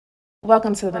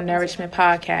Welcome to the Nourishment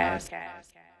Podcast.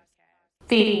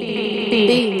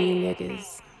 Feed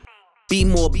niggas. Be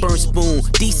more burn spoon,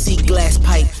 DC glass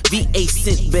pipe, VA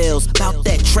scent bells, about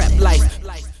that trap life.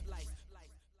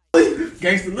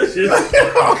 Gangstalicious.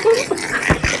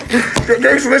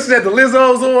 Gangstalicious had the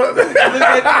Lizzos on. He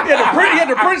had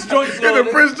the Prince joints on. Had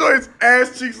the Prince joints,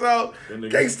 ass cheeks out.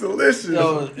 Gangstalicious.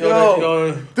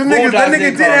 Yo. That nigga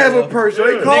did have a purse. Yo,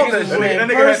 they called that shit. That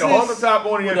nigga had the halter top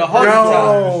on. With the halter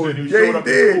top. Yeah, he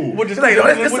did. With the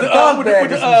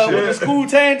school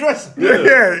tan dress.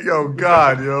 Yeah, yo,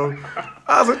 God, yo.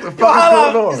 I was like, the fuck is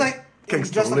going on? It's like,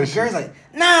 dressed like a girl. It's like,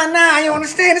 nah, you don't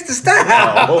understand. It's the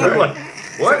style.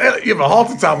 What? You have a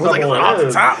halter top. It's like a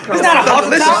halter top. It's not a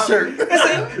halter top. Shirt.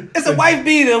 It's a wife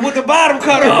beater with the bottom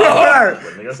cut off.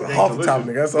 That's a halter top,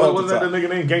 nigga. That's a halter top. What was that nigga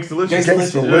named? Gangstalicious?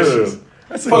 Gangstalicious.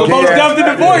 That's a Most Def did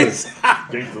the voice.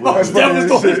 Gangstalicious. Def is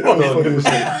doing his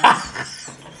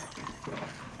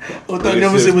I thought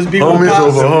never said was being homies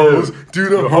over hoes. Do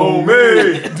the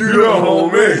homie. Do the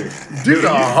homie. Do the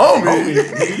homie.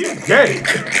 You gay.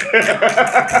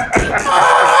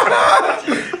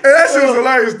 Hey, that shit was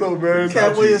hilarious though, man.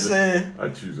 Cat Williams said, I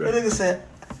choose that that. nigga said,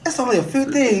 it's only a few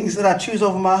things that I choose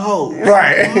over my hoe.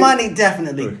 Right. Money,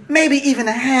 definitely. Maybe even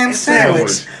a ham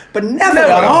sandwich. But never Never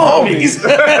the the homies.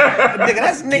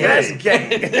 Nigga, that's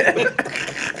gay.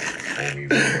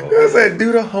 I said,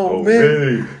 do the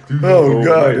homie. Oh,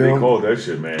 God, They yo. called that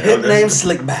shit, man. His name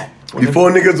Slickback.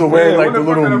 Before niggas were wearing like the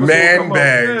when the little fuck that man episode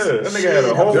bags. come out? Yeah, that nigga had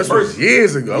a whole This was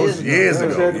years ago. That was years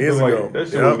ago. That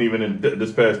shit wasn't even in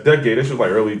this past decade. That shit was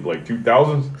like early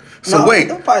 2000s. So No, wait,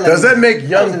 it was probably like- does that make that was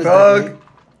Young in his Thug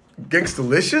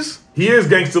Gangstalicious? He is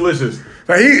Gangstalicious.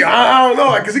 Like I don't know,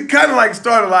 like, cause he kind of like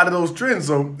started a lot of those trends.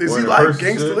 So is Wearing he the like purse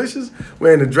and Gangstalicious?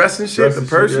 Wearing the dress and shit, the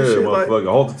purse and shit, like motherfucker,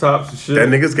 halter tops and shit. that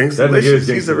nigga's That nigga is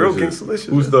Gangstalicious. He's a real Gangstalicious.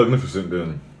 Gangstalicious. Who's Thugnificent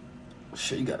then?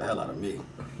 Shit, you got the hell out of me.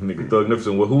 Nigga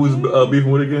Thugnificent. Well, who was beefing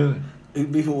with again? He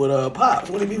beefing with Pops.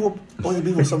 What he beefing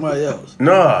with somebody else?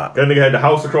 Nah. That nigga had the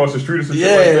house across the street or some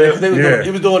Yeah, shit like that.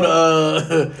 he was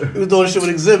doing shit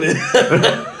with Exhibit.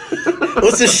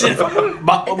 What's this shit? Pimp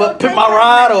My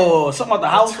Ride or something about the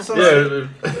house or something? Yeah.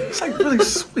 It's like really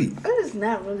sweet. That is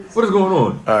not really. What is going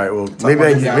on? All right, well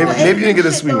maybe you can get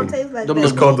a sweet one.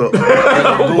 It's called the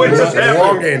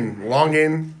long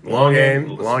end.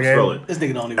 Spell it. This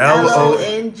nigga don't even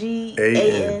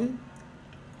LONGAN.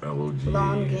 L-O-G.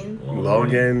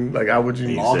 Longan. Like how would you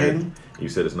Longan? You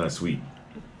said it's not sweet.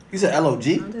 You said LOG?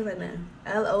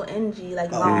 LONG,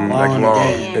 like long. like long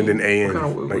A-N. and then AN. Like,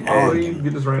 Like where AN. you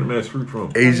get this random ass fruit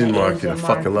from? Asian From the market. I Asian fucking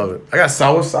market. love it. I got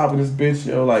sour sop in this bitch,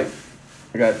 like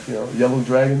I got, yellow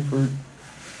dragon fruit.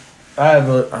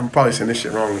 I'm probably saying this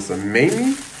shit wrong. It's a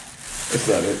Mamie? That's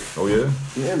not it. Oh yeah?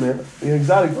 Yeah, man.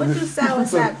 Exotic. What do sour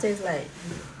sop taste like?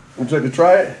 Would you like to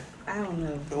try it? I don't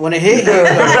know. When it hit, here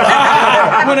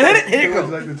it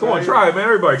goes. Come on, try it, man.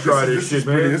 Everybody try this shit,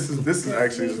 man. This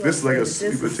is like a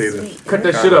sweet potato. Sweet. Cut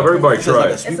that shit up. Everybody try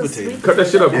It's it. like a sweet It's a potato. sweet Cut that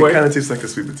shit up, It quick. kind of tastes like a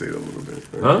sweet potato a little bit.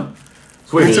 Huh?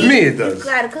 I mean, to Sweet. me, it You does.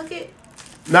 gotta cook it?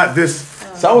 Not this.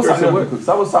 Sour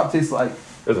sop tastes like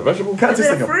It's a vegetable? kind of Is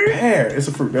tastes it like a fruit? pear. It's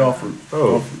a fruit. They're all fruit.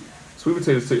 Oh. Sweet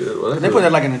potatoes. They put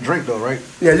that like in a drink though, right?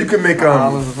 Yeah, you can make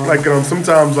Olives or something? like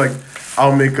sometimes like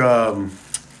I'll make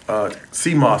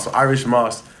sea moss or Irish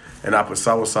moss, and I put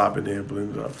sour sop in there and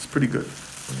blend it up. It's pretty good.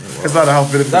 It's not a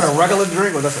health benefit. Is that a regular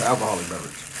drink or that's an alcoholic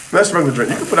beverage? That's a regular drink.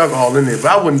 You can put alcohol in there, but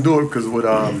I wouldn't do it because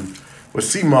with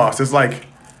sea moss, it's like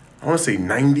I want to say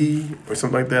 90 or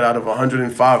something like that out of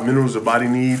 105 minerals the body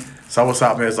need. Sour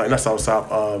sop has like not sour sop.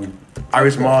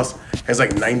 Irish moss has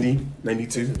like 90,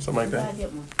 92, something like I that.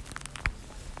 get one.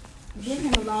 Give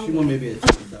him a long She want me to be a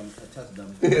test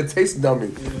dummy. Yeah, taste dummy.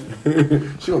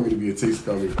 She want me to be a taste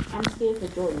dummy. I'm scared for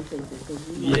Jordan takes it because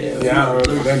you know. Yeah, I don't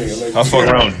know that nigga. I'll fuck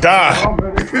around and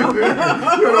die.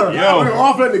 Yo,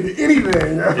 off that nigga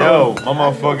anything. Yo, my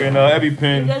motherfucking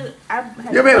EpiPen. Because I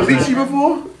have You ever had a lychee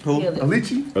before? Who? A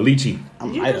lychee? A lychee.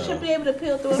 You should be able to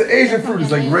peel through It's an Asian fruit.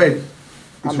 It's like red.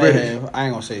 I It's may red. have. I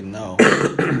ain't gonna say no.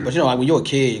 But like when you're a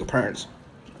kid, your parents,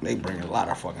 they bring a lot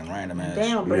of fucking random ass. They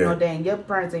don't bring Yeah. no damn. Your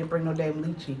parents ain't bring no damn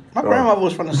lychee. My grandmother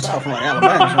was from the south, from like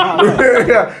Alabama. So I don't know.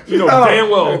 Yeah, You know damn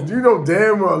well. You know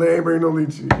damn well they ain't bring no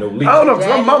lychee. No lychee. I don't know. 'Cause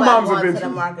Daddy my was mom's going to the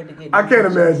adventurous. market to get I can't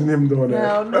lychee. imagine him doing that.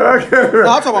 No, no. I can't. No,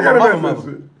 I'm talking about I my can't mother.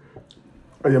 imagine that shit.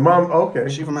 Oh, your mom? Okay.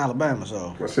 She from Alabama,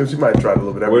 so Well, she might try it a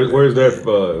little bit. Where's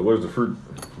that? Where's the fruit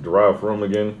derived from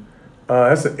again?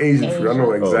 That's an Asian fruit. I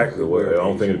know exactly Oh, where. I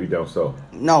don't think it'd be down south.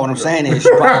 no. What I'm saying is, she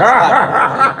probably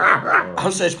tried it.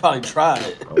 I'm saying she probably tried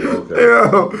it. Oh,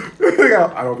 okay.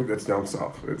 Yeah. I don't think that's down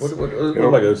south. It's, What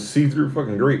look like a see-through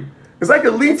fucking grape? it's like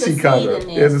a It's a lychee seed kind in of.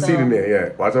 there, There's a seed so- in there. Yeah.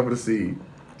 Watch out for the seed.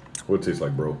 What it tastes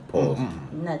like, bro? Pause.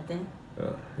 Nothing.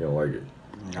 You don't like it.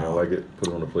 You don't like it? Put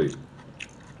it on the plate.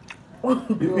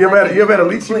 You ever had a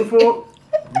lychee before?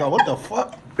 No, what the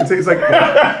fuck? It tastes like.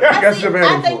 I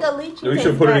think a lychee. You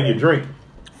should put it in your drink.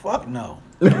 Fuck no.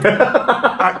 You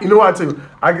know what I tell you?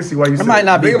 I can see why you say It might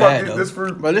not be bad about though. this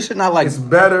fruit. But this shit not like. It's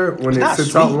better when it not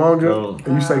sits out sweet. longer No.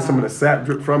 and you say some of the sap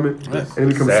drip from it and it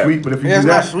becomes Sap. sweet. But if you Yeah, do it's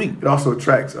that, not sweet. it also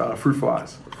attracts fruit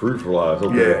flies. Fruit flies.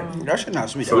 Okay. Yeah. That shit not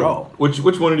sweet at all. Which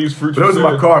one of these fruits? But it was in you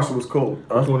my said- car, so it was cold.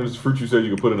 Which one of these fruits you said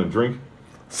you could put in a drink?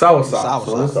 Sour sop.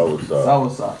 Sour So sop. it's- Sour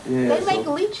sop. Yeah. They make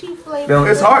lychee flavor. Now,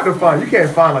 it's hard to find. You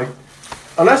can't find like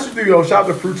unless you do shop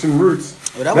at Fruits and Roots.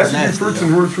 Well, that was Unless you do nasty, Fruits yo.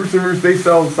 and Roots. Fruits and Roots, they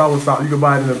sell sour sop. You can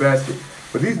buy it in a basket.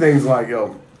 But these things like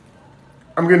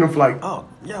I'm getting them for like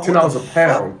 $10 a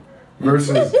pound.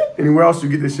 Versus anywhere else you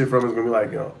get this shit from is gonna be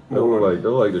like They look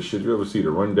like the shit you ever see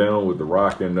the rundown with The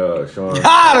Rock and Sean.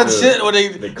 Ah, that shit when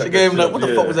they cut gave him that that. What the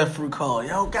shit, fuck yeah. was that fruit called?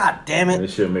 Yo, god damn And it.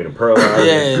 this shit made him paralyzed.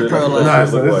 Yeah, and shit. paralyzed. Nah,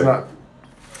 it's Look not. like-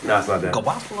 It's not that.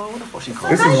 Gabaspalo? What the fuck she So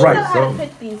called? This how is you right, know how something.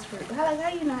 to pick these fruit? How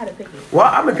you know how to pick it? Well,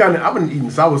 I've been eating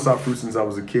sour sop fruit since I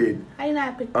was a kid. How you know how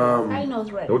to pick it? How you know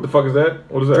it's ready? What the fuck is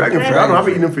that? What is that? Dragon fruit. I don't know. I've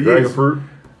been eating them for Dragon years. fruit.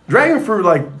 Dragon fruit,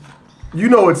 like,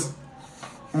 it's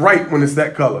right when it's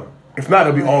that color. If not,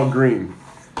 it'll be all green.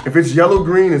 If it's yellow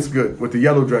green, it's good with the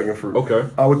yellow dragon fruit. Okay.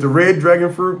 With the red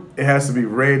dragon fruit, it has to be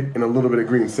red and a little bit of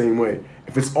green, same way.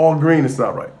 If it's all green, it's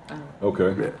not right.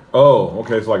 Okay. Yeah. Oh,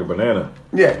 okay. It's like a banana.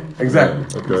 Yeah, exactly.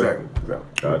 Yeah, okay. Exactly.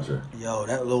 Gotcha. Yo,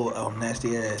 that little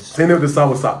nasty ass. Same thing with the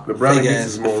sour sop. The brown Fake juice ass,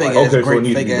 is more fake like, ass Okay, so it grape,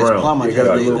 needs to fake be ass brown. plum. you got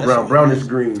a little That brown, shit brownish nasty.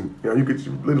 green. You get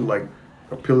your little like,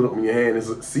 peel it up in your hand.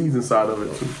 There's seeds inside of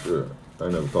it too. Yeah. I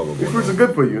never thought about These going. fruits are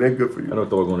good for you. They're good for I you. never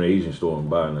thought about going to the Asian store and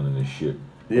buying none of this shit.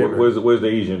 Yeah, man. Where's the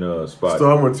Asian spot? The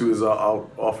store I went to is out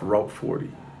off Route 40.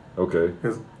 Okay.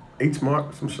 It's H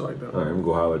Mart, some shit like that. All right, I'm gonna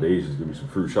go holler at the Asians. Give me some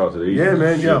fruit. Shout out to the Asians. Yeah,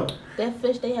 man, Shit. yo. That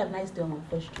fish, they have nice deal on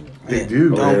fish too. They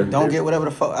do. yeah. Don't get whatever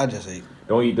the fuck I just ate.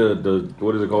 Don't eat the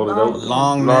what is it called? Long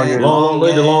Long man. game. The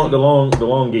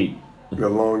long gate. The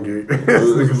long gate. What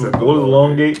is the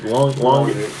long gate?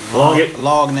 Long gate.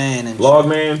 Log man and Log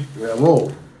man. Yeah,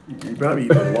 whoa. You better be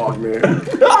eating log, man.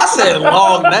 I said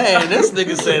long man. This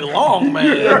nigga said long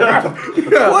man.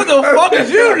 What the fuck is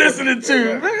you listening to,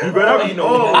 nigga? You better be no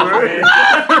long man.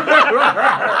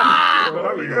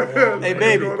 Hey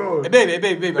baby, hey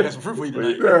baby, I got some fruit for you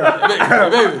tonight. Hey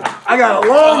baby, I got a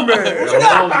long man. what you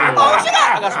got? Oh, what you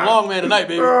got? I got some long man tonight,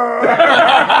 baby.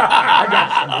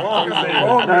 Long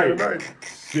man tonight.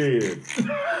 Shit. Feel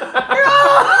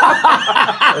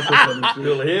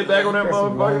the head back on that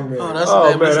motherfucker. Oh, that's the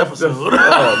name of this that's episode.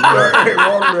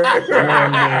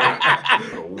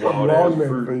 Long man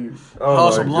for you. Oh,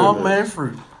 my some long goodness. man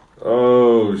fruit.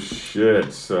 Oh shit!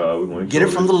 We want to Get it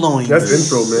from the loins. That's the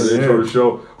intro, man. The intro of the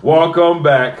show. Welcome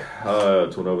back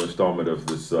to another installment of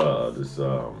this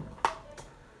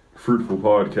fruitful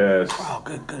podcast. Oh,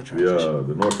 good transition.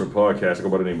 The Northern Podcast. I go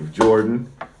by the name of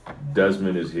Jordan.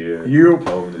 Desmond is here. Yep.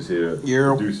 Kelvin is here.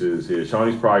 Yep. Producer is here.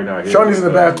 Shawnee's probably not here. Shawnee's in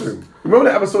the bathroom. Remember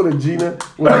that episode of Gina?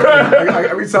 Where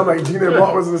every time like Gina and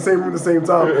Mark was in the same room at the same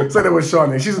time. Say that was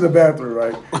Shawnee. She's in the bathroom,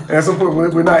 right? And at some point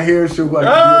when we're not here, she'll like do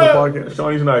the podcast.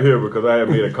 Shawnee's not here because I had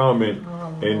made a comment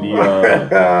in the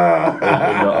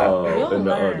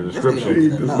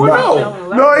description.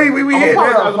 No, we hit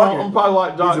now. I'm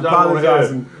apologizing.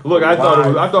 apologizing. Look, I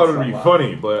thought it would be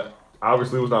funny, but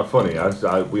obviously it was not funny.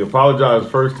 We apologized the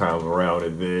first time around,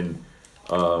 and then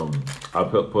I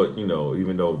put even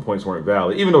though the points weren't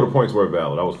valid, I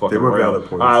was fucking They were around. valid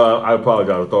points. I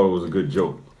apologize. I thought it was a good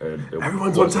joke. And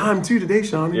Everyone's on time too today,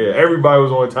 Shawnee. Yeah, everybody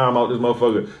was on time out this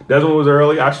motherfucker. Desmond was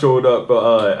early. I showed up.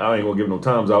 I ain't gonna give no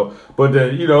times out. But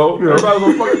then, everybody was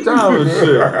on fucking time and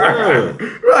shit. Yeah.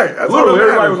 Right. That's Literally, all that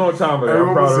everybody was matters. on time. I'm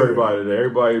Everyone proud was of here. everybody today.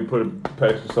 Everybody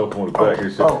pat yourself on the back and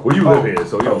shit. oh, You live here,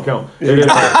 so you don't count. And then,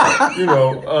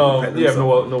 you have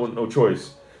no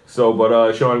choice. So,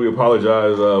 but Sean, we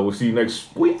apologize. We'll see you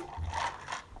next week.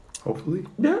 Hopefully.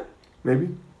 Yeah. Maybe.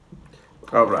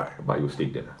 All right. I'll buy you a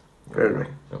steak dinner. Anyway.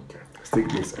 Okay.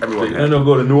 Steak makes everyone And happy. then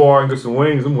go to New Orleans and get some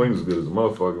wings. Them wings is good as a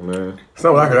motherfucker, man. It's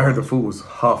not what I heard. I heard the food was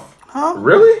huff.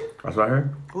 Really? That's what I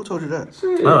heard. Who told you that? I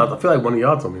don't know. I feel like one of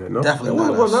y'all told me that, no? Definitely It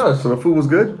not wasn't us. us. So the food was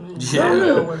good? That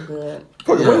meal was good.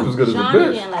 Fucking wings was good as a Shawnee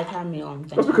bitch. didn't like her meal.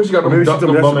 That's because she got Maybe them she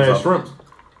told me bum that ass shit shrimps.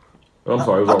 I'm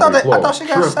sorry, it was I already flawed. thought she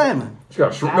got Shrimp. salmon. She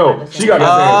got shrimp. I No, got the she got the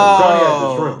salmon. Johnny had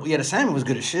the shrimp. Yeah, the salmon was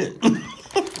good as shit.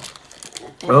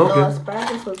 And Okay.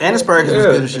 asparagus was And good. asparagus was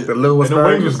good as shit. The little And the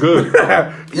wings was good.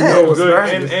 Yeah, It was good.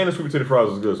 asparagus. And the sweet potato fries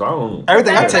was good. So I don't know.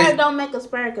 Everything I Everybody taste. don't make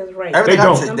asparagus right. Everything They I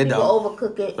don't. taste, Some they people don't.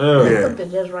 overcook it. Yeah. They cooked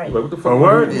it just right. Like, what the fuck? A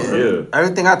word? Yeah.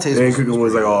 Everything I taste. They ain't cooking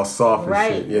was like all soft and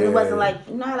Right. shit. And Yeah. it wasn't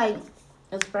like, how like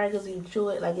Asparagus, you chew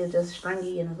it like it's just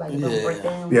stringy and it's like it don't break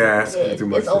down. Yeah, it's too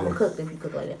much. It's overcooked if you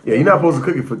cook like that. Yeah, you're not supposed to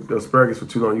cook it for asparagus for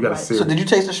too long. You gotta sear So it. did you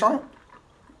taste the shrimp?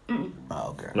 Oh,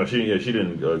 okay. No, she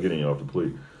didn't get any off the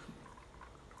plate.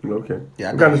 Okay.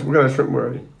 Yeah, what kind of shrimp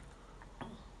were they?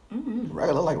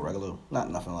 Regular, like regular.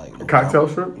 Not nothing like. Cocktail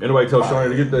shrimp? Anybody tell Shawnee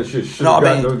to get that shit? No,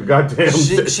 I mean, the goddamn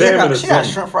She salmon or got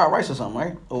something. shrimp fried rice or something,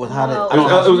 right? Or was how did? No. I don't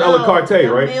know. It was a la carte,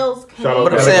 the right? meals came- Shout out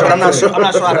But I'm to saying, but I'm not sure. I'm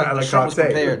not sure how A the la shrimp was carte.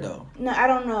 prepared though. No, I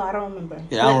don't know. I don't remember.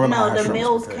 Yeah, I don't remember how No, the shrimp was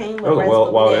meals prepared. came with That was rice, wild-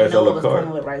 but wild we didn't ass know a la it was carte.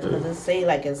 coming with rice because it say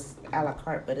like it's a la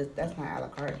carte, but that's not a la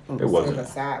carte. It wasn't. It's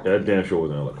a side. That damn sure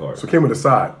wasn't a la carte. So it came with a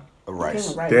side. A It came rice.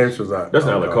 with rice. Damn sure not. That's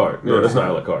not a la carte. Yeah, No, that's not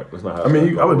a la carte. That's not how. I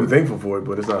mean, a la I would carte be works. thankful for it,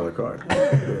 but it's not a la carte. I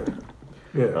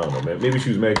Yeah. don't know, man. Maybe she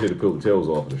was mad she had to peel the tails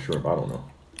off of the shrimp. I don't know.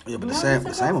 Yeah, but No,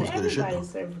 the salmon was good as shit everybody though.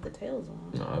 served with the tails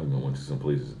on. No, I've been went to some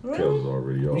places. Really? Tails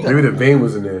already off. Maybe the vein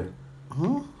was in there.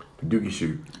 The dookie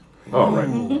shoot. Oh, right.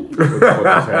 What the fuck is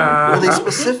happening? Really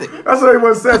specific. That's what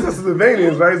everyone says. That's what the vein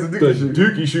is, right? It's the The dookie shoot.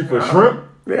 dookie shoot for shrimp?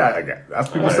 Yeah, that's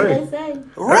what people Alright. say. They That's say.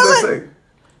 what Really? they say.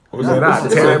 What's Man, I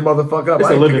It's tear a- that motherfucker up. It's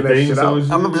I a ain't living picking that thing, shit so out. it's,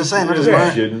 I remember just saying, I just yeah,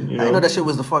 learned. shitting, I didn't know that shit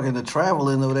was the fucking the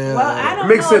traveling over there. Well, I don't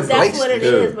Makes know sense, if that's though. what it Yeah.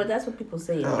 is, but that's what people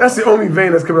say. That's the only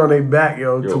vein that's coming on their back,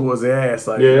 yo, towards their ass.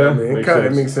 Like, Yeah, you know what I mean? It makes kind of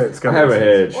sense. makes sense. I Kinda haven't makes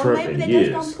had Or shrimp maybe in they years.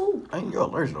 just don't poop. I ain't you're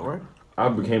allergic though, right? I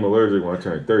became allergic when I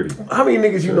turned 30. sense. How many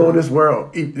niggas you know in this world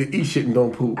eat shit and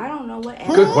don't poop? I don't know what.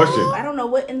 Good question. I don't know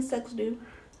what insects do.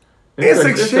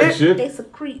 Insect shit? They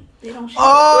secrete. They don't shit.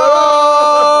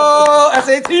 Oh,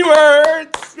 SAT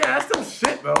words. Yeah, that's some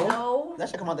shit, though. No, That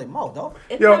shit come out their mouth, though.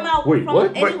 it Yo, come out wait, from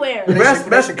what? But- anywhere.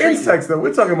 That's insects, though.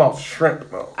 We're talking about shrimp,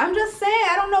 though. I'm just saying,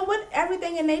 I don't know what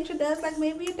everything in nature does. Like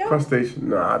maybe it don't. Crustacean.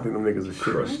 Nah, I think them niggas are shit.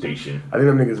 Crustacean. I think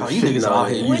them niggas are Oh, you shit. niggas out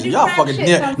here Where using do y'all crab fucking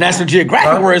shit come National from?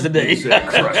 Geographic words today.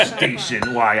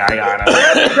 Crustacean. Why I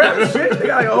gotta. Crab is shit. They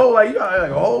got like a whole you got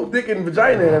like a whole dick and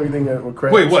vagina and everything with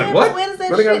crabs. Wait, what? Yeah, What? but where does that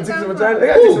But they got shit dicks come and from? vaginas. They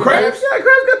got Ooh, dicks and crabs? vaginas. Yeah,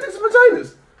 crabs got dicks and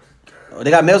vaginas. They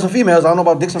got males and females. I don't know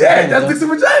about dicks and Yeah, vaginas, that's though. dicks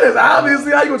and vaginas.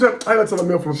 Obviously, how you gonna tell a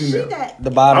male from a She female? got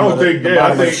The bottom. I don't of the- think- the yeah, I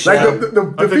bottom of think- the Like shell.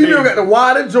 the I think female they- got the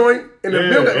wider joint and the Yeah,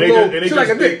 male got and the they little. just- and they She like a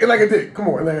just dick. think- It's like a dick. Come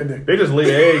on, like a dick. They just lay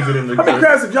the eggs in the. How many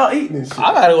crabs have y'all eaten and shit?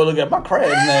 I gotta go look at my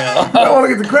crabs now. I want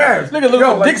to get the crabs. Nigga, look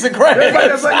at dicks and crabs.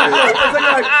 That's like,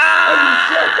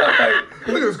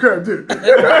 look at this crab dick.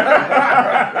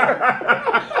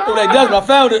 Oh, they does, I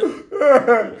found it.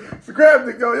 It's a crab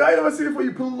dick, yo. Y'all ain't never seen it before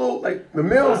you put a little, like, the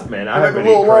males. Man, I have like a haven't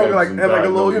little ate longer, crabs like, since have like a I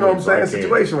little, you know what I'm know, saying, I can't.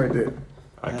 situation right there.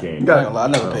 I can't. I ain't gonna lie, I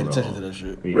never I paid don't attention know. to that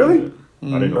shit. Me Really?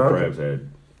 neither. I didn't know Okay. crabs had.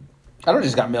 I don't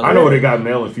just got males. I know they got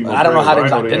male and female. I don't know how they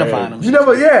crabs. was I know identifying had- them. You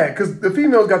never, yeah, because the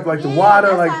females got, like, the wider,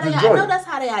 that's like, how the they, I know joint. that's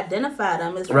how they identify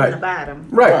them. Is from Right. the bottom.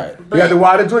 Right. You got the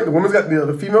wider joint. The woman's got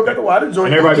the female got the wider joint.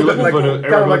 And everybody looking like, for the kind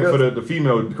of everybody like looking a- for the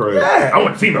female crab. Yeah. I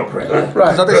want female crab. Right.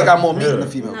 Because I think she got more meat than the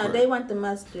female No, crab. they want the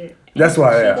mustard. That's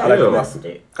why, She yeah, got I like the the mustard. I I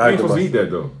like ain't the supposed to eat mustard.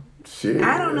 that though. Shit.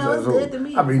 I don't know, it's good to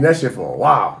me. I've been eating that shit for a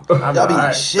while. Y'all be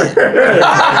eating shit.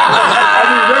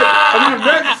 I mean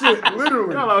that shit,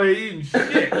 literally. Y'all out here eating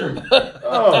shit.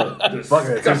 Oh, Fuck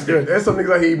it, it's good. There's some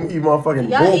niggas out here eat motherfucking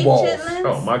Y'all bull eat balls. chitlins?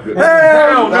 oh my goodness.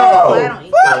 Hell no! I don't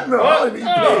eat Fuck no! I don't even eat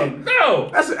Oh pig. no!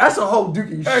 That's a whole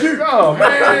dookie shoot. Oh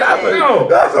man! No!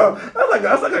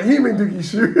 That's like a human dookie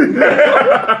shoot.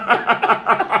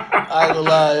 I ain't gonna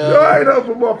lie, Yo, yo. I ain't up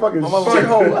for motherfucking shit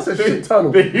hole. That's a shit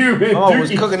tunnel. The human My mom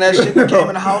was dookie. cooking that shit and came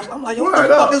in the house. I'm like, yo, what Word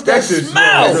the fuck up. is that That shit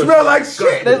smell? It smell like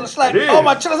shit. They just like, It is. oh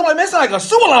my chillers. I'm like, man, it's like a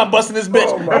sewer line busting this bitch.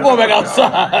 Oh, my I'm going back God.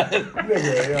 outside.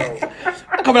 Nigga, yo.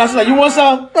 I'm coming outside. You want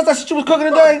some? That's that shit you was cooking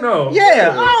today? no.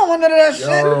 Yeah, I don't want none of that shit.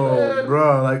 Yo,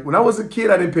 bro, like when I was a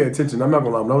kid, I didn't pay attention. I'm not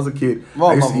gonna lie. When I was a kid, My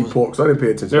I used to mama eat was- pork, so I didn't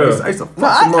pay attention. Yeah. I used to fuck No,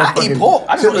 some I motherfucking eat pork.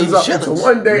 I just don't chitlins eat up. chitlins. So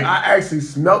one day, I actually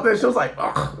smelled that shit. I was like,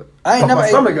 ugh. I ain't fuck never my ate-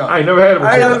 stomach up. I ain't never had it.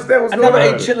 I didn't understand what's I going never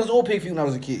on. ate chitlins or pig feet when I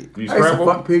was a kid. You I used to scramble?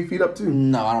 fuck pig feet up too.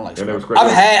 No, I don't like You never scramble.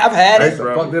 scrambled? I've had I it. used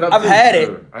to fuck it up I've too. had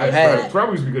it. I I've had it.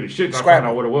 Scrabble used to be good as shit. I found Scrabble.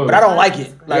 out what it was. But I don't like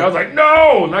it. I was like,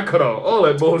 no, not cut off all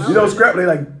that bullshit. You know, scrap they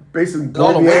like basically All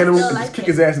blow the the way. animal I and like just kick it.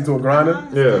 his ass into a grinder.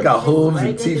 Yeah. He got hooves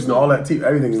and teeth and all that teeth,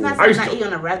 everything. It's in not there. I used something I to-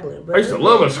 eat on a regular. But I used to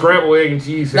love a scrambled egg and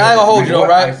cheese. Now I ain't gonna hold you though, What?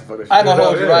 right? I used to fuck that I ain't gonna shit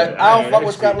hold you, up. right? I Yeah, don't fuck that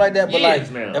with scrap shit like that, but like,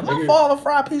 years now, if my nigga. father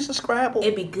fry a piece of Scrabble,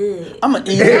 It'd be good. I'ma eat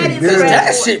Yeah, it. yeah. Cause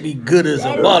that shit be good as a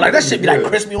That bug. is Like that shit be like good.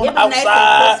 crispy on It the be nice and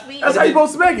outside. crispy. That's how you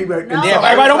supposed to make it back. No. Damn,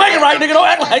 everybody don't make it right, nigga. Don't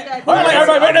act like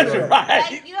everybody make that shit right.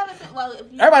 Like, you ever think, well, if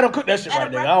you Everybody don't cook that shit at right,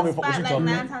 a nigga. I don't give a breakfast fuck what you spot, talking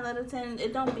like 9 about. times out of 10,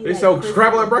 it don't be They like sell crispy.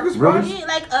 Scrabble at breakfast Really? spots? Yeah,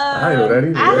 like I ain't know that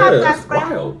either. I Yeah, have got that's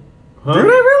scrambled. wild. Do they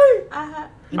really?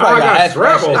 You probably got ask for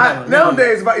that Scrabble. shit.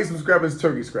 Nowadays, if I eat some Scrabble, it's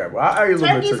turkey Scrabble. I eat a little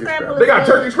bit of turkey Scrabble. They got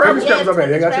turkey Scrabble? Scrabbles up there.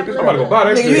 They got turkey I'm about to go buy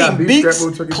that Nigga, you shit. eat beef beaks,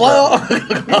 Scrabble, turkey club.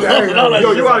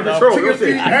 Yo, you out of control. Chicken Real feet,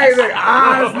 shit. hey, they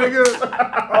eyes, nigga.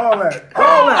 All that.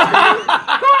 Nigga.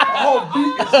 A whole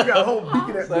beak. She got a whole beak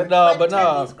in that bitch. No, but turkey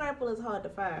no. Scrabble is hard to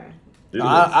find.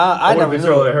 I never They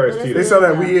sell knew. that Harris But Teeter. They sell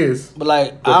that we is. But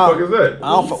like, The I fuck is that?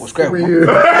 don't fuck with Scrabble. We is. They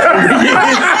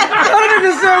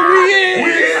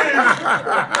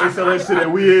sell that shit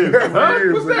at We Is. Huh?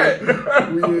 What's that?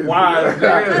 We is. Why?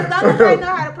 Because nobody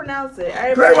know how to pronounce it.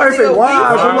 Everybody say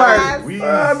wise. I'm like, Wise.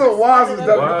 I know wise is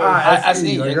W Wise. I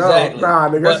see, Like, exactly. Nah,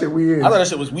 nigga, that But shit we is. I thought that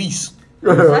shit was Weiss. I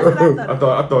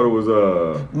thought it was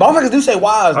Motherfuckers do say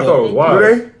wise, I though. thought it was Wise.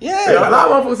 Do they? Yeah. A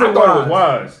lot of motherfuckers say I thought it was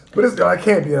wise. Wise. But it's, I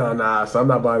can't be on nah, so I'm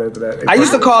not buying into that. I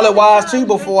used to call it wise, too,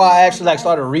 before I actually like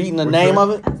started reading the name of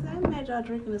it. I said, I'm mad y'all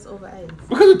drinking this over ice.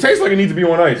 Because it tastes like it needs to be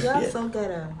on ice. Y'all so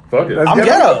ghetto. Fuck it. I'm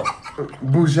ghetto.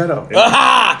 Bougetto.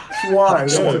 Swine.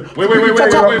 Wait.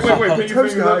 Put your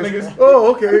fingers up, niggas.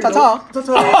 Oh, okay. Ta-ta.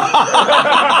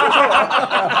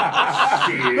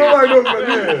 Nobody knows about Yeah,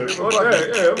 this. fuck that. Yeah, I'm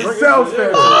It drinking sounds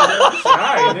shit. fancy.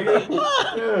 Alright, nigga.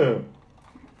 Yeah.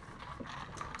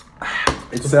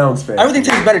 It sounds fancy. Everything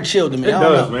tastes better chilled to me. It I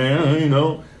don't does, know. man. You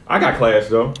know, I got class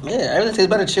though. Yeah, everything tastes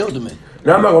better chilled to me.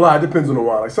 Now, I'm not gonna lie, it depends on the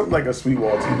wine. Like something like a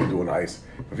Sweetwater tea you do on ice.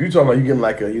 If you're talking about you getting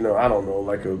like a, you know, I don't know,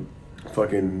 like a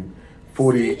fucking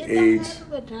 40 It age. don't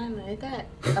have a vagina. It got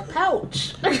a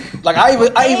pouch. Like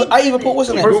I even put what's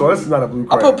in First of all, there. this is not a blue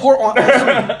I crab. put pork on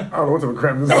I don't know what type of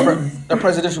crab this is. the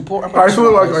presidential pork. All right, so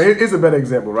look, here's a better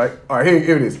example, right? All right,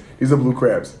 here it is. These are blue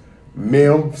crabs.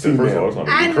 Male, First of all, female. it's not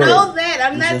a I good crab. know that.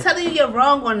 I'm not telling you you're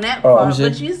wrong on that Oh, part. let me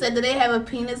But see. you said that they have a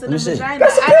penis and me a see. vagina.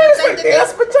 That's a I don't penis think right that there.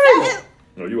 That's vagina.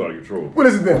 No, you out of control. What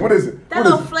is it then? What is it? That What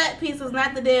little is it? flat piece is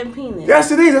not the damn penis.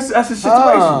 Yes, it is. That's the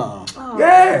situation. Oh. Oh,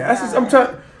 Yeah, that's just, I'm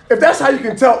trying. If that's how you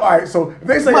can tell, all right. So if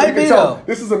they say Might you be can tell, though.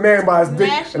 this is a man by his dick and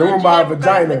a National woman by a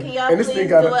Geographic, vagina, can y'all and this please thing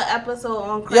got do a an episode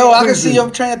on crab? Yo, I can see your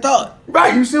train of thought.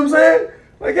 right. You see what I'm saying?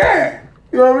 Like, yeah,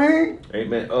 you know what I mean? Ain't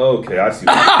man. Okay, I see.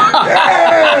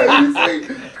 Yeah, you see,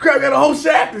 crab got a whole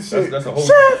shaft and shit. That's a whole.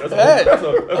 shaft. That's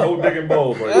a whole dick and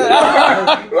balls right there.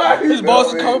 Right, His you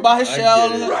balls know are what I covered mean? by his shell.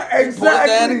 get it. Right, Pull it down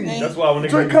exactly. and- That's why when they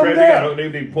Drink get crab, come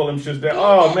down. they pull them shits down.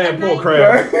 Oh man, poor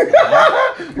crab.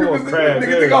 Poor crab. Nigga,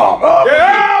 yeah. think off. Oh,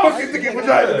 Yeah. fucking dick and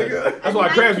vagina, nigga. That's why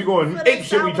crabs be going ape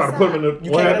shit when you try to put them in the.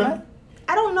 You What can't happened?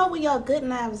 I don't know where y'all good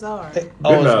knives are. Good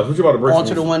knives. What you about to break?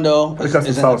 Onto the window. Let's cut some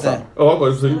Is in the salsa. thing. Oh, I'm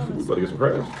about to say we about to get some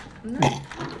crabs.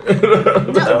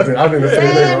 I think the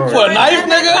same thing. For a knife, I'm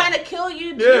not nigga? trying to kill you.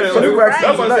 Yeah, Jesus let me wax Christ.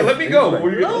 that's why I said, Nice. let me go.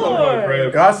 Where you get the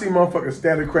motherfucking crabs? I see motherfuckers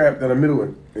stab the crab down the middle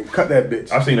and cut that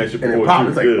bitch. I've seen that shit And before it pop. too.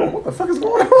 It's like, Yeah. oh, what the fuck is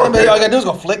going I on? mean, all you gotta do is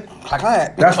go flick. Like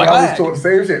that. That's like what I was that. told. The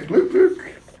same shit. Bloop, bloop.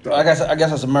 I guess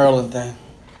that's a Maryland thing.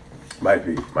 Might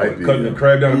be. Cutting the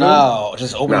crab down the middle. No,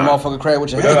 just open Nah. the motherfucking crab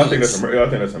with your I hands. think that's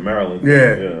a Maryland.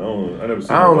 Yeah. I never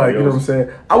seen. I don't like, nobody you know what I'm else. saying?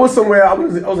 I was somewhere, I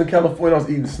was in California, I was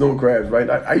eating snow crabs, right?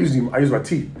 I use my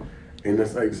teeth. And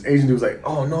this, like, this Asian dude was like,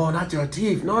 oh, no, not your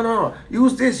teeth. No.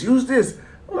 Use this.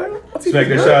 I'm like, my teeth Smack is that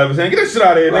good. shit out of his hand. Get that shit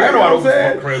out of here, nigga. I know I don't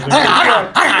Right, smoke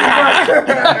crabs.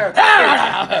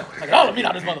 Like, oh, let me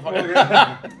out this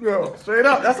motherfucker. Yo, straight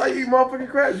up. That's how you eat motherfucking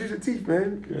crabs. Use your teeth,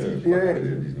 man. Yeah, Teeth, fuck yeah.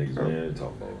 these niggas, man.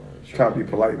 Talk about Trying to be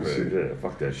polite and shit. Yeah,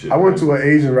 fuck that shit. I went to an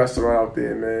Asian restaurant out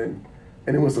there, man.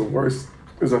 And it was the worst.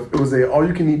 It was a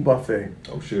all-you-can-eat buffet.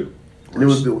 Oh shit. And it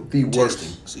was the worst.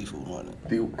 Tasting seafood, wasn't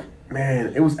it?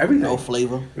 Man, it was everything. No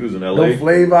flavor. It was in No L.A.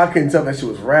 flavor. I couldn't tell if that shit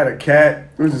was rat or cat.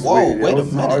 It was just Whoa, weird. wait It a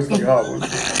was minute. hard. It's like, oh,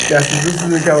 yes, this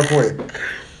is in California.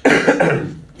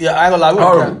 Yeah, I ain't gonna lie. We were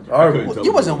Horrible. trying- Horrible.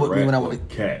 You wasn't with me when I was.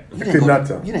 cat. You could didn't go not to-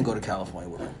 tell. You didn't go to California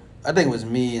with me. I think it was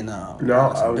me and No,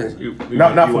 I was You-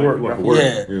 not you for went- work. you went Not for for work.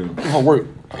 work. Yeah, for work.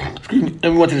 Excuse me.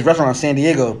 And we went to this restaurant in San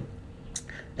Diego,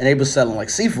 and they was selling like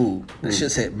seafood. The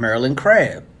shit said Maryland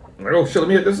crab. Like, oh shit, let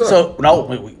me hit this up. So no,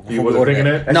 wait, You before we wasn't ordered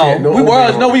thinking that. that? No, That shit, no we Old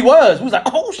was. Bay No, on we was. We was like,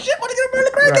 oh shit, want to get a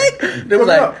Maryland crab Right. cake? They was Look it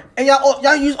like, up. and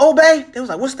y'all use Old Bay? They was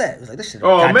like, what's that? It was like, this shit.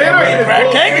 Oh goddamn man, Maryland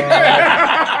crab cake.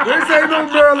 This ain't no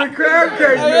Maryland crab cake,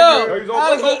 Hey, nigga. yo, He's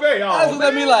on Old Bay. Alex looked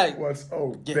at me like, What's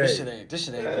Old yeah, Bay? this shit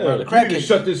ain't Yeah, Maryland you crab need to cake.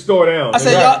 shut this store down. I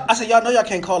said, Exactly. y'all know y'all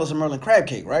can't call us a Maryland crab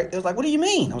cake, right? They was like, what do you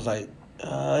mean? I was like,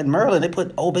 in Maryland, they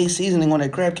put Old Bay seasoning on their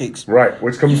crab cakes. Right,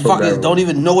 which You comes from fuckers Maryland. don't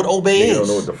even know what Old Bay You is. don't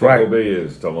know what the fuck Right. Obey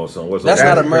is. Talking about something. What's That's Obey?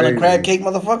 not a That's Maryland crazy. crab cake,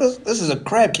 motherfuckers. This is a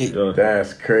crab cake. Yeah.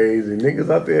 That's crazy. Niggas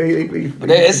out there, But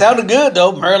it sounded good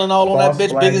though. Maryland all on that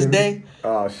false bitch, biggest flagging. day.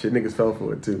 Oh shit, niggas fell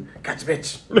for it too. Gotcha,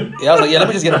 bitch. Yeah, I was like, yeah, let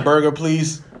me just get a burger,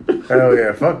 please. Hell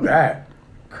yeah, fuck that.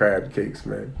 Crab cakes,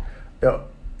 man. Yo,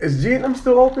 is G&M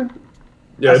still open?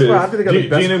 Yeah, it is. I think they got the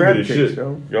best G&M crab did cakes, shit.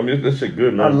 yo. I mean, that shit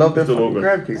good, man. I love that Still fucking open.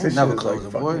 crab cakes. That Never shit is like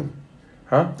closing, boy. fucking...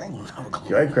 Huh? They ain't gonna never close.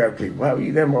 Yo, that crab cake. Wow, you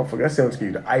eat that motherfucker. That sounds give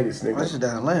you the itis, nigga. That shit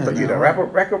down in Atlanta Like you eat now, a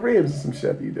right? rack of ribs and some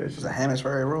shit. Eat that It's shit. a Hammond's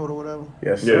Ferry Road or whatever.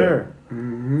 Yes, Yeah. sir.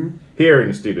 Mm-hmm. Here in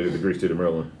the state of the great state of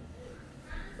Maryland.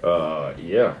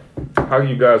 Yeah. How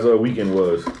you guys' weekend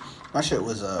was? My shit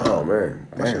was Oh, man.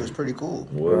 my shit Damn. was pretty cool.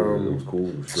 Well, it was cool.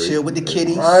 It was straight. Chill with the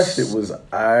kitties. My shit was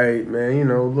alright, man. You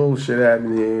know, little shit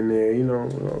happening here and there. You know,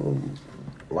 little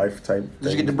life type.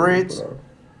 Did you get the things, breads?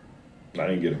 I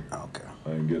didn't get him. Okay. I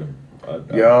didn't get him.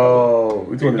 Yo,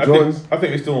 we doing the Jordans? I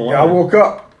think they still online. Yeah, I woke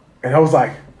up and I was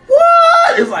like,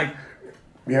 what? It's like,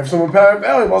 we have someone Power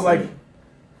Valley. I was like,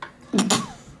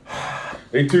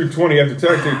 They 220 after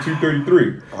tax. They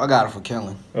 233. Oh, I got it for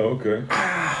Kellen. Oh, okay.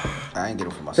 I ain't get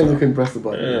it for I think myself. we couldn't press the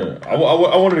button. Yeah, I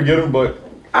wanted to get him, but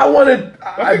I wanted,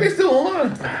 I think they still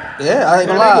online. Yeah, I ain't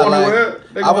gonna Yeah, they lie. going Like, nowhere.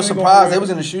 They I was going surprised. nowhere. They was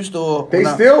in the shoe store. they when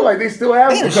I- still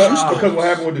have They in the it. shoe store. Because what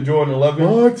happened with the Jordan 11,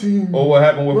 Martin. or what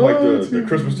happened with like the Martin.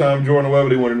 Christmas time Jordan or whatever,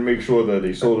 they wanted to make sure that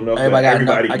they sold enough Everybody that got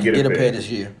everybody enough. I can can get a pair. pair this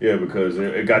year. Yeah, because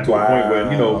it got to a point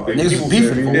where, you know, Niggas was people,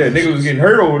 beefing for yeah, it. niggas was getting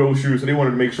hurt over those shoes, so they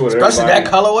wanted to make sure that Especially that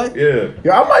everybody, colorway. Yeah.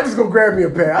 Yeah, I might just go grab me a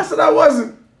pair. I said I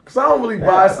wasn't. Because I don't really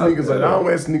buy sneakers. Like, I don't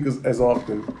wear sneakers as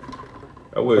often.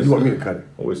 I wear, You want me to cut it?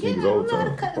 I wear Yeah, sneakers I all the don't know how to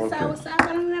time. cut the Okay. sour side. I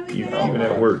don't never Even, know. even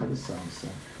at work.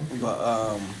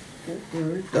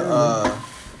 But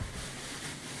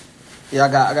yeah, I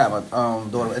got my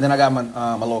daughter, and then I got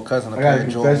my little cousin a I got pair a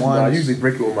of Jordan confession. I ones usually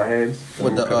break it with my hands.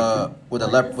 with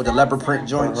the leopard print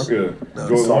joints. Yeah. The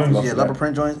Jordan soft ones? enough. Yeah, leopard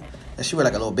print joints. And she wear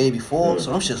like a little baby four,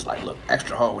 so them shits like look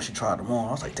extra hard when she tried them on.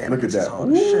 I was like, damn, Look at this is that.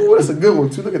 hard as shit. Ooh, that's a good one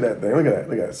too. Look at that thing. Look at that.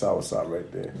 Look at that sour sop right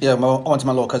there. Yeah, I went to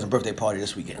my little cousin's birthday party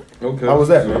this weekend. Okay. How was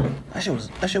that, man? That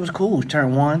shit was cool. She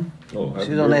turned 1. Oh, happy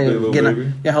She's on birthday, there little getting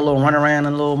baby. her little run around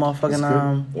and little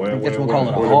motherfucking When, I guess we'll when, call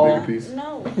it a when? hall. Bigger piece.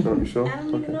 No, No, you sure? I don't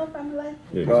even know if I'm like.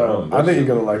 Yeah, 'cause I think you're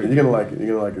gonna like it. You're gonna like it. You're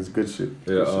gonna like it. It's good shit. Yeah,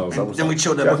 Good shit. Sour Then we sop.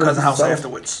 chilled at my That's cousin's house sour-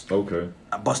 afterwards. Okay.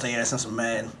 I bust their ass in some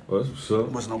mad. Well, that's what's up.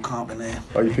 Wasn't no comp in there.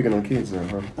 Oh, you picking on kids now,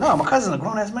 huh? No, my cousin's a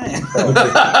grown ass man. All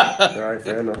right,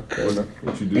 fair enough. Fair enough.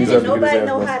 What you do? These are Didn't the nobody good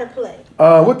know examples. how to play.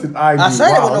 What did I do? I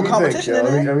said it with no let me competition think,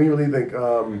 in yo. there. Let me really think.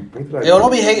 What did I Yo, do?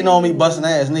 don't be hating on me busting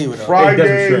ass neither though. Friday. Hey,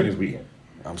 Desmond Stern this weekend.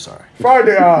 I'm sorry.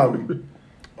 Friday,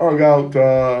 hung out.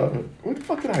 What the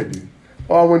fuck did I do?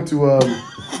 Oh, I went to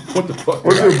What the fuck?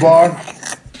 went to a bar.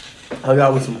 Hung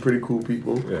out with some pretty cool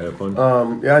people. Yeah, have fun.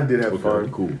 Yeah, I did have Okay, fun.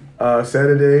 cool.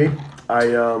 Saturday, I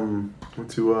went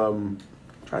to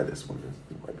try this one. This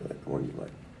might be like the one you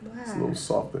like. It's a little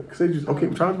softer. Cause they just try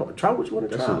what you want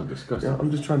to That try. shit look disgusting. Yeah,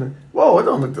 I'm just trying to. Whoa, it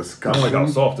don't look I disgusting. don't like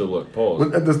how soft it look. Pause.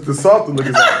 But the softer look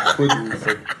is like pudding. It's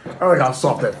like, I don't like how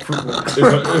soft that fruit looks.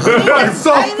 It's, Like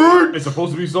soft fruit. it's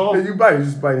supposed to be soft. Yeah, you bite, you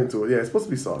just bite into it. Yeah, it's supposed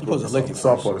to be soft. supposed to lick it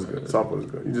Soft first. part is good. Soft part is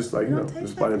good. You just like Don't taste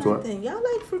just bite like into it. nothing. Y'all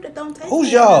like fruit that don't taste Who's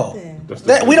like y'all? nothing. That's the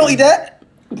That, we don't eat that.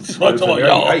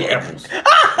 I eat apples.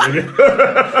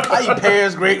 I eat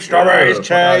pears, grapes, strawberries, It's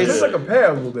cherries, like a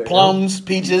pear a little bit. plums,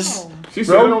 peaches. She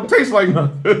said it don't taste like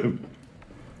nothing.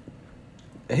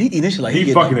 And he eating this shit like He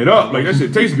getting fucking it up. Like, that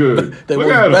shit tastes good. That Look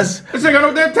was at him. best- This nigga got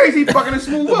no damn taste. He fucking it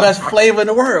smooth the up. best flavor in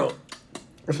the world.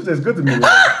 That shit tastes good to me. She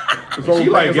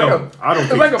like, yo, I don't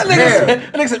It's like a taste pear.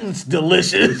 That nigga said it's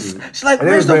delicious. She's like, And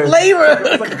where's then the it's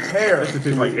flavor? like a pear. it. Tastes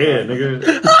like air, nigga.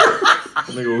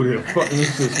 Nigga over there fucking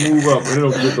this shit smooth up. And it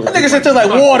don't get That nigga said it tastes like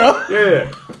water.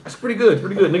 Yeah. It's pretty good. It's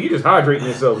pretty good. Nigga, you just hydrating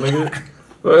yourself, nigga.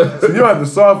 So you don't have the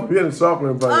soft. You have the soft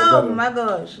one. Oh my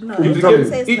gosh, no. You it just don't get-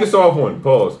 taste Eat the like soft one.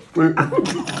 Pause.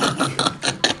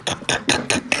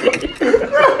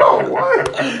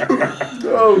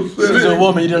 Oh shit. She's a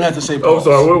woman. You don't have to say. Oh, pause.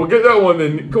 sorry. Well, get that one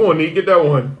then. Come on, Neat. Get that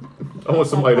one. I want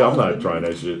somebody that I'm not trying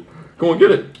that shit. Go on,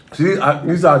 get it. See,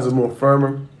 these sides are more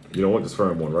firmer. You don't want this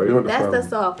firm one, You right? want That's firm the one.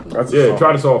 soft one. That's the Yeah, soft try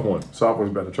one. the soft one. Soft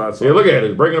one's better. Try the soft. Yeah, look at it.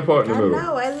 It's breaking apart in the I middle.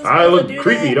 know, it's I supposed look to do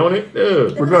creepy, that. don't it? Yeah.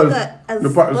 Because like a the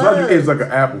part, the side you bug. ate is like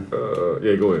an apple.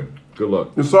 Yeah, go ahead. Good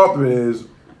luck. The softer is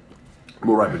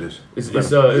more ripe it is. It's You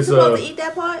supposed to eat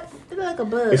that part? It look like a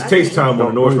bug. It's I taste can't time on the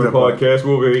Don't Norseman eat that part. podcast.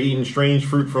 We're over here eating strange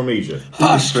fruit from Asia.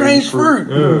 Ah, strange fruit.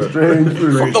 Strange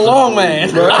fruit. The long man.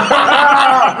 Whoa,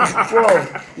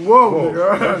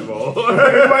 nigga.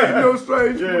 Everybody know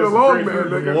strange Yeah, fruit. it's A long strange man, fruit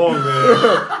from the nigga. long man.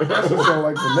 That shit sound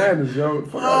like bananas, yo.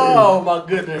 Fuck outta Oh my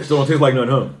goodness. Still don't taste like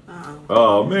nothing, huh?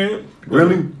 Oh, man. here.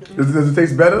 Really? Does it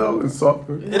taste better though? It's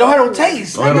softer. It don't have no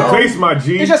taste. I don't taste my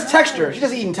G. It's just texture. She's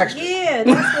just eating texture. Yeah,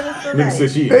 that's what it feels Nigga said like.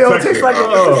 she Hey, yo, it texture. tastes like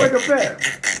a pear.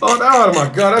 Oh my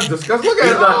god, that's disgusting. Look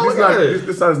at it. Look at it.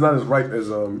 This side is not as ripe as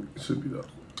it should be though.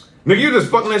 Nigga, you just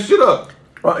fucking that shit up.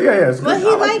 Yeah, it's good. But he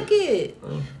I like it.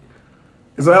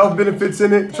 Is there health benefits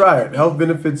in it? Try it. Health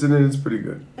benefits in it. It's pretty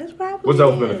good. It's probably What's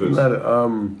health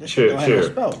benefits? Share.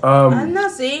 I know,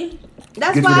 see?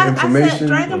 That's Gives you the why I information. said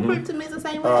dragon fruit to me is the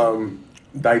same way.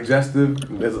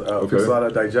 Digestive. There's a lot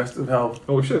of digestive health.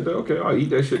 Oh shit! Okay, I'll eat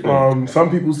that shit. Then. Some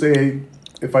people say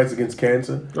it fights against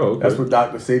cancer. Oh, okay. That's what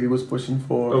Dr. Sabi was pushing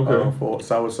for. Okay. For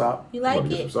soursop. You like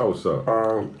Get it? some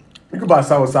soursop. You can buy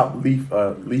soursop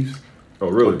leaves. Oh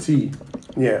really? Or tea.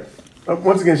 Yeah.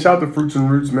 Once again, shout out to Fruits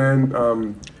and Roots, man.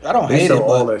 I don't they hate sell it,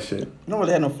 all but that shit. you don't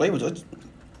really have no flavor. It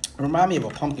remind me of a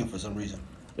pumpkin for some reason.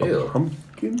 Yeah.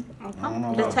 Pumpkin?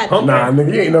 The texture. Nah,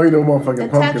 nigga, you ain't know motherfucking The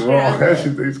pumpkin texture raw. of That it.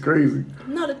 shit tastes crazy.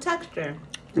 No, the texture.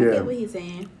 I Yeah. get what he's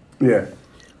saying. Yeah.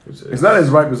 It's not as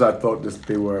ripe as I thought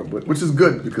they were, but which is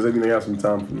good because I mean they have some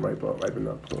time for them ripen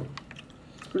up. So.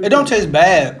 It don't taste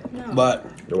bad, but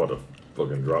You're about to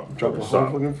fucking drop a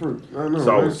whole fucking fruit. I know.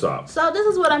 Soursop. So this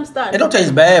is what I'm starting. it don't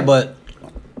taste bad, but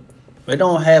it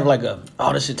don't have like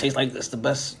this shit tastes like it's the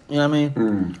best. You know what I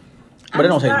mean? But it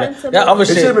don't taste bad. That other It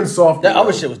should have been soft. That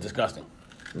other shit was disgusting.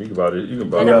 You can buy it. You can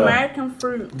buy An it. American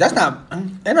fruit. That's not.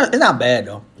 It's not bad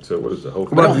though. So what is the whole?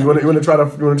 You want to try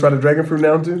the dragon fruit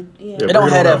now too? Yeah. It don't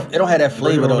have that. It don't have that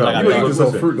flavor though. Like I You eat thought. this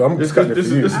whole fruit. I'm just cutting it for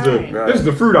you. This is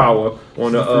the fruit hour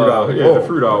on the hour. the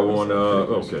fruit hour on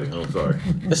okay. I'm sorry.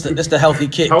 It's the healthy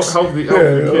kicks. Healthy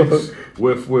kicks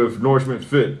with Nourishment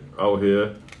Fit out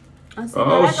here.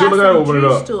 Oh shit! Look at that! Open it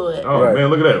up. To it. Oh Right. Man,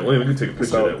 look at that. Wait, let me take a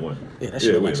picture of that one. Yeah, that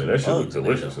shit Wait a looks minute. That shit good. looks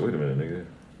delicious. Wait a minute, nigga.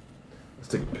 Let's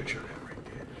take a picture of that right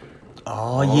there.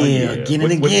 Oh yeah, again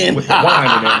and With again. the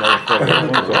wine in that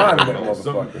motherfucker. Wine in that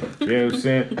motherfucker. You know what I'm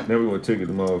saying? Now we want to take it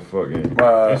to motherfucking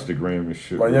Instagram and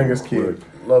shit. My youngest kid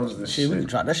loves this Shit, we can shit.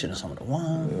 try that shit in some of the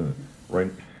wine.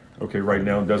 Right. Okay, right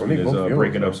now Desmond they is both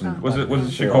breaking yours, up some. What's the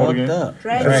shit called again?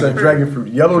 That's a dragon fruit.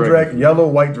 Yellow,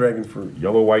 white dragon fruit.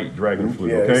 Yellow white dragon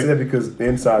fruit. Yeah, Okay. they said that because the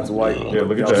inside's white. Yeah,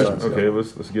 look at the that. outside's Okay, yellow.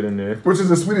 let's get in there. Which is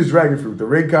the sweetest dragon fruit. The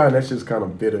red kind, that shit's kind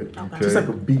of bitter. Just like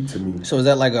a beet to me. So is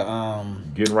that like a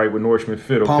Getting right with Nourishment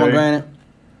Fit. Okay. pomegranate?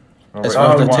 All As right.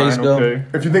 far as the Wine, taste go? okay.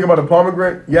 If you think about a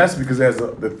pomegranate, yes, because it has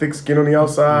the thick skin on the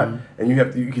outside, and you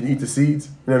can eat the seeds.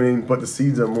 You know what I mean? But the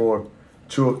seeds are more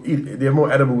they're more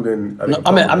edible than. No,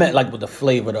 I meant like with the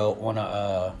flavor though on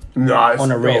a Nah, on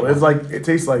the red it's one. like it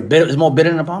tastes like. bitter. It's more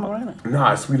bitter than a pomegranate.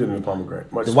 Nah, it's sweeter than the pomegranate.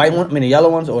 Much The white sweeter. one, I mean the yellow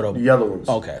ones or the The yellow ones.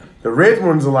 Okay. The red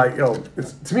ones are like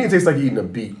to me it tastes like eating a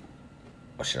beet.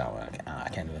 Oh shit, I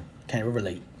can't do it. Can't even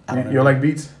relate. I You don't don't like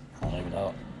beets? I don't even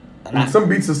know. Some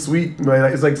beets are sweet.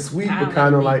 Like, it's like sweet, but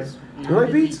kind of like. You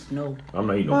like beets? No. I'm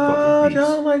not eating no Oh, fucking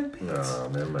y'all beets. like beets? Nah,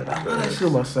 man, like I that.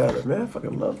 feel my salad, man. I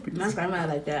fucking love beets. My grandma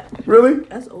like that. Really?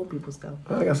 That's old people stuff.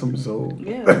 I got some soul.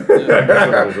 Yeah. Yeah.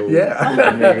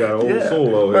 Nigga got a whole Yeah.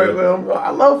 soul over Right, here. well, I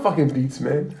love fucking beets,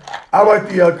 man. I like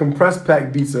the compressed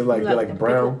pack beets. They're like You they're the like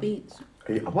brown. pickled beets.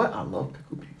 Hey, what? I love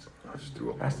pickled beets. I just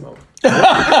threw up. That's the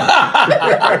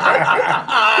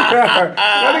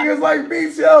That niggas like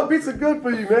beets, yo. Beets are good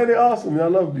for you, man. They're awesome. Man. I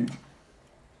love beets.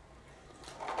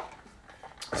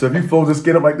 So if you fold the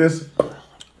skin up like this,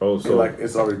 Oh, so so like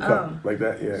it's already cut like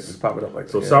that. Yeah, just pop it up like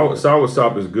so that.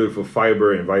 soursop is good for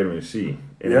fiber and vitamin C,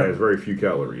 and Yeah. it has very few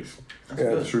calories.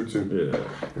 Yeah, that's true too.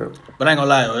 Yeah. But I ain't gonna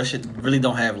lie, though, that shit really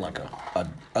don't have like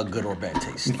a good or bad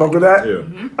taste. You fuck with that? Yeah.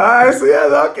 All right, so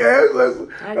yeah, okay. Let's,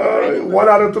 1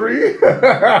 out of 3. Try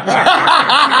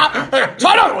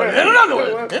another one. Hit another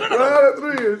one. Hit 1 another one. out of 3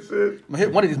 and shit. I'm gonna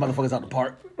hit one of these motherfuckers out the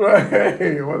park.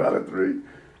 Right, 1 out of 3.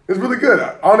 It's really good.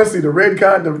 Honestly, the red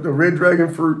kind, the red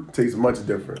dragon fruit tastes much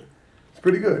different. It's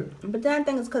pretty good. But then I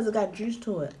think it's because it got juice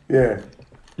to it. Yeah,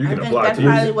 You I can think apply it that's to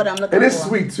your. probably what I'm looking and for. it's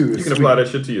sweet too. It's You can sweet. apply that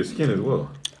shit to your skin as well.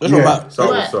 This Yeah. remind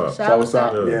Soursop.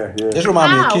 Soursop. Yeah. Yeah. this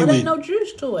remind me of Wow, it kiwi. ain't no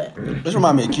juice to it. This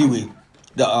remind me of kiwi.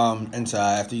 The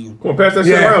inside after you. Come on, pass that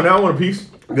shit Yeah. around. Now I want a piece.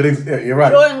 Yeah, you're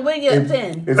right. Jordan, where your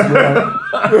pen? It's no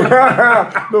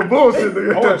bullshit.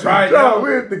 Nigga. I wanna try it No, now.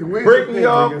 weird nigga. Where's Break your me pen,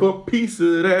 off nigga? a piece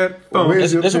of that phone. Where's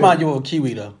This your pen? remind you of a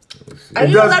kiwi though. Are It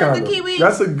you does allergic kind to of. kiwi?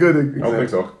 That's a good I example. don't think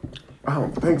so. I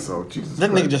don't think so. Jesus That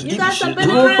nigga Christ. just You eat got the shit. something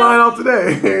We're gonna in find out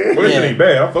today. Well, this shit Yeah. ain't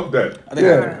bad. I fuck that. I think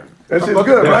Yeah. That shit's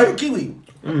good, that. right? kiwi.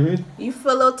 You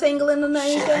feel a little tingling in the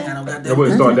Shit, I anything? ain't got I that.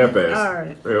 wouldn't start that fast.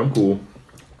 Alright. Yeah, I'm cool.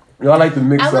 You know, I like to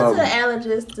mix I went to the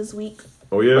allergist this week,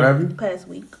 Oh what yeah. have you? past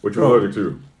week. What you allergic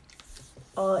to?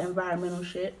 All environmental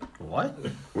shit. What?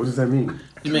 What does that mean?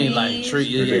 You mean like tree?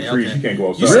 She Yeah, trees. She okay. can't go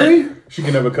outside. Really? She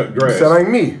can never cut grass. Sound like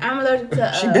me. I'm allergic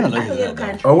to. She been allergic I forget to that,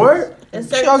 kind of Oh, what? It's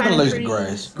She certain always been kind of allergic to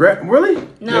trees. grass. Really?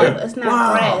 No, Yeah. it's not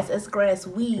Wow. grass. It's grass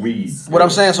weeds. Weeds. What I'm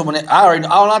saying, so when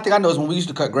all I think I know is when we used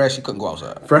to cut grass, she couldn't go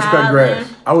outside. Fresh cut Pollen. grass.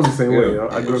 I was the same way, Yeah. yo.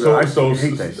 I grew So- up. I so-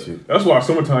 hate that shit. That's why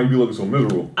summertime you be looking so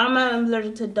miserable. I'm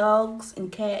allergic to dogs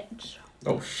and cats,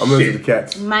 Oh I'm allergic to shit.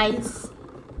 cats. mice.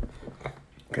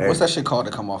 Okay. What's that shit called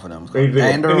to come off of them?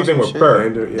 Anything with fur.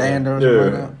 Dander.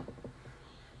 Yeah.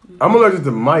 I'm allergic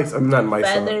to mice. I'm not mice.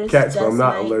 Feathers, Cats, but I'm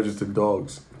not dust allergic to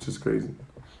dogs, which is crazy.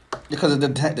 Because the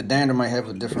dander might have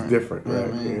a different. It's different, you know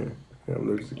right? what I mean? Yeah, I'm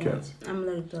allergic to cats. I'm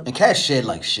allergic to And cats shed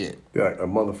like shit. Yeah, like a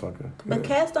motherfucker. But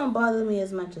cats don't bother me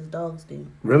as much as dogs do.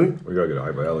 Really? We gotta get a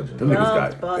hypoallergen. Them niggas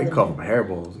Dogs got, bother they cough me. up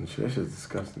hairballs and shit. That shit's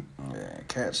disgusting. Yeah,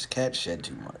 cats shed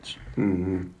too much.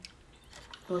 Mm-hmm.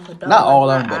 With a dog, Not all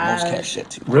like of them, but my most eyes, cats shed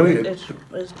too much. Really? It's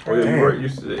Oh yeah, crazy. you're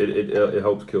right. It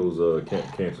helps kills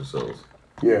cancer cells.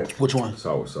 Yeah. Which one?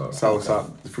 Sour sauce. Sour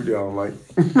sop. The fruit I don't like.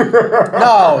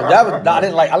 No, I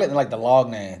didn't like the log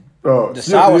man. Oh, The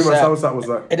sour sop. Sour sop was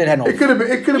like. It didn't have no. It could have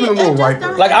been. It could have been a Yeah, little it just riper.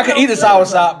 don't- Like I could eat the sour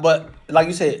sop, but like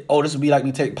you said, oh, this would be like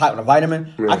me popping a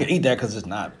vitamin. Yeah. I could eat that because it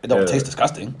don't Yeah. taste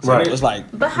disgusting. So Right. It's like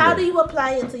But how do you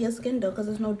apply it to your skin though? Because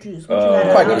there's no juice. What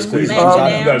quite gotta good do? squeeze. Mash You it You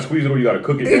down? gotta squeeze it or you gotta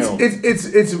cook it down.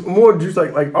 It's more juice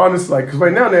like honestly like because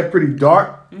right now they're pretty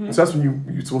dark, so that's when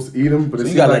you're supposed to eat them. But So it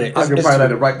you seems gotta like let it- I can it's probably let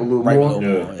too- it ripe a little ripe a more,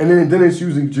 little more, and then it's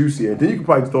usually juicier. Then you can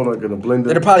probably throw it like in a blender.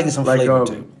 It'll probably get some like, flavor,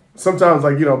 too. Sometimes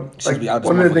like Should be out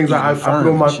one of the this things I motherfucker put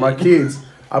on my eating kids,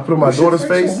 I put on my daughter's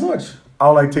face. So much.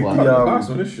 I'll like take Wow, the box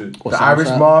on this shit. Or the sour Irish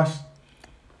sop. moss.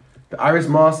 The Irish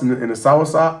moss and the sour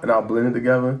sop, and I'll blend it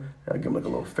together. And I'll give them like a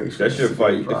little facial. That shit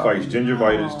fights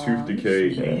gingivitis, tooth decay,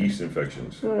 and yeast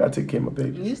infections. I gotta take care of my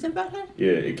baby. You sent back here?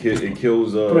 Yeah, it kills. Put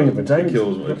it in your vagina. It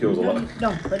kills a lot.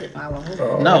 Don't put it all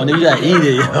over. No, then you gotta eat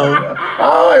it, yo.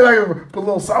 I like put a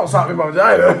little sour sop in my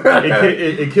vagina.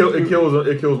 It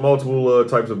kills multiple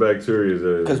types of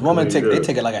bacteria. Because women take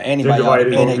it like an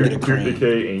antibiotic and they get a tooth cream.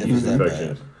 decay, and If yeast it's that bad.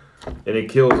 infections. And it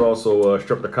kills also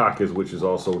streptococcus, which is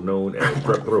also known as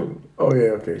strep throat. Oh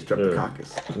yeah, okay,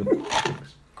 streptococcus.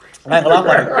 I'm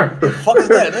like, the fuck is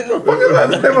that,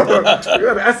 nigga? You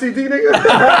got an STD, nigga?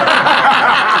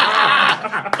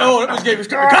 Oh, that bitch gave me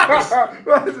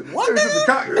streptococcus. What?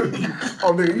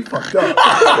 Oh, nigga, you fucked up.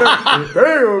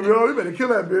 Damn, yo, you better kill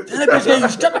that bitch. That bitch gave you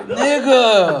strep,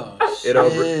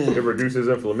 nigga. It reduces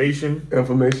inflammation.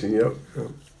 Inflammation, yep.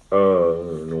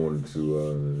 Known to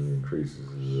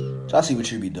increases. So I see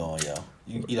what you be doing, yo.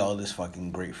 You eat all this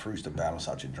fucking grapefruits to balance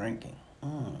out your drinking.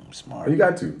 Smart. You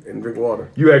got to, and drink water.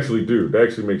 You actually do. That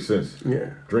actually makes sense. Yeah.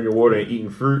 Drinking water and eating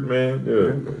fruit, man.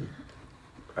 Yeah.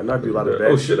 I not do a lot of that.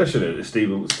 Oh shit, that shit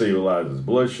stabilizes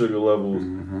blood sugar levels.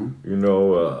 You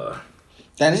know,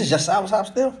 Damn, this is just sour sop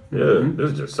still?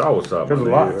 this is just sour sop. There's a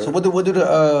man. lot. So what do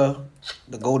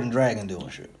the golden dragon do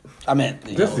and shit? I meant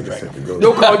the This yellow nigga dragon. said to go.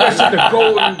 Don't call that shit the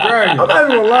golden dragon. I'm not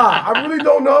even gonna lie. I really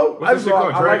don't know. What's this shit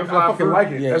called? I Dragonfly fucking fruit? like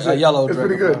it. Yeah, That's a it. yellow It's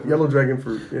pretty dragonfly good. fruit. Yellow dragon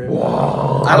fruit. Yeah.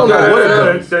 I don't know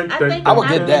what it is. I would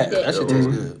get that. That shit tastes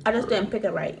good. I just didn't pick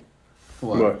it right.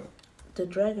 What? The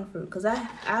dragon fruit, because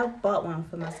I bought one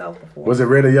for myself before. Was it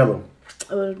red or yellow?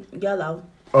 It was yellow.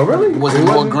 Oh really? Was it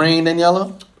more green than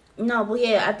yellow? No, but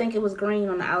yeah, I think it was green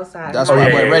on the outside. That's Oh, why yeah,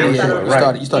 I went ready. yeah, Yeah,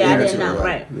 right. you started yeah, I eating didn't know. it.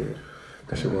 Right. Yeah.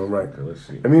 That shit went right. Let's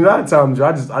see. I mean, a lot of times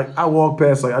I walk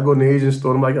past, like I go in the Asian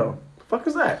store and I'm like, yo, the fuck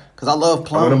is that? Cause I love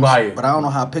plums, gonna buy it. but I don't know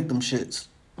how to pick them shits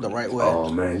the right way. Oh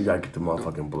man, you gotta get the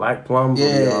motherfucking black plums.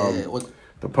 Yeah.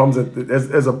 The plums that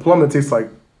there's a plum that tastes like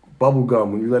bubble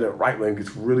gum when you let it ripen. It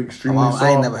gets really extremely soft.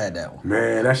 I ain't never had that one.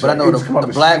 Man, that shit. But I know it just come out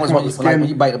the black ones come out when the you, like, skin. when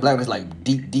you bite the black one, it's like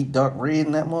deep dark red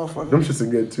in that motherfucker. Them shits are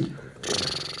good too.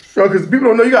 Yo, because people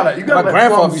don't know you gotta My let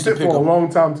grandfather plums used to sit pick for a them. long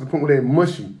time to the point where they're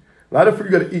mushy. A lot of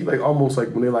fruit you gotta eat like almost like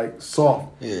when they're like soft.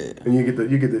 Yeah. And you get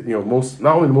the most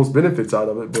not only the most benefits out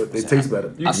of it, but they taste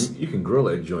better. You can grill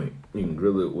that joint. You can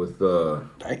grill it with Damn.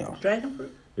 Dragon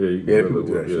fruit. yeah, you can Yeah, grill people it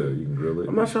do with that shit. you can grill it.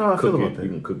 I'm not sure how I feel Cook about it. that. You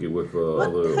can cook it with What?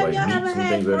 other Have like y'all meats ever and had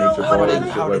things of that grilled nature. watermelon?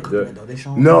 Shit How they like cook it that. though? They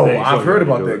show No, They I've show heard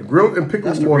you about do that. it. Grilled and pickled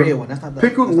That's the water, real one. That's not the-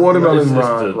 pickled that's not the- watermelon It's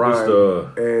just rind the-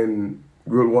 and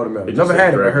grilled watermelon. It just Never says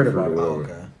had it, but I dragon heard fruit about or it. Oh,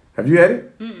 whatever. okay. Have you had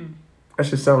it? That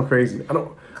shit sounds crazy. I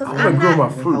don't want to grill my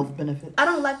fruit. Health benefits. I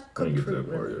don't like I didn't cooked get fruit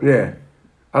that part really. yet. Yeah,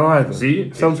 I don't like it. See,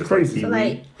 It sounds it's just crazy. Like So, kiwi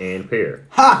like- and pear.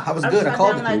 Ha! I was I good. I tried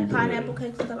called down it. like pineapple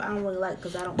cakes and stuff. I don't really like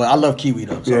because I don't. But I love kiwi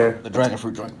though. So Yeah. the dragon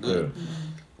fruit drink Yeah. good.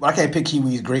 But I can't pick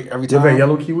kiwis great every You time. ever had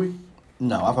yellow kiwi?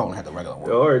 No, I've only had the regular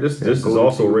one. All right, this is golden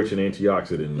also kiwi. rich in You eat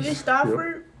antioxidants. star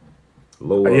fruit?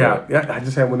 Low. Yeah, I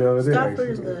just had one the other day. Star actually.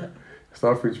 fruit is good.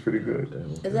 Star fruit's pretty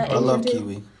good. Is that I love Asian too?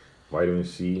 kiwi. Vitamin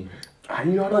C.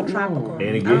 You know, I Or don't tropical? know. And it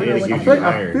I gives- don't know and it what gives that you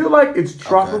is. I feel like it's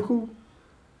tropical.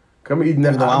 I'm eating that.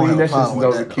 Even though I I'm don't eating that have a shit since I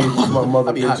was a problem kid. with that. My mother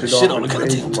I be bitched hot it as off shit in on the the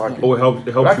Asian content. market. Oh, it helps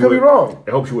But I you could be with. wrong.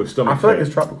 It helps you with stomach I feel like fat.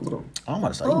 it's tropical though. I'm about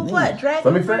to say. Oh, what? Dragon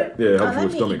Let me fruit? fat. Yeah, it helps Oh, you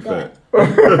with let me stomach eat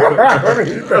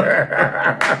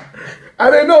fat. that. I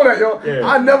didn't know that, yo. Yeah.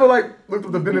 I never like looked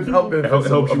at the benefits. It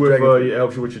helps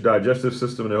you with your digestive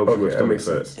system and it helps you with stomach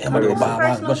fat. Yeah, I'm gonna go buy a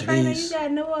Personal bunch of trainer, these. you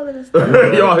gotta know all of this stuff.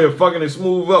 Y'all here fucking and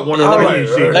smooth up. One Yeah, of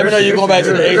let them. me know you going back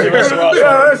to the Asian restaurant. Yeah,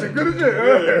 that shit good as shit.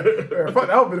 Yeah. Fuck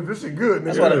the outfit if this shit good,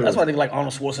 nigga. That's why they like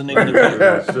Arnold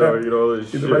Schwarzenegger. So, you know,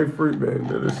 this Get shit. the right fruit, man.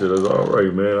 Yeah, this shit is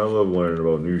alright, man. I love learning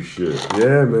about new shit.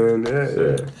 Yeah, man.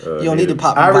 Yeah. You don't need to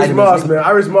pop Irish vitamins, Moss, nigga. man.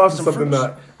 Irish Moss is Some something fruits.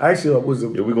 that actually was a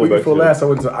Yeah, we week going back before to last. I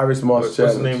went to Irish Moss What's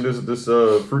challenge. the name of this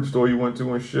fruit store you went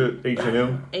to and shit?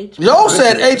 H&M? Yo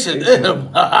said H&M.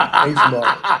 H-Mark.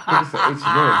 Nigga said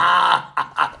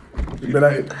H&M.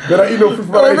 Better eat no fruit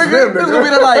from H&M, This gonna be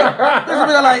nigga. the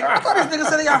like. I thought this nigga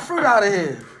said they got fruit out of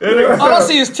here. All I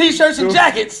see is t-shirts and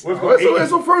jackets. There's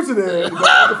some fruits in there.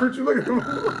 The fruit you looking for.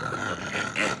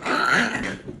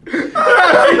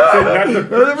 That's the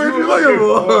fruit you looking for. You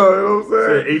know what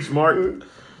I'm saying? H-Mark.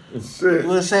 Shit. You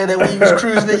was saying that when you was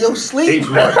cruising in your sleep.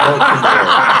 H-Mark.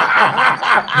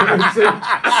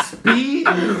 Speed.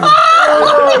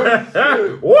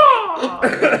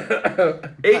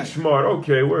 H-Mart.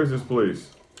 Okay, where's this place?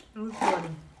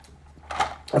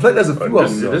 I think there's a few of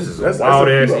them. This is a That's wild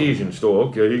a ass few of them. Asian store.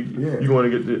 Okay, you want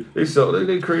to get they sell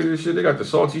they crazy as shit. They got the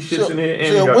salty shits in there and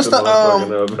so they got what's the the,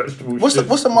 motherfucking vegetable What's shit.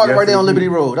 the market right there on Yes, Liberty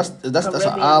Road? That's an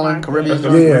Caribbean island, Caribbean.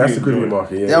 Yeah, that's the Caribbean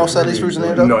market. Yeah, They don't sell these fruits in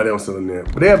there, though? No, they don't sell them there.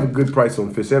 But they have a good price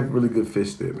on fish. They have really good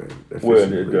fish there, man. That fish Where is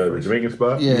the really fresh. Jamaican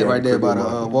spot? Yeah, right there by the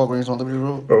Caribbean Walgreens on Liberty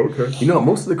Road. Oh, okay. You know,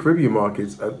 most of the Caribbean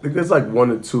markets, I think there's like 1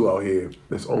 or 2 out here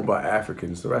that's owned by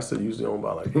Africans. The rest are usually owned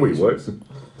by like Wait, what? Asians.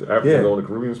 The Africans Yeah. on the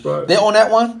Caribbean spot? They own that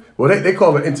one? Well, they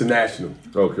call it international,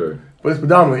 Okay. but it's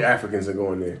predominantly Africans that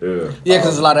go in there. Yeah. Yeah, because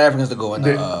there's a lot of Africans that go in The,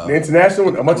 there. the international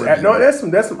one, Caribbean. no, there's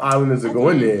some islanders that go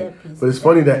in there, but it's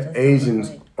funny that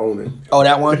Asians own it. Oh,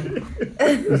 that one?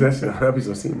 That piece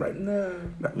don't seem right. No,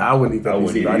 I wouldn't eat that piece.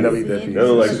 wouldn't I eat never it. eat that piece. That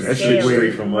look like some That shit straight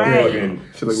weird. from Right. motherfucking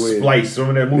Shit look weird. Splice.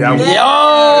 Remember that movie?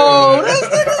 Yeah, Yo, this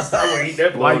nigga. I would eat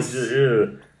that Splice. shit. Yeah.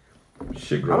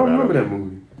 Shit, I growing don't remember out that of me.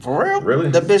 movie. For real?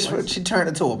 Really? The bitch, she turned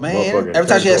into a man. Motherfucking Every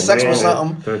time she had turned sex into a with man,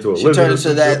 something, turned into a she lizard turned or into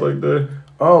some that. shit like that.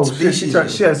 Oh shit!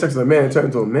 Species. She had sex with a man and turned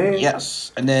into a man.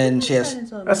 Yes. And then she has.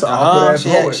 That's an awkward ass She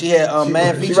moment. had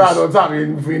man She features. ride on top of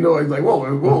you before you know it. He's like, whoa,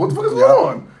 what the fuck is going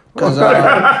on? Because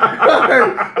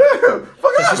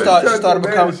she started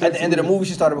becoming at the end of the movie.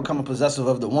 She started becoming possessive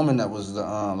of the woman that was the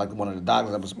like one of the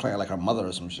doctors that was playing like her mother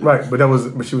or some shit. Right, but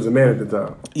she was a man at the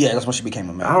time. Yeah, that's when she became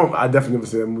a man. I definitely never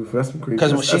seen that movie. That's some crazy.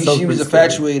 Because that she sounds was pretty scary.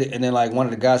 infatuated, and then like one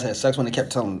of the guys had sex when they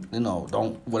kept telling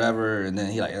don't whatever, and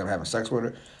then he like ended up having sex with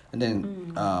her, and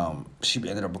then she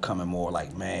ended up becoming more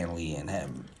like manly and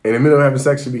having. In the middle of having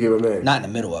sex, she became a man. Not in the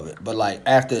middle of it, but like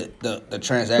after the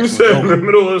transaction You was said in the over.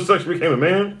 middle of the sex became a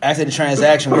man? After the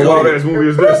transaction What was a wild over. ass movie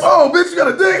is this? Oh, bitch, you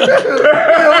got a dick.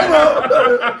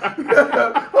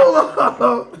 Hold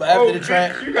on. But after Oh, the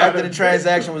bitch, you got after a the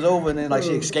transaction was over, and then like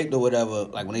she escaped or whatever,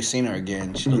 like when they seen her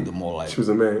again, she looked more like She was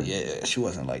a man. Yeah, she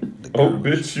wasn't like the Oh, girl.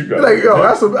 bitch, you got Like, yo,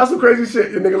 that's some crazy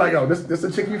shit. Your nigga like, yo, this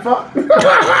the chick you fuck? Yo,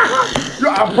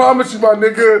 I promise you, my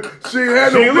nigga, she ain't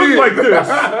had She no ain't look beard. like this.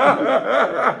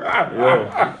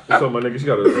 Yo, so my nigga, she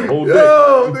got a whole dick.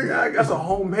 Yo, nigga, that's a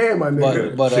whole man, my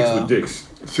nigga. But Chicks with dicks.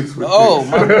 Chicks with oh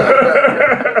dicks. my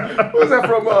God. What was that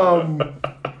from?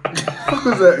 What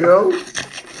was that, yo?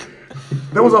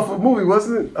 That was off a movie,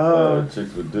 wasn't it?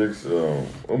 Chicks with dicks.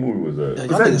 What movie was that? I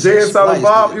Was think that it's Jay and Splice, Silent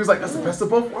Bob? dude. He was like, that's the best of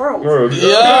both worlds. Girl,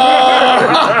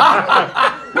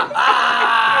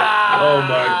 oh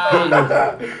my goodness.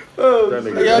 That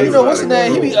nigga Yo, you know what's his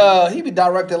name? Kevin He be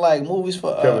directing like movies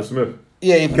for Smith.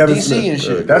 yeah, Kevin DC Smith. and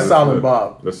shit. That's Kevin Silent Smith.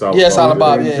 Bob. That's Silent Yeah, Bob. Silent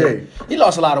Bob. and Yeah, Jay. he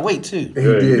lost a lot of weight too. He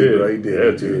did, bro. He did.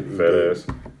 Yeah, He dude. did. Fat ass.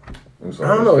 I'm I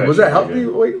sorry, don't know. fat Was that shit healthy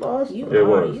again. weight loss? You Yeah, it are,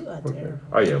 was. you are terrible.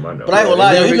 I am, I know. But I ain't gonna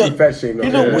lie, yo, he He look fat shame. he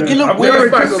look I'm weird.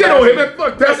 wearing my shit on here, man.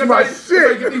 Fuck That's that. my Get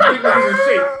shit. these big niggas in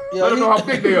shape. Yo, I don't he- know how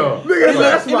big they are.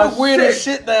 He look weird as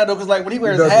shit now though, cause like when he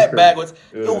wears his does hat look backwards,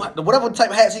 Yeah. yo, whatever type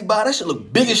of hats he buy, that shit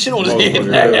look big as shit on his Oh, head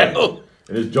yeah. now.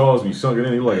 And his jaws be sunken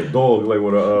in. He like a dog, like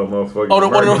with a motherfucker. Oh,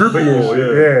 one of them- Droopy and shit.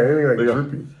 Yeah, he like They got-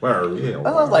 droopy. Yeah,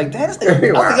 I was like, damn, this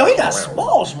nigga. I was like, yo, he got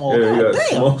small. yeah, he God got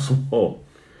damn. small.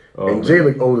 Oh, And man. Jay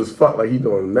look old as fuck, like he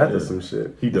doing meth or some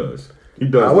shit. He does. He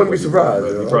does. I wouldn't be look surprised,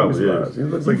 Like yo. he I probably wouldn't be is. surprised. He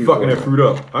looks He like he's fucking doing that fruit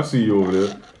up. I see you over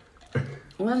there.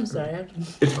 Well, I'm sorry.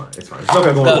 It's fine. It's fine. There's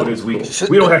nothing going on this week.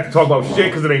 We don't have to talk about shit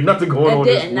because there ain't nothing going on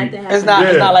this week. Nothing happened. It's not. Yeah.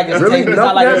 It's not like it's Really? taste. It's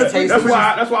not like Nothing? it's tasty.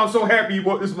 That's why I'm so happy you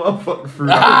bought this motherfucking fruit.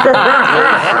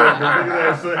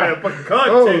 Had fucking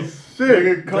Oh content.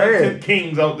 shit. Content Damn.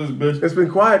 kings out this bitch. It's been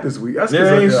quiet this week. That's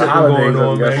Yeah, ain't shit holidays, going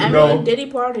on, I guess. man. I mean, Diddy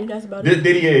party. That's about it.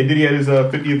 Diddy had his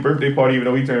 50th birthday party, even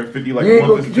though he turned 50 like You a ain't,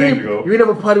 month and change ago. you ain't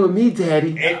never party with me,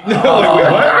 Daddy.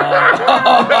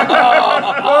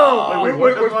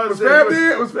 Was Fab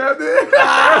there? Was Fab there?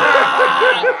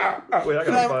 Wait, I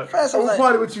got Fab I'm gonna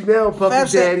party with you now,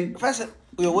 Puppy Daddy. Fab said,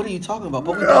 yo, what are you talking about?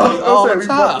 But we No, party all the we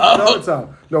party all the time.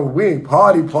 time. No, we ain't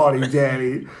party,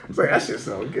 Daddy. It's like that shit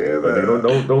so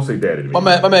good. Don't say daddy to me. My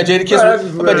man JD Kiss,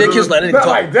 like that. Not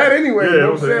like that anyway. Yeah, You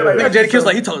know what I'm saying? Like, JD Kiss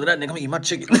like he talking to that nigga. I'm eat my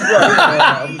chicken.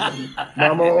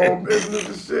 mind my own business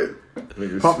and shit.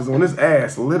 Pop is on his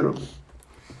ass, literally.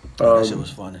 That shit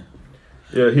was funny.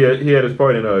 Yeah, he had his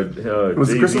party and Was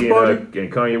it Christmas Jay-Z party?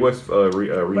 and Kanye West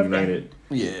reunited.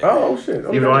 Yeah. Oh shit.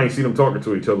 Even though I ain't seen them talking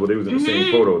to each other, but they was in the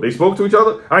same photo. They spoke to each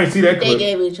other. I ain't see that They clip.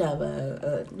 gave each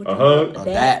other A hug?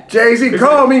 That. Jay-Z,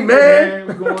 call me, man.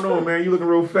 What's going on, man? You looking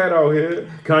real fat out here.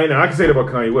 Kanye, now I can say that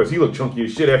about Kanye West. He looked chunky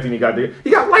as shit after he got there. He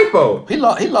got lipo. He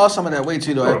lost some of that weight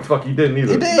too though. Oh, the fuck, he didn't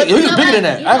either. He did. He was bigger than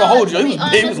that. I ain't gonna hold you. He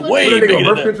was way What, bigger nigga on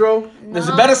than birth that. control? His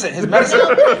medicine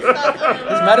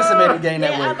made him gain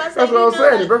that weight. That's what I was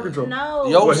saying, the birth control. No,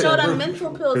 Yo, you his- showed them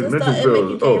mental pills his and mental stuff. It make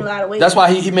you pills. gain a lot of weight. That's why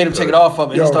he made him take it off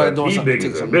of it. Yo, He started doing he something. big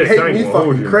Take as a some- bitch. Hate I ain't me gonna hold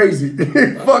fucking you. crazy.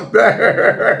 Fuck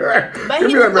that. But Give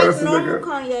he me that looked like medicine, normal nigga.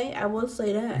 Kanye. I will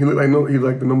say that. He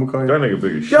like the normal Kanye. That nigga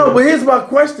big as shit. Yo, but here's my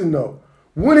question though.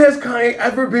 When has Kanye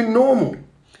ever been normal?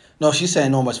 No, she's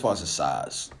saying normal as far as his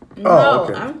size. No, Oh,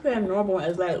 okay. I'm saying normal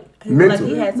as like he Mental. looked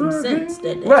like he had some sense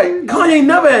that day. Right. Kanye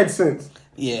never had sense.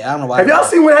 Yeah, I don't know why. Have y'all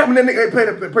seen what happened? Then they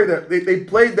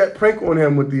played that prank on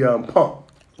him with the pump.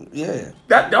 Yeah.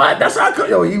 That's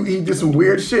how he did some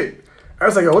weird shit. I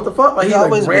was like, yo, what the fuck? Like he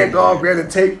always ran been dog, grabbed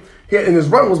the tape. And his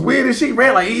run was weird as shit. He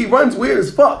ran like he runs weird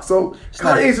as fuck. So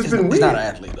Kanye's just been weird. He's not an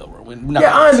athlete though, bro.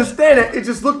 Yeah, I understand that. It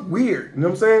just looked weird. You know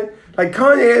what I'm saying? Like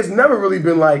Kanye has never really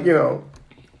been like,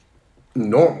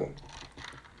 normal.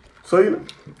 So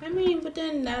I mean, but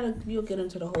then now you'll get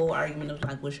into the whole argument of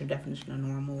like, what's your definition of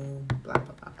normal? Blah blah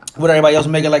blah blah. What everybody else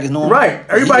make it like it's normal. Right.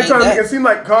 Everybody He trying to ain't make it seem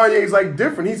like Kanye's like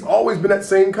different. He's always been that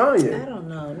same I Kanye. don't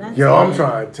know. Not Yo, I'm saying-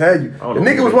 trying to tell you. The don't know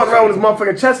nigga who was that walking around is. with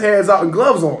his motherfucking chest hairs out and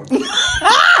gloves on. In the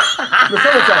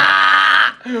summertime.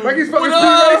 Like he's fucking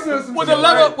speed racing or some with shit, the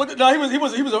lever, right? with the, no, he was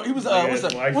what's the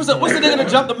nigga that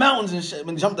jumped the mountains and shit?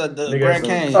 When jumped the Nigga Grand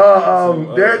had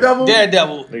Canyon? Daredevil.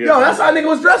 Daredevil. Yo, that's how nigga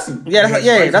was dressing. Yeah,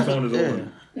 that's on his yeah.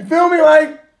 own. You feel me?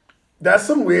 Like that's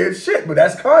some weird shit, but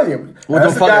that's Kanye. With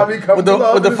That's the the guy we fucking come with to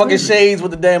love the in this fucking movie. shades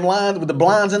with the damn lines with the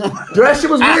blinds in them. Dude, that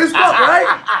shit was weird as fuck, right?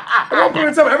 At one point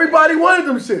in time, everybody wanted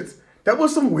them shits. That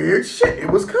was some weird shit. It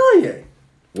was Kanye.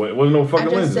 Wasn't no I fucking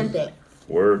just lenses. sent that.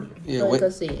 Word. Yeah, So you wait.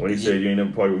 can see it. When he said you ain't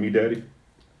never party with me, daddy.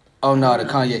 Oh no, the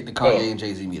Kanye and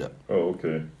Jay-Z meet up. Oh,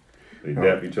 okay. They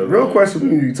dap each other. Real up. question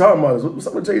we you talking about is what's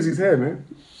up with Jay-Z's head, man?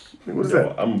 What is Yo,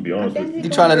 that? I'm gonna be honest with you. He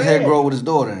trying to let his head grow with his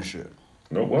daughter and shit.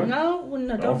 No what? No, well,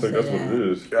 no, I don't think say that's what that. it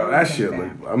is. Yo, that shit look.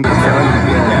 I'm telling you,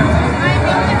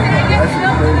 that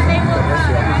shit crazy.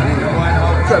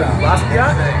 What's that?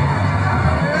 Basquiat?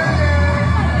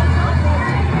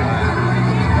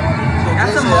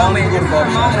 That's a moment. When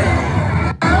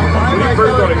he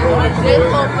first started growing into J. it,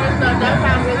 Cole first started, that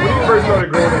time when really he first started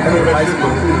growing into it, that shit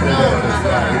was cool. No.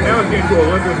 Now it's getting to a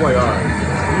limit. It's like, all right,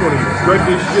 you want to either dread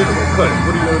this shit or cut it?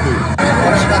 What are you gonna do?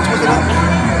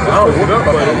 I don't Twist it up,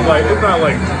 but it's like it's not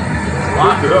like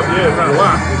locked it up. Yeah, it's not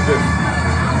locked. It's just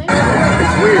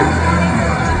It's weird. It's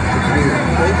weird.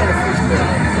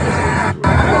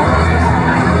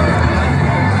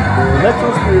 Electro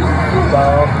Spirits is free,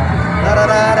 dog.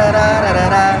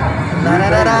 He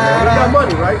got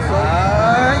money, right? So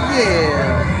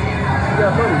Yeah. he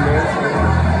got money, man.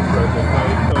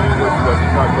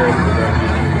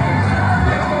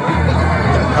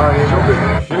 Kanye, no big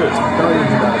shit. Kanye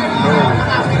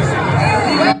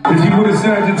Did you put a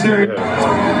Sagittarius?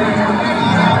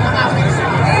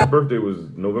 His birthday was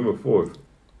November 4th.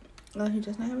 Oh, he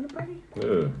just not having a party?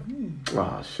 Yeah.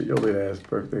 Ah, shit, your late ass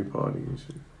birthday party and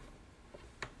shit.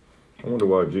 I wonder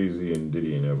why Jay-Z and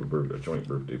Diddy ain't have a joint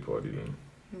birthday party then.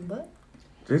 What?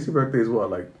 Jay-Z's birthday is what,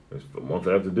 like, It's a month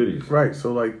after Diddy's. right?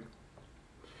 So like,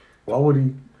 why would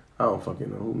he? I don't fucking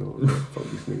know. Who knows? What the fuck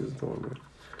these niggas doing, man?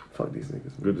 Fuck these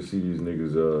niggas. Man. Good to see these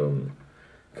niggas.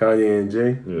 Kanye and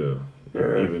Jay. Yeah.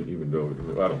 Yeah. Even though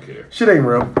I don't care. Shit ain't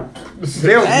real.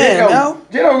 They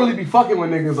don't really be fucking with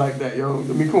niggas like that, yo. I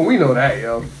mean, cool, we know that,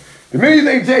 yo. The minute you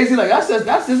think Jay-Z, like, that's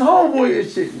his homeboy and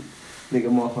shit. Nigga,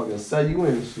 motherfucker, sell you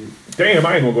in and shit. Damn,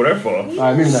 I ain't gonna go that far.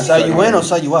 Alright, maybe not Sell you in or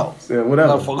sell you out? Yeah,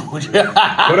 whatever. Motherfucker, what you-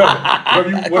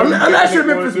 Whatever. I'm not sure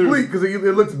Memphis Bleak because it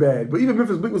looks bad. But even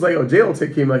Memphis Bleak was like, "Oh, Jay don't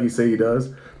take care of him like he say he does."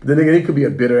 But then again, he could be a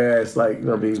bitter ass, like you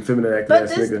know, what I mean, feminine acting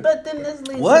ass nigga. But then this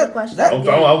leads What? to the question. I don't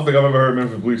think I've ever heard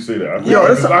Memphis Bleak say that.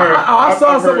 I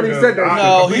saw somebody said that.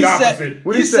 No,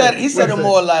 he he said He it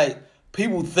more like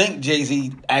people think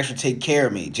Jay-Z actually take care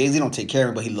of me. Jay-Z don't take care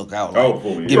of me, but he look out. Like,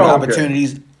 fully. give me Oh, okay.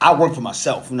 opportunities. I work for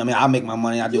myself. You know what I mean? I make my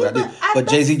money. I do what I do. But but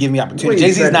Jay-Z give me opportunities.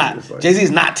 Wait,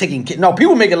 Jay-Z's not taking care. No,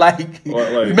 people make it like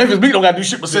Memphis Bleak don't got to do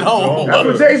shit but sit home. That's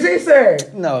what Jay-Z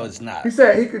said. No, it's not. He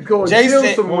said he could go and Jay chill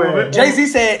said- somewhere. Jay-Z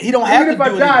said he don't have Even to if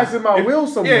do I die, anything. it's in my will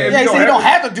somewhere. Yeah, he said he don't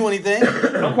have to do anything.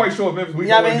 I'm quite sure if Memphis Bleak You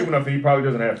know what I don't mean? do nothing, he probably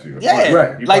doesn't have to. Yeah,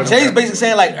 Right. He like probably Jay's don't have basically to.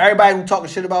 saying like everybody who talking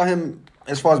shit about him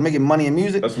as far as making money in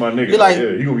music. That's my nigga. You're like,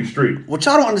 yeah, he gonna be straight. what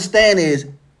y'all don't understand is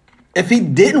if he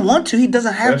didn't want to, he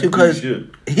doesn't have That's to because shit.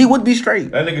 he would be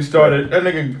straight. That nigga started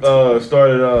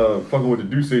fucking with the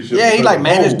Duce shit. Yeah, he because like of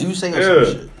managed Hov. Duce or Yeah. some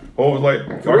shit. Hov was like,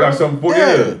 I got something for you.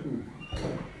 Yeah. Yeah.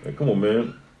 Like, come on,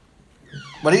 man.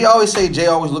 But he always say Jay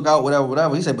always look out,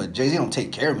 whatever. He said, but Jay-Z don't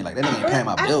take care of me. Like that nigga ain't paying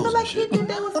my I bills feel like and he shit. did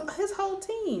that with his whole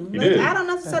team. He Like, did. I don't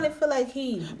necessarily feel like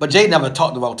he. But Jay never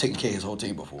talked about taking care of his whole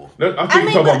team before. I think I you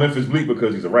mean, talk about but- Memphis Bleak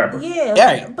because he's a rapper. Yeah,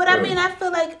 Yeah. but I mean, I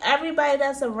feel like everybody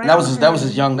that's around. That was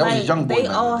his him, young boy They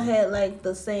back all then. had like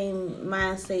the same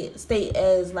mindset state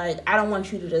as like I don't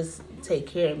want you to just take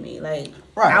care of me. Like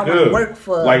Right. I want to work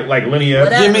for like Lenny S.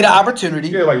 Whatever. Give me the opportunity,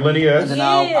 Yeah, like Lenny and S. then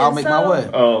Yeah, I'll make my so-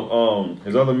 way.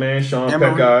 His other man, Sean Emery.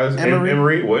 Peck guys, Emery.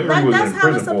 Emery. Well, Emery Like, was that's in how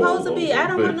prison it's for a supposed to little be. bit, I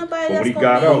don't want nobody but when that's he gonna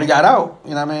got be- When out, he got out, you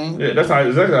know what I mean? yeah, that's how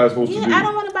it's supposed to be. Yeah, I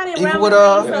don't want nobody Even around with, me.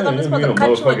 yeah, I'm supposed you to know, cut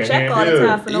you a motherfucking check all the hand,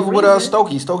 time for no Even reason.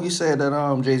 with Stokey said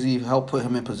that Jay-Z helped put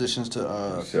him in positions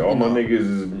to Shit, all my niggas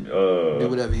is do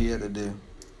whatever he had to do.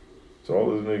 so all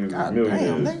those niggas God is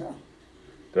millionaires. damn, nigga.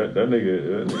 That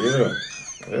nigga,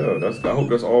 yeah. That's. I hope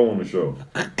that's all on the show.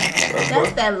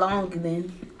 That's that long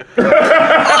then.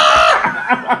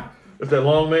 That's that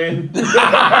long man.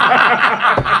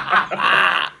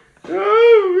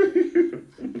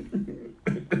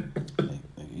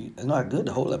 It's not good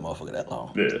to hold that motherfucker that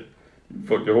long. Yeah, you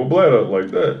fucked your whole bladder up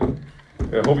like that.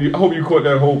 Yeah, I hope you caught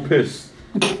that whole piss,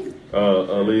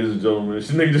 ladies and gentlemen.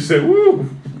 This nigga just said, "Woo."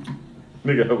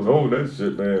 Nigga, I was holding that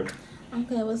shit, man.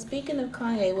 Okay, well, speaking of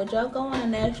Kanye, would y'all go on a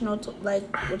national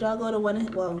would y'all go to one?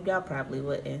 Well, y'all probably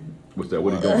wouldn't. What's that?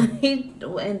 What he doing? He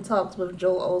in talks with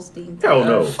Joel Osteen. Hell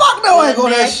no. Fuck no, I ain't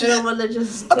going to that shit. National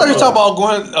religious. I thought you was talking about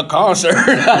going to a concert. Would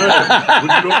you go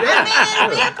I there? mean,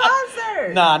 it'd be a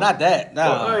concert. Nah, not that.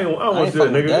 Nah, I don't want ain't that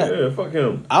fucking with nigga. that. Yeah, fuck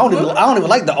him. I don't even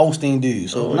like the Osteen dude.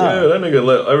 So nah. Yeah, that nigga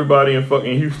let everybody in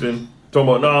fucking Houston talking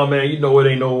about, nah, man, you know it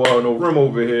ain't no room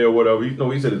over here or whatever. You know,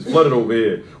 he said it's flooded over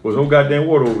here. Was no goddamn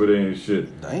water over there and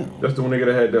shit. Damn. That's the one nigga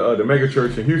that had the mega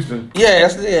church in Houston. Yeah,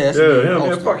 that's Yeah, him.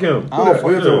 Yeah, fuck him. I don't What you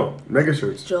fuck talking about? Mega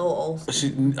shirts. Joel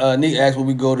Osteen. Nick asked would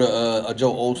we go to a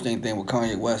Joe Osteen thing with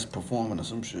Kanye West performing or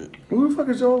some shit. Who the fuck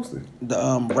is Joel Osteen?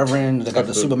 The Reverend that got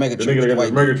the super mega The church. nigga that the got the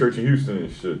white mega dude. church in Houston and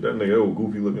shit. That nigga, old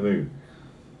goofy looking nigga.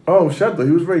 Oh, shut up.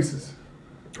 He was racist.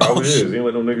 Probably is. He ain't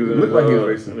let no niggas in Look his, like he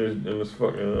was racist. in his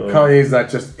fucking Kanye's not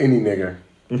just any nigga.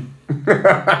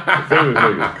 famous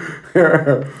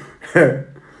nigga.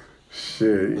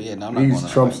 Shit. But yeah, no, I'm not He's going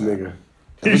out Trump's like nigga.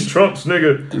 He's Trump's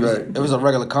nigga. Right. If it was a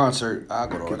regular concert, I'll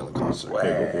go to a regular concert. Yeah,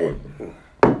 go for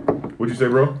it. What'd you say,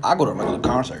 bro? I'll go to a regular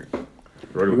concert.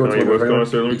 Regular You go to Kanye a West regular-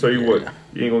 concert. Let me tell you what.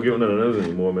 You ain't gonna give none of those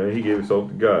anymore, man. He gave himself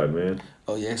to God, man.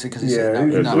 Oh yeah, because he Yeah, said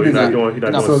he's So he's not doing. He's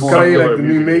not So doing Kanye secular like the new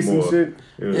music Mason anymore. shit?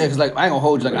 Yeah, because like I ain't gonna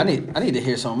hold you. Like I need to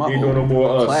hear some of my He ain't doing no old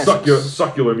more classics.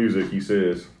 succular music. He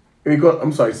says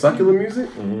I'm sorry, succular music?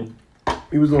 Mm-hmm.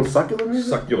 He was doing succular music?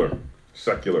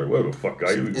 secular. What the fuck?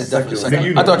 It's definitely Nigga, secular.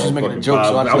 you I know thought you was making a motherfucking joke,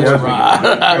 so I vibes. just let you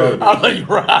ride. I'll let you You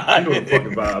ride. know the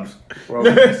fucking vibes. Bro.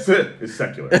 That's it. It's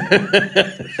secular.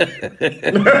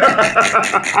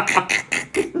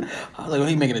 I was like,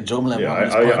 he making a joke. I'm like, Yeah, wow,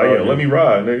 this I, part- let me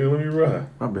ride, nigga. Let me ride.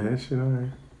 My bad, shit, all right.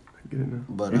 I get it now.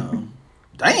 But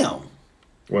damn,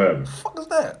 What happened? the fuck is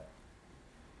that?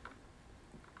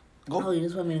 Oh, you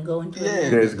just want me to go into Yeah.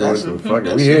 it? Yeah, it's going That's- to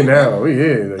fucking. We here now. We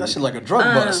here. That shit like a drug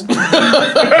bust. Probably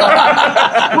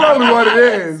what it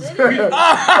is. Probably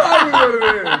what it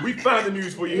is. We found the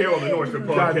news for you here on the Northford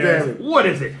God damn it. What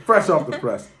is it? Fresh off the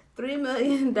press. $3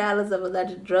 million of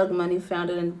alleged drug money found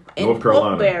in North Carolina.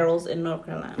 pork barrels in North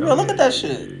Carolina. Yo, look at that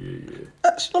shit.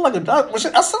 That shit look like a dog. I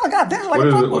said like goddamn like What a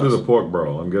is drug it? What is bust. a pork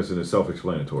barrel? I'm guessing it's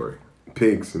self-explanatory.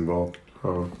 Pigs involved.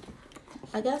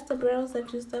 I guess the barrels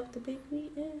that you stuff the pig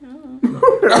meat in.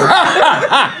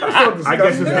 I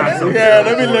guess it's not so. Yeah,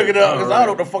 let me look it up because I don't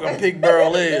know what the fucking pig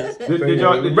barrel is. Did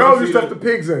y'all Barrels you see stuff that? the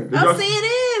pigs in. Oh, see, it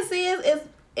is. See, it's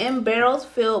in barrels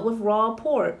filled with raw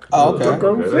pork. Oh, okay.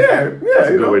 Okay, Yeah, That's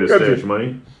a you good know, way to got you. stash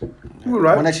money. You were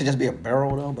right. Wouldn't that should just be a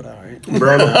barrel though? But all right.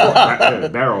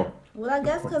 Barrel. Well, I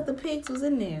guess because the pigs was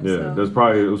in there. Yeah, so. that's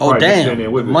probably. It was Oh probably just in there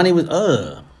damn! with it. Money was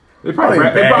They probably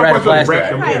wrapped Wrapped plastic.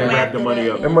 wrapped the money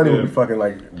up. That money would be fucking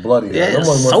like bloody. Yeah, no one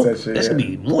wants soap. that shit. That's yeah. gonna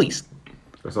be moist.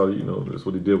 That's all you know. That's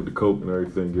what he did with the coke and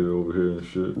everything. Get it over here and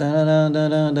shit.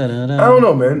 I don't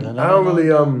know, man. I don't really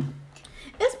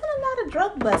It's been a lot of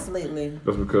drug busts lately.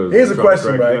 That's because Here's a they're trying to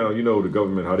question, crack right? down. You know the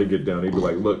government how they get down. They be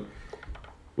like, look,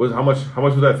 how much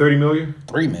was that? 30 million?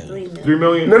 3 million. 3 million. 3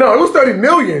 million? No, it was 30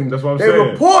 million. That's what I'm they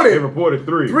saying. Reported. They reported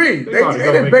 3. Three. They They know how the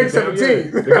didn't government bank get down. 17.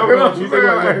 Yeah. The government, they were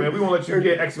like, Right. look, man, we won't let you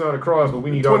get X amount across, but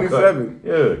we need our cut. 27.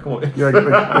 Yeah, come on. Yeah,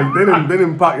 like, they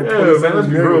didn't pocket Yeah, 27 man, let's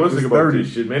be million. realistic It's about 30.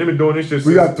 this shit, man. They've been doing this shit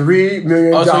We since. got $3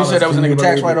 million. Oh, so you said that was a Can you nigga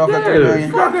tax believe write off it? that 3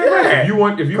 million? Fuck that. If you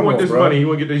want Come on, this bro. money, you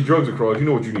want to get these drugs across, you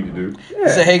know what you need to do. He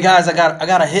said, "Hey guys, I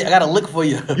got a lick for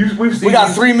you. We've seen We got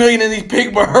these- 3 million in these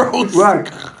pig barrels. Right.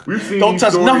 We've seen Don't these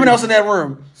touch stories nothing else in that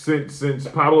room." since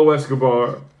Pablo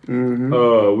Escobar.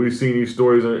 We've seen these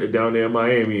stories down there in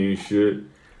Miami and shit.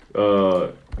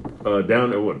 Down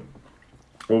there,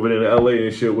 over in LA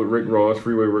and shit with Rick Ross,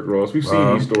 Freeway Rick Ross. We've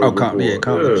seen these stories before.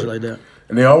 comment, shit like that.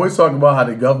 And they always talk about how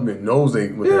the government knows what Yeah,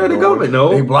 they're the doing. government know.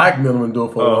 They blackmail them and do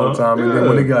it for a long time. And then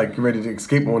when they get like ready to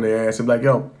escape on their ass, they're like,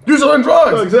 yo, you selling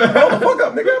drugs. Exactly. Hold the fuck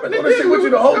up, nigga. I've been doing this shit with you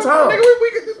the whole time. Nigga,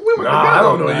 we went Nah, I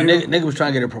don't know Nah, you. nigga was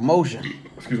trying to get a promotion.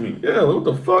 Excuse me. Yeah, what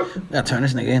the fuck? Gotta turn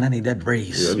this nigga in. I need that Yeah, I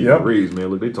brace. need Yep. a raise, man.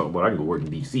 Look, they talk about I can go work in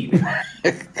DC.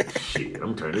 Shit,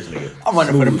 I'm turning this nigga. I'm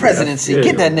running for the smooth, presidency. man.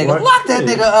 Get that nigga. what? Lock that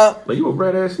nigga up. Like, you a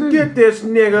rat ass nigga. Get this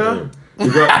nigga.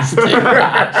 You got-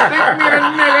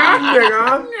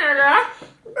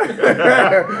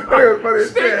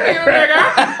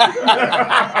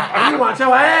 You want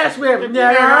your ass whipped, nigga.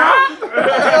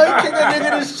 Yo, he kicked that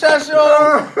nigga in his chest,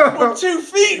 yo. With 2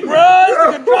 feet, bro. This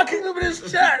nigga drunk kicked him in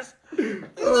his chest.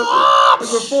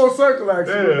 It's a full circle,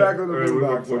 actually. Yeah. We're back on the blue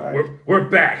box. We're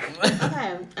back.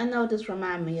 Okay, I know what this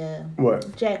remind me of. What?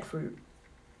 Jackfruit.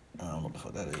 I don't know what the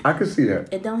fuck that is. I can see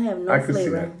that. It don't have no I can see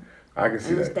flavor. that. I can see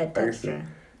And it's that. that I can see texture.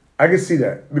 I can see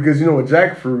that because you know with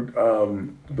jackfruit,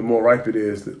 the more ripe it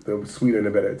is, the sweeter and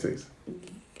the better it tastes.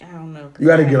 I don't know. 'cause You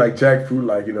got to I- get like jackfruit,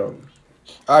 like you know.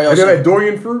 All right, yo, You know so, that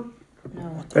durian fruit?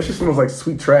 No. That shit smells like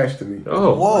sweet trash to me.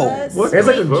 Oh. whoa. What? It's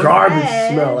like a What? garbage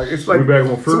Trash. smell. Like it's like We back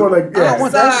on fruit? someone like I yeah.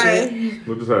 want that Sorry. shit.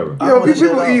 What just happened? Yo, want that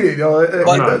people shit eat it, yo. It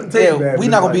But doesn't taste yeah, bad. we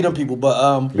but not gonna like- beat them people.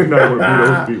 But You're not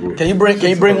gonna be those people. can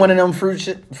you bring one of them fruit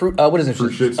what is it?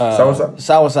 Fruit shits.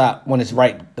 Soursop when it's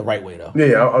the right way though.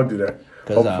 Yeah, I'll do that.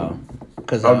 Cause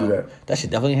Hopefully. I'll do that. That shit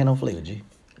definitely ain't no flavor, G.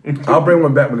 I'll bring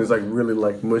one back when it's like really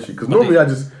like mushy. Because normally I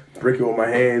just break it with my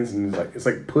hands and it's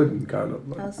like pudding kind of.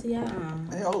 Like. Oh, see,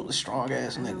 Hey, oh, the strong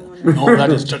ass nigga. No, I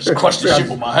just crush the shit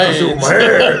with my hands.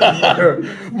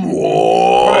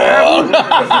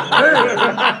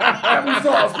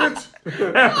 Applesauce, bitch.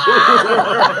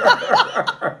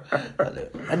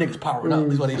 That nigga's powering up.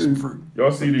 He's gonna eat some fruit.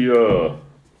 Y'all see the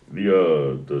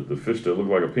fish that look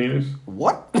like a penis?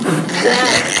 What? You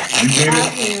seen it?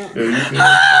 Yeah, you seen it?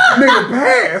 Nigga,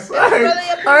 pass.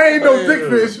 I ain't no dick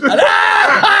fish.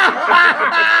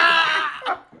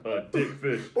 Dick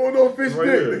fish. Oh, no fish Right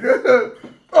dick. nigga.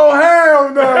 Oh, hell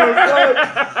no.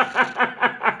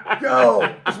 son. Yo,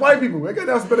 it's white people. They got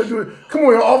nothing better to do it. Come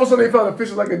on, yo. All of a sudden they found a fish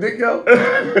is like a dick, yo.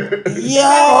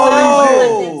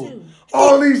 Yo!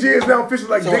 All these years now, fish is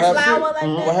like So dicks. what and Flower shit.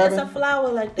 like What that. happened? It's a flower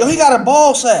like that. Yo, he got a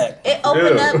ball sack. It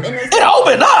opened Yeah. up and it's It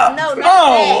opened up. No, not The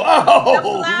that.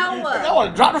 flower. The I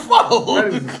want to drop the phone.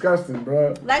 That is disgusting,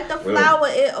 bro. like the flower,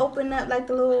 it opened up like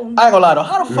the little. I ain't gonna lie though.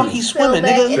 How the fuck he swimming,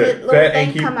 back nigga? in it. little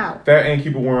thing come out. Fat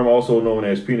antkeeper worm, also known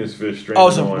as penis fish, stranded Oh,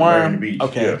 it's a on worm. Miami Beach.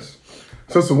 Okay. Yes.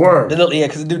 So it's a worm. The little, yeah,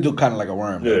 because it do look kind of like a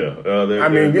worm. Yeah. I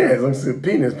mean, yeah, it looks like a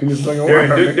penis. Penis is like a They're,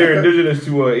 worm. they're indigenous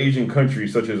to Asian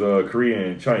countries such as Korea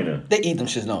and China. They eat them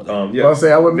shits, don't they? Yeah. I'll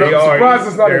say I wouldn't They know. are- Surprised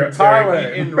it's not in they're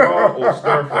Thailand. eaten raw or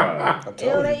stir fried.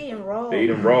 Ew, they eating raw. They eat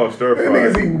them raw or stir That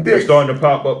nigga's fried. eating They're dicks. starting to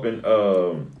pop up in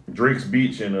Drake's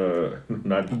Beach and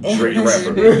not Drake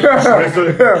rapper.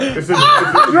 It's a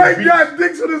Drake beach. got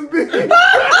dicks with his dick.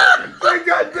 Drake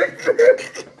got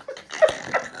dicks.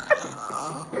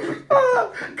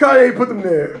 Kanye put them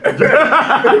there.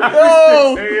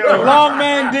 Yo, Hey, yo. long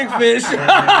man dick fish. Yeah,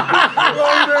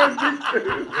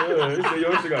 they say,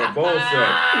 yo, she got a ball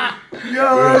sack.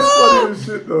 Yo, that's funny as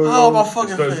shit though. Oh, yo. my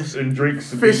fucking Starts fish. in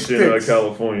Drake's Fish Beach in sticks.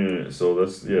 California. So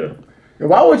that's, yeah.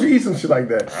 Why would you eat some shit like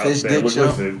that? Fish dick, yo.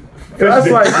 That's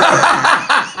like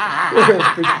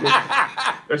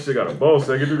That shit got a ball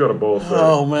sack. It do got a ball sack.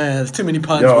 Oh man, there's too many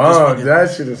puns. yo, with this fucking...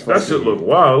 that shit is fucking. That shit look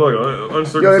wild. Look,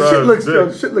 uncircumcised. Yo, that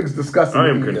dick. shit looks disgusting. I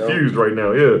am confused right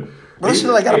now. Yeah. But that shit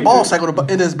like got a ball sack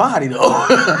in his body though.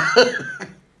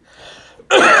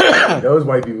 Those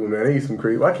white people, man, they eat some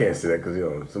crazy. Well, I can't say that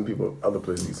because some people, other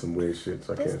places eat some weird shit,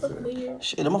 so I can't say that. Weird.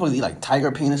 Shit, them motherfuckers eat like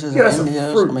tiger penises Yeah, that's in a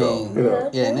India. fruit, I mean, though,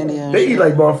 yeah, in India. and They shit. eat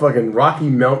like motherfucking Rocky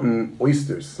Mountain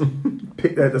oysters.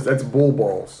 That's bull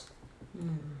balls.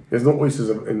 There's no oysters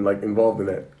involved in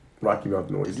that Rocky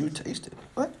Mountain oyster. Did you taste it?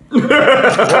 What? Wait,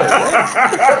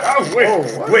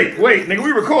 nigga,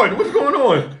 we recording. What's going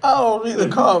on? Oh, read the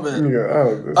comment.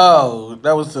 Yeah, Oh,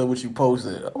 that was what you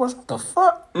posted. What the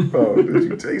fuck? oh, did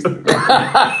you taste it? Dick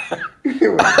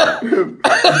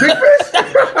fish?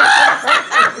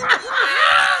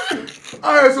 I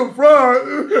had some fried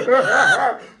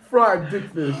dick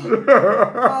fish.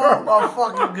 Oh, my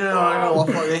fucking god. I know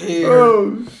my fucking head.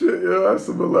 Oh shit, yo, that's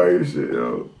some hilarious shit,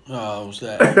 yo. Oh, what's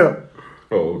that?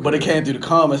 Oh, okay. But it came through the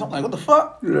comments. I'm like, what the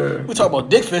fuck? Yeah. We talk about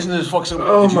dick fish and this fuck some.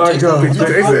 Oh my god, did you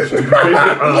taste it? Listen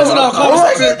to our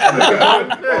conversation.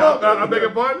 I beg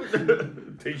your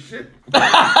pardon? Taste shit?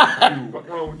 What's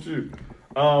wrong with you?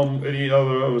 Any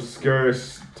other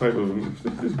scarce type of...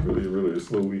 This is really a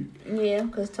slow week. Yeah,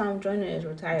 because Tom Joyner is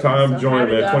retired. Tom so Joyner, how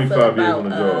do man, y'all 25 feel years on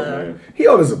the about, job, man. He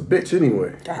old as a bitch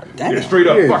anyway. God damn. Yeah, straight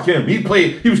up, Yeah. fuck him. He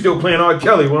was still playing R.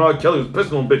 Kelly when R. Kelly was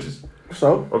pissing on bitches.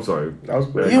 So? I'm sorry. That was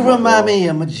bad. You remind me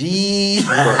of my G.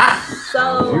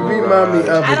 So, You remind me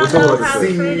of I don't know how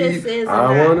seed. true this is or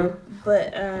I not, wanna.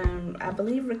 but I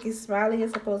believe Ricky Smiley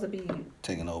is supposed to be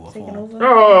Taking over. taking over.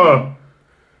 Oh,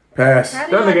 Pass. How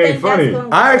do That y'all nigga think ain't funny. that's gonna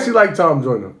I go? actually like Tom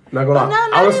Joyner. Not gonna lie. No, I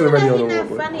not listen to even radio that no he's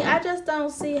more. not funny. I just don't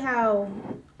see how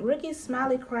Ricky's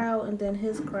Smiley crowd and then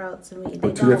his crowd to me. They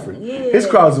They're two don't. different. Yeah. His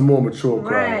crowd's a more mature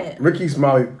crowd. Right. Ricky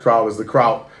Smiley crowd is the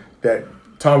crowd that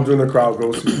Tom Joyner crowd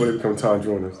goes to before they become Tom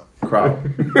Joyner's crowd.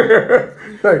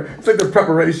 It's like the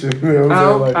preparation. You know what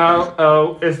I'm saying? Like,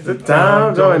 oh, it's the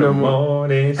Tom Joyner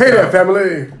morning. hey there,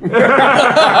 family.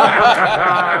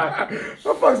 I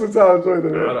fucks with Tom Joyner,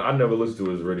 man. I never listened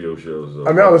to his radio shows. So.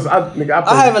 I mean,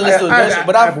 I haven't listened to this,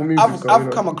 but Apple Music, I've so, I've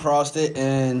come across it,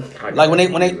 and like when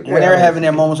Yeah. they're having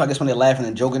their moments, I guess when they're laughing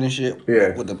and joking and shit,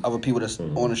 Yeah. with the other people that's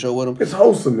on the show with him, It's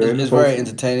wholesome, man. it's very wholesome.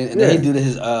 entertaining. And Yeah. then he do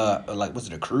his like what's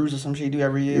it, a cruise or some shit he do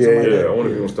every year? Yeah, something like Yeah, that. I wonder if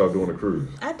he's gonna stop doing the cruise.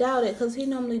 I doubt it because he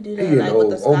normally do He that getting like with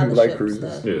the old. Old people like scholarship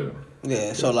cruises. stuff. Yeah.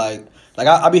 Yeah, so like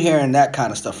I be hearing that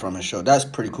kind of stuff from his show. That's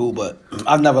pretty cool, but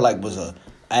I've never was a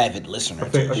avid listener I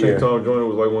to think it. Yeah. Tom Joyner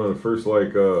was like one of the first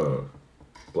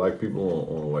black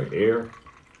people on air.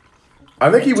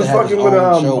 I think he was have his fucking with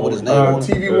own show with his name on it.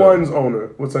 TV1's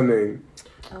owner. What's her name?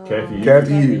 Kathy Hughes.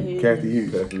 Kathy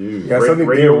Hughes. Kathy Hughes. Yeah, something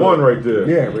Radio big. 1 right there.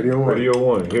 Yeah, Radio 1. Radio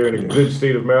 1. Here in the good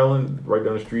state of Maryland, right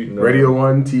down the street. In, Radio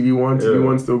 1, TV1. Yeah.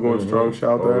 TV1 still going strong.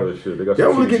 Shout All out. that shit. They got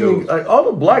Yeah, some I'm TV getting shows. like all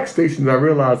the black stations. I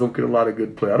realize don't get a lot of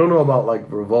good play. I don't know about like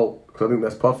Revolt because I think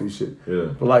that's Puffy shit. Yeah.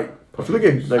 But like, if you look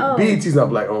at like BET's not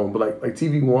black owned, but like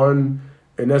TV1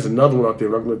 and there's another one out there,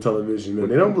 regular television. Man,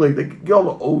 they don't really they get all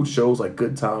the old shows like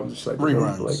Good Times and shit like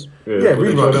Reruns. Yeah, but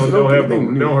reruns. They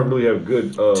They don't really have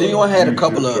good. TV1 had a YouTube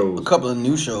couple shows. of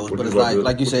new shows, Which but is it's what the-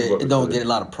 like you which is said, what it the- don't get a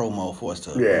lot of promo for us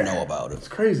to know about it. It's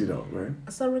crazy though, man.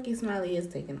 So Ricky Smiley is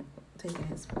taking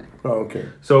his spot. Oh, okay.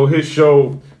 So his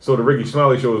show, so the Ricky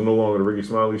Smiley show is no longer the Ricky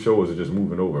Smiley show, or is it just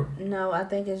moving over? No, I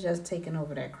think it's just taking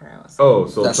over that crowd. Oh,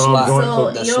 so That's Tom slot. Joyner,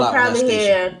 So That's you'll slot probably that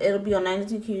hear it'll be on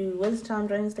 92Q. What's Tom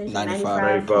Joyner's station?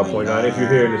 95.9. If you're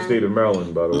here in the state of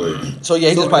Maryland, by the way, So yeah,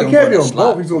 he just He probably can't be gonna on put a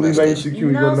slot both. He's gonna on leave that 92Q. station. He's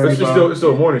No, going so it's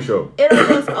still a morning show. It'll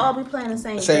just all be playing the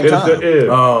same Same thing. time.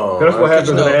 Oh, That's what happens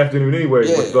in know. the afternoon anyway.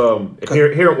 Yeah. With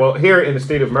here in the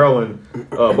state of Maryland,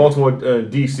 Baltimore,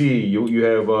 DC, you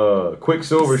have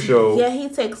Quicksilver show. Yeah, he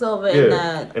takes over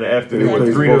Yeah, in in the afternoon, He like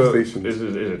plays 3 both to stations.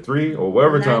 is it 3 or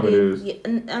whatever time it is. Yeah,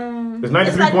 It's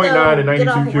 93.9 and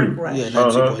 92Q. Yeah,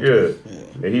 92.3.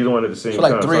 Yeah, and he's on at the same So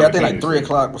like time. 3, I think like 3 simultaneously.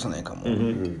 o'clock or something come on.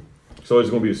 Mm-hmm. So it's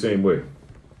gonna be the same way.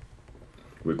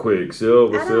 With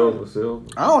Quicksilver, I don't- Silver.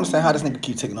 I don't understand how this nigga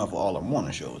keep taking off all the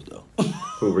morning shows though.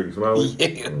 Who, Ricky Smiley? Yeah,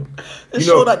 Mm. this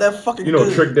You know- show not that fucking You know,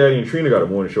 good. Trick Daddy and Trina got a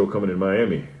morning show coming in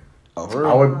Miami. Oh, for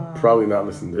real? I would probably not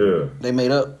listen to it. Yeah. They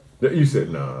made up. You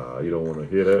said, nah, you don't want to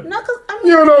hear that? No, because I mean,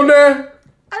 You don't know that?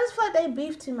 I just feel like they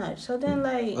beef too much. So then,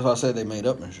 like, That's why I said they made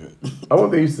up and shit. I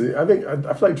want they used to. I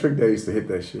feel like Trick Daddy used to hit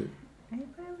that shit.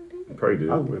 Probably did.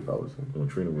 I would if I was him. When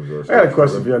Trina was I got a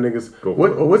question for y'all niggas. Go for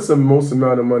it. What's the most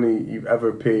amount of money you've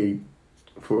ever paid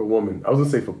for a woman? I was gonna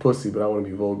say for pussy, but I want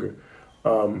to be vulgar.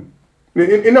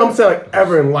 You know what I'm saying? Like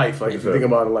ever in life, like if you think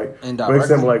about it, like for Indirectly?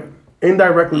 example, like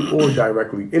indirectly or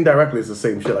directly. Indirectly is the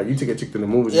same shit. Like you take a chick to the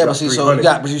movies. Yeah, but see, so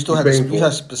but you still have to paying for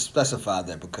it. specify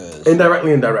that because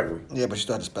indirectly. Yeah, but you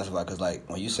still have to specify because like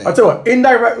when you say I tell you what,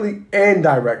 indirectly and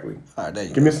directly. All right, there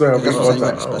you Give me a scenario. That's what I'm saying, you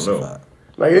have to I don't specify.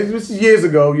 Like it was years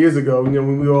ago, you know,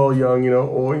 when we were all young, you know,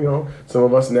 or you know, some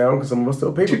of us now, because some of us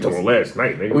still pay for You told pussy. last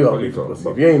night, nigga. We all What pay you for talking pussy.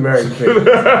 about? If you ain't married, you pay for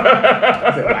pussy.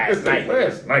 Last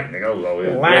night, nigga. I was over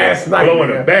here. Last night,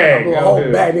 blowing a bag. I blew a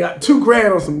whole bag. They got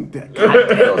 $2,000 on some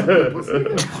goddamn some good pussy.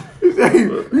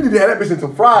 You need to have that bitch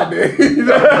until Friday. You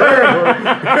know,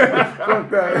 fuck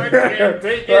that. I can't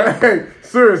take it. Hey,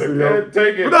 seriously, yo. Can't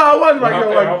take it. But no, I was like, yo,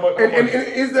 How like, much- and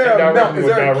is there a cap? Is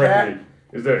there a cap?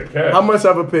 Is there a cap? How much I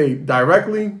ever paid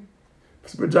directly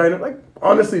for vagina? Like,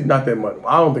 honestly, not that much.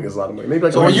 I don't think it's a lot of money. Maybe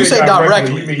like So when you say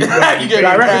directly, you mean you get directly,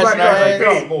 cash in like, hand.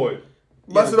 pay for it.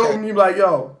 bust it open, you be like,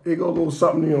 yo, here go a little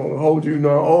something, you know, hold you,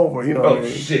 over, you know. what I Oh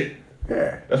mean? shit.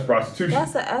 Yeah. That's prostitution.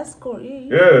 That's an escort.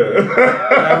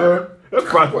 Yeah. That's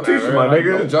prostitution, my Don't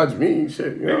nigga. judge me,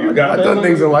 shit. You know, You got I've that. done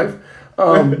things in life.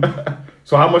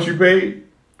 So how much you paid?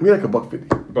 Me like $1.50.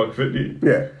 $1.50.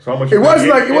 Yeah. So how much? It you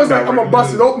wasn't paid? like I'm gonna Indirectly.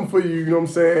 bust it open for you. You know what I'm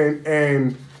saying?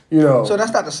 And you know. So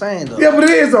that's not the same though. Yeah, but it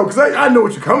is though, because I know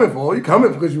what you're coming for. You're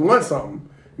coming because you want something.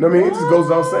 You know what I mean? It just goes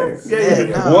without saying. Yeah.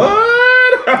 nah. What?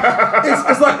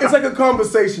 It's like a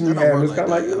conversation you have. work It's kind of like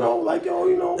like, that, you know, like, yo,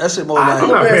 you know. That shit more I'm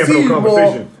like not paying for see no you more,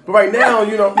 conversation. but right now,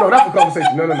 you know, no, not for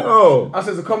conversation. No. Oh. I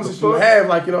said it's a conversation you have,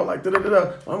 like, you know, like,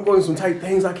 da-da-da-da. I'm going to some tight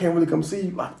things, I can't really come see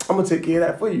you. Like, I'm going to take care of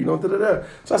that for you, you know, da-da-da.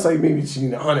 So I say maybe she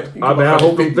need 100. You I give mean, I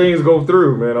hope 150. them things go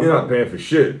through, man. I'm Yeah. not paying for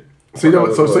shit. So you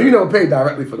know, so you never paid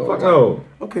directly for those. Fuck no.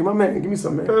 Okay, my man, give me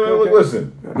some, man. Man, Okay. look,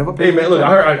 listen. I never Hey, paid. man, look, I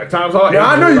heard times hard. Yeah,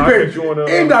 I know you I'll paid. get on,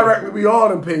 Indirectly, we all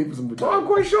done paid for some I'm vagina.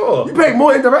 quite sure. You paid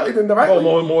more indirectly than directly.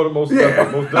 Oh, more than most Yeah.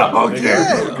 stuff. Most stuff.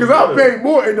 Okay. Because I paid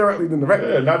more indirectly than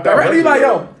directly. Yeah, not directly, directly. like,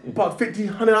 yo, about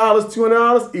 $1,500,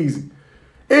 $200, easy.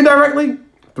 Indirectly,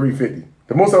 $350.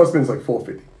 The most I would spend is like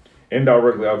 $450.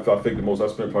 Indirectly, I think the most I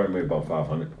spent probably maybe about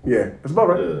 $500. Yeah, that's about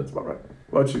right. Yeah. That's about right.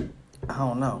 What about you? I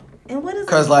don't know. And what is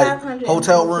Cause this like 500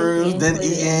 hotel and rooms, then 450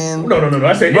 eating. No.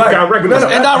 I said Right. indirectly. No, no.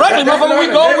 Indirectly, motherfucker, we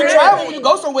go, we Yeah. travel, when you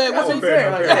go somewhere. That's what I'm fair,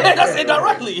 saying. fair. Like, That's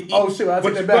indirectly. oh, shit, I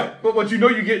take that back. But you know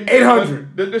you're getting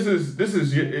 800. This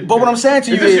is your. But what I'm saying to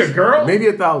you is this is- your girl? Maybe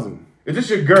 1,000. Is this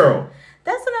your girl?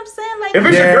 That's what I'm saying. Like, If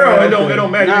it's Yeah, your girl, okay. it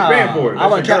don't matter. Nah, You're paying for it. I wouldn't That's your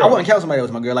count. I girl. wouldn't count somebody that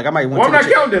was my girl. Like I might. Well, I'm not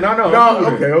counting. I know. No, I'm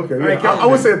cool then. okay. I ain't Yeah. I would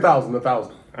counting say then. 1,000.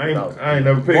 1,000. I ain't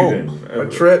never paid Whoa. then. A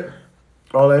trip,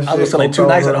 all that shit. I was gonna say like 2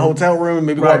 nights at a hotel room,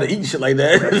 maybe go out to Right. eat and shit like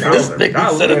that. This $1,000.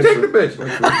 nigga said Take it. the bitch.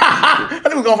 I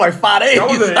think we going for like 5 days. I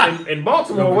was in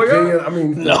Baltimore. Where Virginia, you? I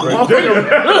mean, No.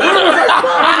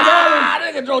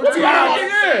 That nigga drove 2 hours.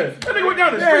 Yeah, that nigga went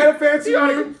down the street. yeah, fancy.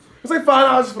 It's like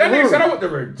 $5 for the That nigga room. said I went to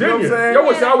Virginia. You know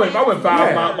what I'm saying? Yo, I went 5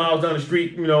 Yeah. miles down the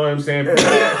street. You know what I'm saying? For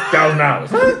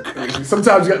 $1,000.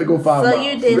 Sometimes you got to go 5 so miles.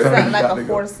 you did Sometimes something you like got a to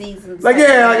go. Four Seasons. Like, type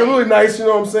yeah, like a thing. really nice, you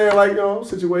know what I'm saying? Like, you know,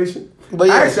 situation. But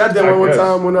yeah. Actually, I did one guess.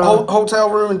 time when, Hotel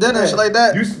room and dinner and shit like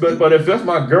that. But if that's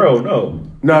my girl, no.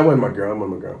 no, I wasn't my girl. I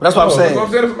wasn't my girl. That's what I'm Oh, saying. That's what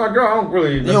I'm saying. If it's my girl, I don't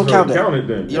really You don't count that. count it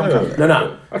then. You don't count that.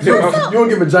 No. I You think I'm- don't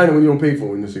get vagina when you don't pay for it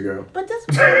when it's your girl. But that's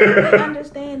what I'm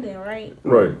understanding, right?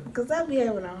 Right. Because I be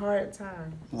having a hard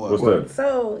time. What's that?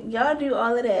 So y'all do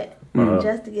all of that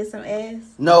just to get some ass?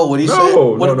 No, what he No, said.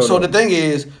 no, no, So no. the thing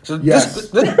is, so Yes.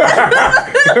 this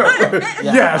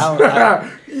Yes. I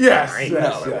Yes. I ain't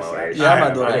Yes. know Yes. that. Yeah, I'm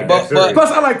not doing I that. think But- that's serious.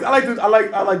 Plus, I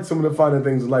like some of the finer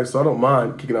things in life, so I don't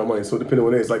mind kicking out money. So depending on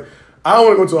what it is, like I don't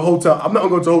want to go to a hotel. I'm not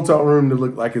gonna go to a hotel room to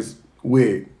look like it's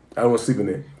weird. I don't want to sleep in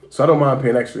there, so I don't mind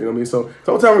paying extra. You know what I mean? So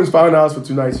the hotel room is $5 for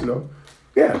 2 nights. You know?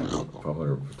 Yeah.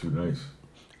 500 for 2 nights.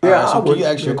 Yeah. so I can would. you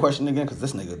ask your question again? Because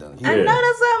this nigga done. I know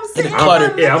that's what I'm saying.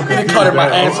 cluttered. Yeah, I'm looking at cluttered you. my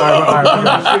answer.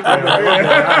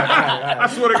 I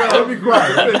swear to God. Be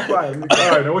quiet. Be quiet.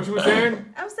 All right, now what you were saying?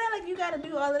 I'm saying like you got to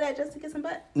do all of that just to get some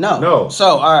butt. No. So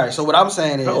all right. So what I'm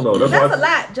saying is. Hell no. That's why a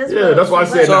lot. Just Yeah, for that's why I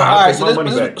some said So butt. nah. all I'll right. take So my money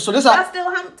this, back. so this. Y'all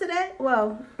still hump today?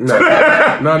 Well, No.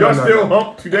 Y'all still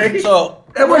hump today? So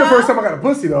It wasn't the first time I got a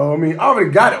pussy though. I mean, I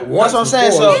already got it once. That's what I'm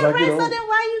saying, before. so- It's yeah, like, right. you know, So then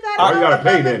why you got Why to you go gotta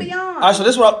pay above then? and beyond? all right. So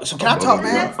this what. So can I talk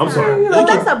now? Next I'm time. sorry. No,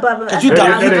 that's above. Cause you that's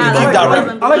direct- above you and direct-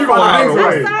 beyond. I like You finding things in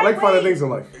gonna life. lie. I like finding things in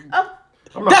life. Oh,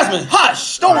 Desmond,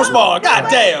 hush! Don't respond. God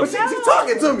damn. But she's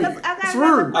talking to me. Because I got It's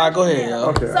another rude. All right, go ahead, yo.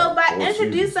 Okay. So by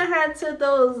introducing her to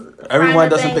those Everyone finer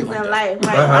doesn't things think like in that. life,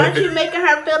 right? Aren't you making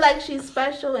her feel like she's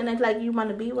special and it's like you want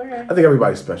to be with her? I think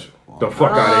everybody's special. The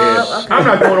fuck out of here. okay. I'm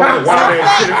not going on the wild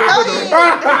ass shit.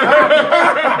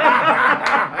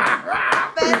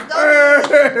 Fast, go.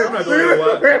 I'm not doing no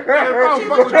wild. Man, I'm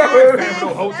fucking with no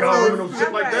hotel room, no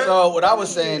shit like that. So what I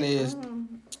was saying is,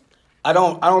 I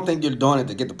don't think you're doing it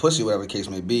to get the pussy, whatever the case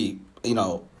may be. You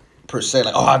know, per se.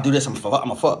 Like, oh, I do this, I'm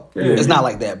a fuck. Yeah. It's not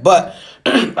like that. But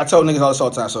I told niggas all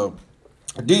the time. So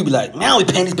a dude be like, man, we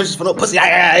paying these bitches for no pussy.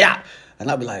 Yeah. And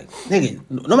I'll be like, nigga,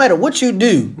 no matter what you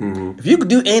do, if you could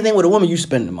do anything with a woman, you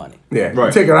spend the money. Yeah,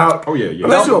 right. Take her out. Oh yeah.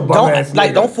 Unless you're a bum ass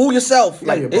nigga. Don't fool yourself.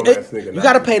 Like, you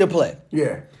gotta pay to play.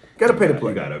 Yeah. Gotta pay to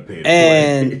play. You gotta pay to play.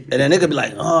 And then nigga be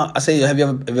like, I say, have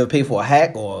you ever paid for a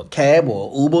hack or a cab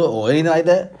or Uber or anything like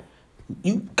that?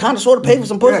 You kind of sort of pay for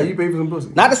some pussy. Yeah, you pay for some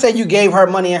pussy. Not to say you gave her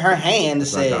money in her hand to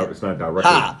say, it's not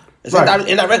directly. It's not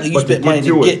indirectly. You spent money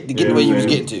to get the way you was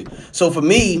getting to. So for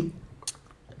me,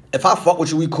 if I fuck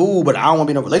with you, we cool, but I don't want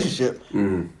to be in a relationship.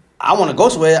 I want to go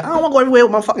somewhere. I don't want to go everywhere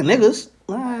with my fucking niggas.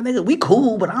 Nigga, we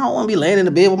cool, but I don't want to be laying in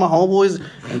the bed with my homeboys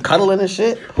and cuddling and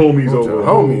shit. Homies over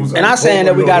homies. And I'm saying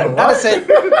that we got to. Not to say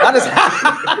we got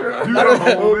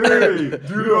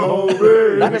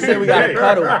to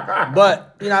cuddle,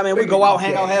 but you know what I mean. We go out,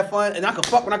 hang out, have fun, and I can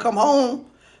fuck when I come home.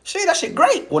 Shit, that shit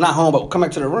great. Well, not home, but come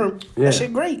back to the room. Yeah. That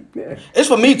shit great. Yeah. It's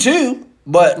for me too,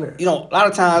 but you know, a lot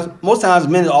of times, most times,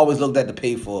 men are always looked at to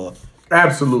pay for.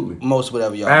 Absolutely. Most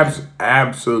whatever y'all.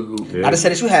 Absolutely. Yeah. I just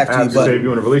said that you have to, but say if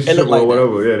you're in a relationship or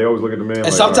whatever, they always look at the man.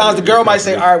 And sometimes the girl might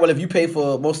say, "All right, well, if you pay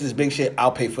for most of this big shit,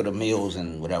 I'll pay for the meals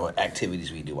and whatever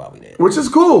activities we do while we there." Which is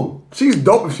cool. She's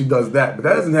dope if she does that, but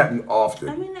that doesn't happen often.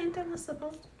 I mean, ain't that what's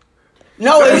supposed to?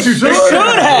 No, it should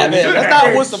happen. That's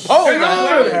not what's supposed to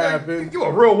happen. You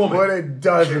a real woman, but it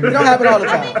doesn't. It don't happen all the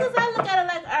time. I mean, because I look at it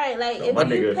like, all right, like if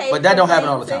you pay but that don't happen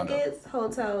all the time. Tickets,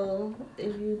 hotel,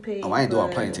 if you pay. Oh, I ain't doing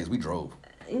plane tickets. We drove.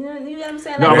 You know what I'm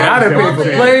saying? No, like, I didn't pay for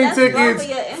plane tickets,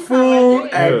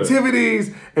 food,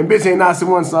 activities, and bitch ain't not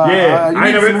one side. Yeah, you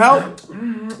need some help?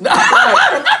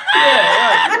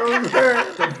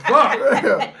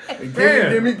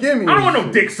 Give me. I don't want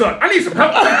no dick suck. I need some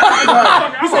help.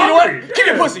 You say, you know what? Give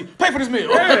me a pussy. Pay for this meal.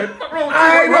 I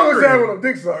ain't never said with no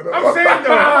dick suck. I'm saying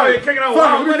though, I'm kicking out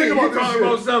wild money. You talking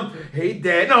about something? Hey,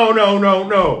 Dad.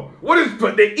 No. What is?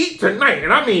 But they eat tonight,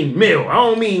 and I mean meal. I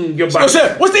don't mean your body.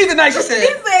 What's the eat tonight? She said. He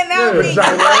said now.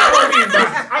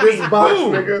 I mean box,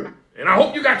 food. nigga. And I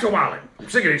hope you got your wallet. I'm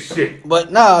sick of this shit.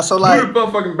 But nah, so like, put a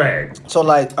motherfucking bag. So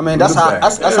like, I mean, that's how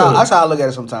I look at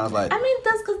it sometimes. Like, I mean,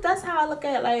 that's how I look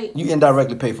at it, like you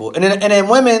indirectly pay for it, and then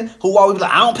women who always be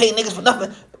like, I don't pay niggas for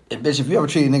nothing. And bitch, if you ever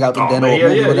treat a nigga out the den or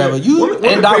movie, whatever, you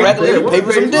indirectly pay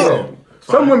for some dick.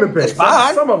 Some women pay. It's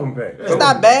fine. Some of them pay. It's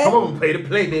not bad. Some of them pay to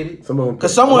play, baby. Some of them.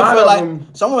 Because some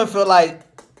women feel like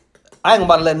I ain't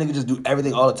about to let a nigga just do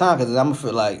everything all the time because I'm gonna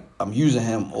feel like I'm using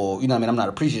him or you know what I mean. I'm not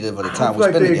appreciative of the time we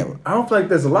spend together. I don't feel like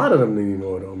there's a lot of them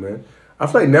anymore though, man. I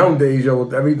feel like nowadays, yo,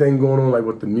 with everything going on, like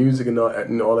with the music and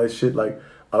all that shit, like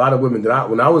a lot of women that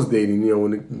when I was dating, you know,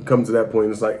 when it comes to that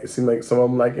point, it's like it seemed like some of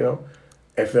them, like, you know,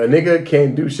 if a nigga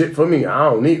can't do shit for me, I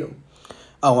don't need him.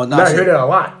 Oh, well, I hear that a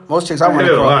lot. Most chicks I run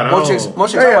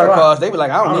across, they be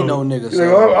like, I don't need no niggas. So.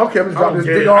 Okay, let's drop this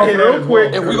dick off real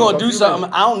quick. If we gonna do something,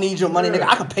 I don't need your money, nigga.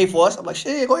 I can pay for us. I'm like,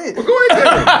 shit, go ahead. Well, go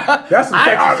ahead. That's some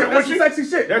sexy shit. That's some sexy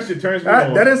shit. That shit turns me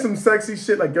on. That is some sexy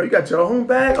shit. Like, yo, you got your own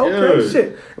bag? Okay,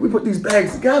 shit. We put these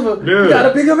bags together. Yeah. You got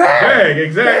a bigger bag.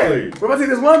 Exactly. But if I see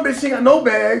this one bitch, she ain't got no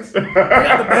bags. I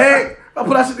got the bag. I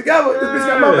put that shit together. This bitch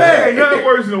got my bag. Ain't nothing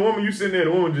worse than a woman. You sitting there,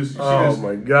 the woman just,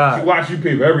 my God. She watch you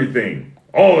pay for everything.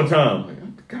 All the time.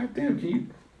 Like, God damn, can you?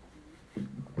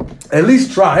 At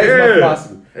least try. Here's my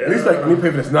philosophy. At least like, let me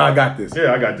pay for this. Nah, I got this.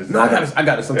 Yeah, I got this. No, I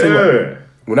got this. I'm telling you what.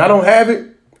 When I don't have it,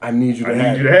 I need you to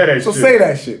have it. So say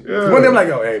that shit. One day I'm like,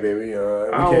 yo, hey, baby.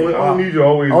 I don't need you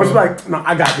always. I was like, no,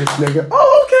 I got this, nigga.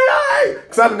 Oh, okay, all right.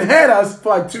 Because I done had us for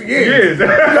like 2 years.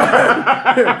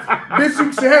 Bitch,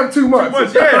 you should have too much.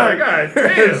 Yeah, God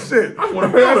damn. Shit. I want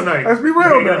a meal tonight. Let's be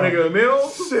real, man. Nigga, a meal?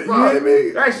 Shit, you hear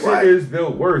me? That shit is the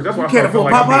worst. That's why you can't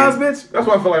afford Popeyes, bitch? That's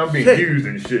why I feel like I'm being used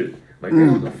and shit. Like,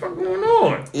 what the fuck going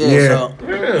on?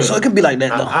 So it could be like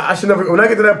that, though. I should never, when I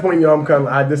get to that point, yo, I'm kind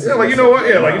of, this is. Yeah, like, you know what?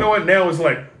 Yeah, like, you know what? Now it's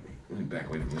like, let me back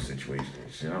away from this situation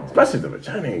and shit. Especially if the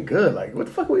vagina ain't good. Like, what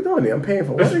the fuck are we doing there? I'm paying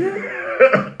for what again?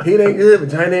 Heat ain't good,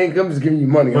 vagina ain't good, I'm just giving you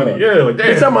money. Yeah, like that.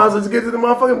 Bitch, I might as well just get to the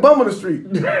motherfucking bum on the street.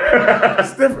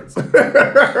 It's different.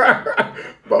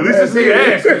 At least it's the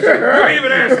ass. You ain't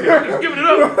even asking. Just giving it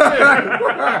up.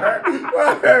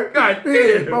 God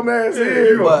damn. My man's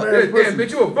here. Damn,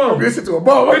 bitch, you a bum. Bitch, you a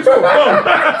bum. Bitch, you a bum.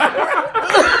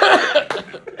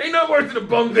 Ain't nothing worse than a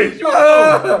bum bitch. You a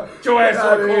bum. Get your ass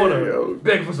on the corner.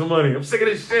 Beg for some money. I'm sick of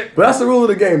this shit. But that's the rule of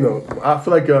the game, though. I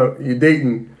feel like you're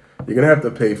dating, you're going to have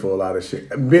to pay for a lot of shit.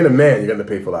 Being a man, you're going to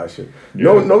pay for a lot of shit.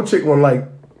 Yeah. No chick won't like,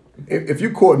 if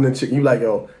you courting a chick, you like,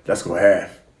 yo, let's go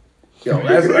half. Yo,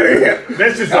 that's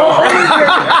just so crazy.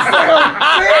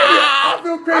 I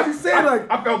feel crazy saying like.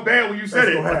 I felt bad when you said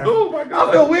it. Like, oh my god.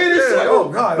 I felt weird as shit. Oh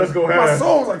god. Let's go half. My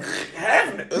soul's like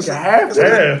half it. It's half.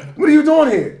 Yeah. What are you doing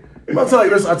here? I'll tell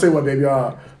you. I'll tell you what, baby.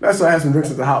 Let's have some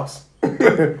drinks at the house. I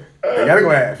gotta go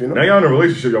half. You know. Now y'all in a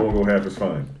relationship. Y'all want to go half. It's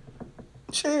fine.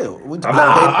 Chill. I'm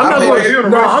not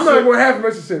going half a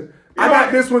relationship. I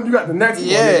got this one, you got the next one.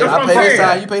 Yeah, I pay this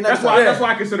time, you pay next time. That's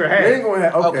why I consider half. They ain't going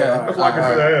half. Okay. That's why I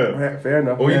consider half. Fair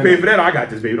enough. Oh, you pay for that? I got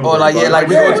this, baby. Or like, we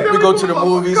go to the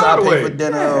movies, I pay for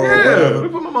dinner. Yeah, we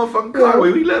put my motherfucking car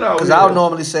away. We let out. Because I'll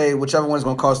normally say, whichever one's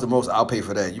going to cost the most, I'll pay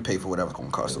for that. You pay for whatever's going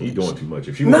to cost the most. You doing too much.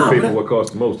 If she wants to pay for what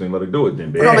costs the most, then let her do it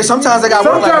then, baby. No, I mean, sometimes I got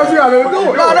work like that. Sometimes you got to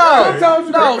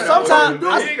do it. Sometimes you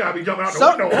ain't got to be jumping out the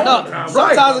window all the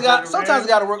time. Sometimes I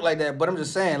got to work like that, but I'm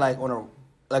just saying, like,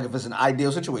 like if it's an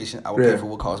ideal situation, I would pay for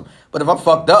what costs. But if I'm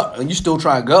fucked up and you still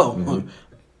try to go, you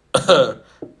got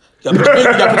to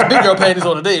put your big girl panties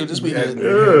on today this weekend.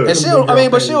 And she'll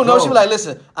know. She'll be like,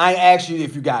 listen, I ain't asked you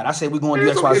if you got it. I said we're going to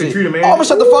do X, Y, Z. Oh, I'm gonna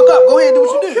shut the fuck up. Go ahead and do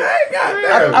what you do.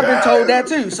 I've been told that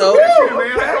too. So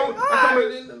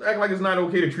act like it's not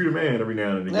okay to treat a man every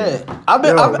now and then. Yeah, I've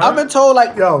been told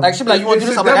like she be like, you want to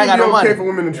do this? I'm like, I ain't got no money. It's okay for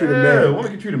women to treat a man. Yeah,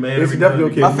 women can treat a man. It's definitely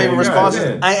okay. My favorite response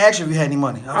is, I ain't asked you if you had any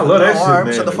money. I love that shit,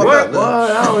 man. Shut the fuck up. What?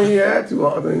 I don't even have to.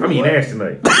 I mean, ass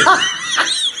tonight.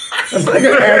 That's like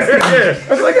an ass.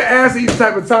 That's like an ass each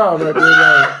type of time right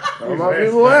there. Like, my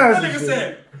people ass. That nigga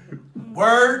said,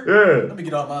 word. Yeah. Let me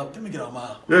get off my.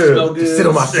 Yeah. Smell good. Sit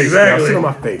on my face. Exactly. Sit on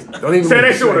my face. Don't even say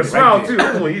that shit with a smile too.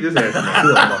 I'm gonna eat this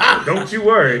ass. Don't you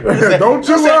worry. Don't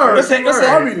you worry. Listen.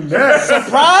 I'll be the best.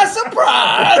 Surprise,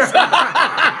 surprise.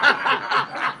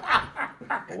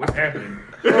 What's happening?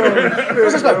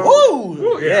 It's just like,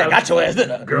 woo. Yeah, got your ass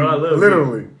in. Girl, I love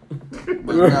literally.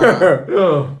 But yeah,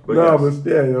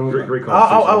 great conversation.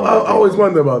 I always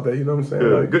wonder about that. You know what I'm saying?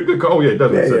 Yeah, like, good. Oh yeah,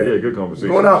 definitely. Yeah, good conversation.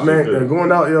 Going out, man.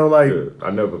 Going out, like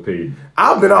I never paid.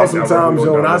 I've been out sometimes,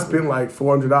 and I spent like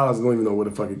 $400. I don't even know where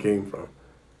the fuck it came from.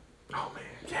 Oh man,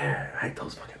 yeah, I hate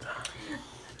those fucking times.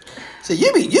 So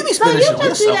you be spending shit. So you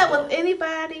just do yourself. that with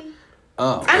anybody?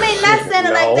 Oh. I mean, not saying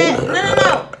it like that.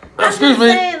 No. Excuse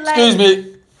me.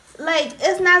 Like,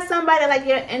 it's not somebody like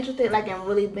you're interested like in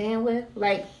really being with,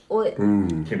 like what?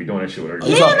 Can't be doing that shit with her.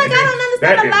 Yeah, like I don't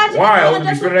understand the logic. Why would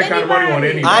you spend that kind of money on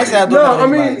anybody? I said I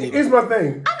mean, here's my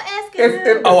thing. I'm asking.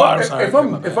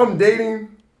 If I'm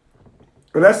dating,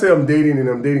 when I say I'm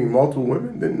dating multiple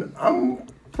women, then I'm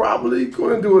probably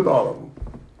going to do it with all of them.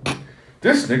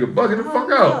 This nigga bugging the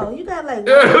fuck out. You got like. I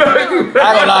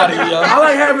don't lie to you, yo. I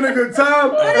like having a good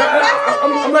time.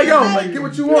 I'm like, like, get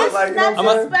what you want. Like, I'm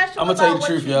gonna tell you the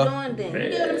truth, yo. You get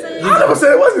what I'm saying? I never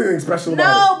said it wasn't anything special about it.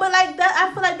 No, but like that,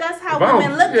 I feel like that's how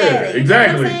women look at it.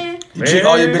 Exactly. You treat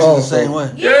all your bitches the same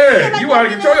way. Yeah, like you out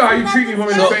of control. How you treating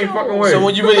women the same fucking way? So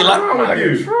when you really like,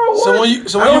 so when you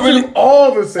really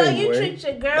all the same way. So you treat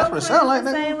your girlfriend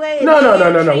the same way?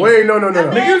 No. Wait, no.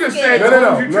 Nigga, you just said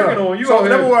no. You tricking on you. So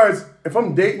in other words, if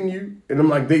I'm dating you and I'm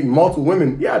like dating multiple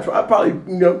women, yeah, I probably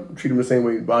treat them the same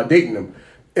way by dating them.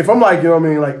 If I'm like,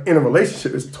 like in a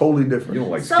relationship, it's totally different. You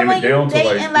don't like so skim when it down you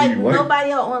dating to like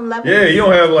nobody on level. Yeah, you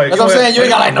don't have like. That's what I'm saying. You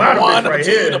ain't got like number 1, number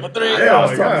 2, number 3. Yeah, I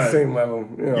was talking the same level.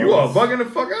 You are bugging the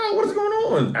fuck out. What is going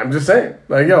on? I'm just saying.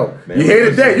 Like, you hate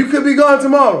a day. You could be gone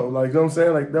tomorrow. Like, you know what I'm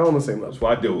saying? Like, they're on the same level. That's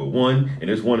why I deal with one, and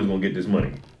this one is gonna get this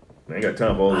money. I ain't got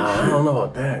time for all this shit. I don't know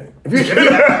about that. If you're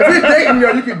dating,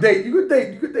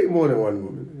 you could date more than one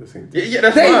woman. Yeah,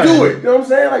 that's they fine. do it. You know what I'm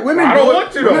saying? Like women. I don't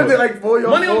want to though. Women like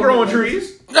money don't grow on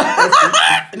trees.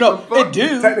 No, they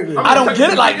do. Technically, I don't get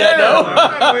it like that though.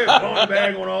 I'm not blowing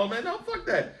bag on all man. No, fuck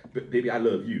that. But baby, I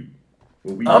love you.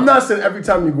 I'm not saying every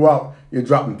time you go out, you're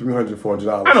dropping $300,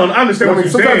 $400. I understand what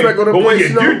you're saying. I go to but when you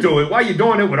place, do it, why are you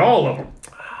doing it with all of them?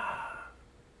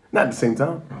 Not at the same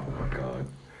time. Oh my god.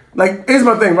 Like, here's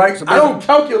my thing, right? So I don't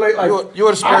calculate like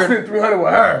you're a spirit. I spent $300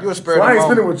 with her. You're a spirit. So I ain't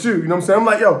spending with you. You know what I'm saying? I'm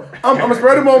like, I'm a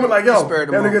spirit of the moment. Like,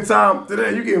 having a good time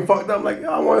today. You getting fucked up. Like,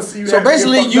 I want to see you. So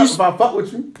basically, if I fuck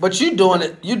with you. But you doing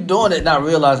it, not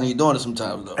realizing you're doing it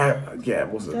sometimes though. Yeah,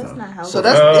 most of the time. Not helpful. So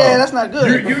that's not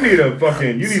good. You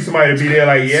need somebody to be there.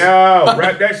 Like,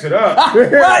 wrap that shit up.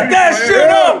 Wrap that shit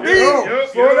up,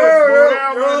 Slow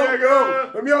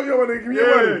down, let me help you, nigga. Give me your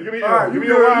money. Give me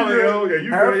your wallet, yo. Yeah, you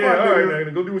go. Yeah, all right,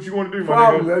 man. Go do what you want to do, my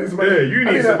nigga. Yeah, you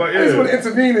need somebody. I just want to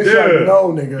intervene and shit.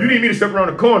 No, nigga. You need me to step around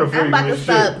the corner for you. I'm about to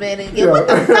stop, man. What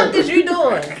the fuck is you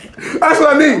doing? That's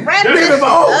what I need. Wrap that shit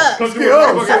up.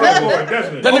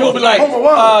 That nigga will be like,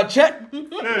 check.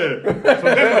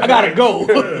 I gotta go.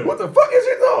 What the fuck is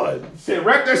you doing? Shit,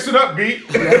 wrap that shit up, B.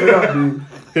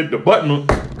 Hit the button.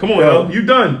 Come on, yo. You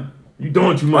done. You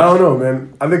doing too much. I don't know,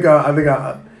 man. I think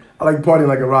I like partying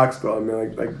like a rock star,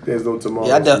 man. Like there's no tomorrow.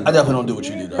 Yeah, I definitely don't do what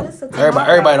you do though.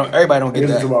 Everybody don't get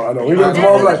There's a that. tomorrow. I know. We got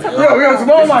tomorrow. Like, yeah, we got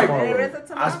tomorrow. Like,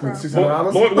 I spent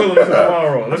 $600. Lord willing,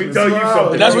 tomorrow. Let me tell you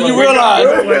something. That's when you realize.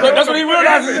 That's when he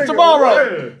realizes it's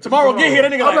tomorrow. Tomorrow get here,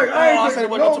 that nigga I'm like, I said it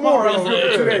wasn't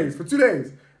tomorrow. For 2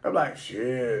 days. I'm like,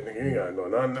 shit, nigga, you ain't gotta know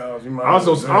nothing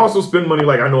else. I also spend money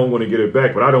like I know I'm going to get it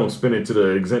back, but I don't spend it to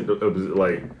the extent of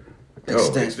like.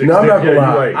 Extent. No, I'm not gonna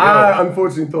lie. Like, I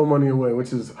unfortunately throw money away,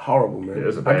 which is horrible, man. Yeah,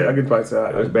 that's bad. I can probably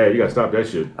say that's bad. You gotta stop that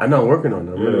shit. I know, I'm working on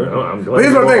that. I'm glad. But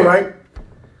here's my thing, right?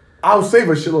 I'll save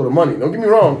a shitload of money. Don't get me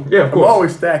wrong. Yeah, of course. I'm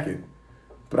always stacking,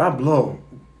 but I blow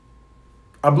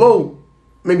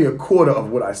maybe a quarter of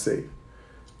what I save.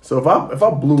 So if I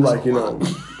blew like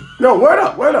no, word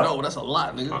up. No, that's a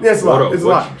lot, nigga. Yeah, it's a lot. It's a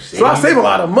lot. So I save a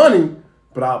lot of money.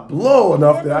 But I blow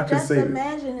enough that I can save it.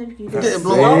 Imagine if you didn't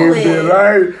blow it.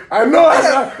 Right? I know.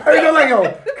 I know. Like,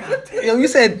 God damn. Yo, you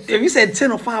said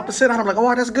 10 or 5%. I'm like,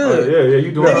 oh, that's good. Yeah,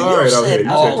 you doing all right out here. You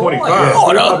said 25.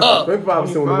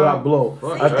 25% of what I blow.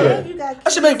 I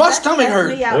should make my stomach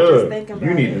hurt.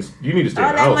 You need to stay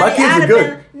out. My kids are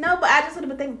good. No, but I just would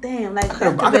have been thinking, damn, like I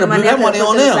could have blew that money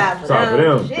on them. Sorry for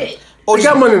them. Shit. Oh, they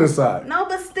got money on the side. No,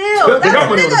 but still, they got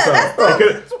money on the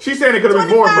side. She's saying it could have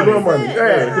been more money.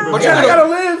 Yeah. But you gotta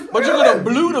live. But you could have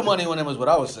blew the money on them, is what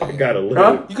I was saying. You gotta live.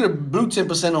 Huh? You could have blew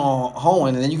 10% on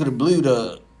Hoeing, and then you could have blew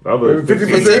the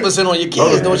 50% on your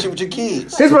kids, doing shit with your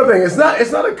kids. Here's my thing. It's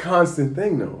not a constant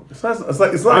thing though. It's not. I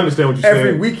understand what you're saying.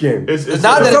 Every weekend. It's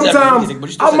not that sometimes every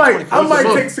weekend, I might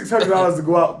take $600 to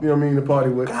go out. You know what I mean, to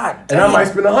party with, and I might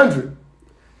spend $100,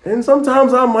 and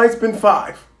sometimes I might spend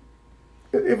 $5.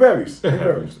 It varies. It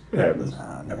happens.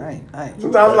 I ain't.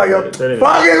 Sometimes I'm like,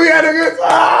 fuck it, we had a good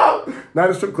time. Not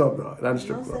a strip club though. Not a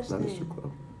strip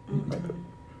club.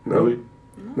 No. Really?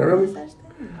 Not really.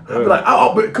 I'd be like,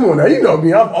 but come on now, you know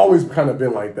me. I've always kind of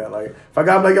been like that. Like, if I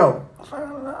got like, yo,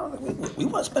 we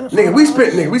wasn't spending. Nigga, we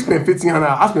spent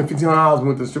 $1,500. I spent $1,500 and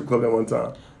went to the strip club that one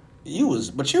time. You was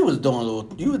doing I was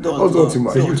doing too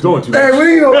much. You was doing too much. Hey, tell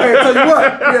you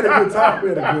what, we had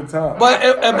a good time.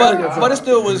 But it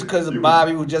still was because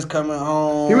Bobby was just coming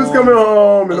home. He was coming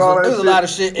home and all that. There was a lot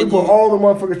of shit. We put all the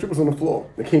motherfucking strippers on the floor.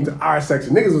 They came to our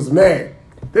section. Niggas was mad.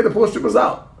 They had to pull strippers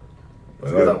out. All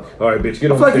right, bitch,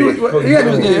 get on stage. He was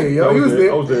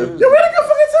there. I was there. Yeah, we had a good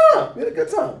fucking time. We had a good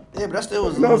time. Yeah, but that still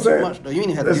was a little too much, though. You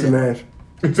didn't have to do that.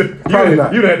 Listen, Probably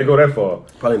not. You didn't have to go that far.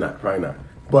 Probably not.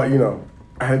 But,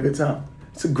 I had a good time.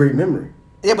 It's a great memory.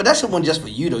 Yeah, but that shit wasn't just for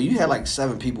you, though. You had like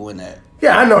 7 people in that.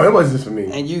 Yeah, I know. It wasn't just for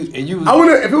me. And you. I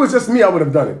wouldn't. If it was just me, I would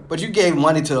have done it. But you gave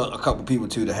money to a couple people,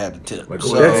 too, to have the tip. Like,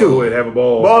 that too. Go ahead, have a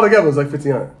ball. Ball together was like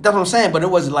 $1,500. That's what I'm saying, but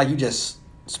it wasn't like you just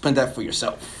spent that for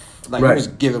yourself. Like, you was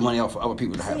giving money out for other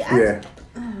people to have. Yeah.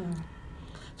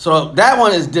 So that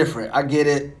one is different. I get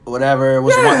it. Whatever. It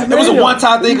was a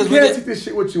one-time thing. You can't take this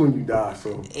shit with you when you die,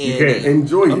 so you can't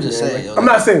enjoy it. I'm just saying. I'm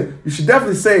not saying you should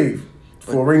definitely save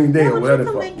for a rainy day or whatever.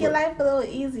 You can make your life a little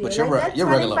easier. But you're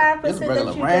regular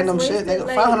random shit, nigga.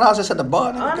 $500 just at the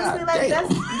bar. Honestly, like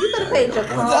you could have paid your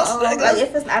car. Like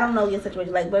if it's, I don't know your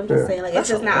situation. Like, but I'm just saying, like if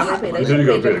it's not already paid, like you could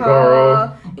have paid your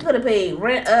car. You could have paid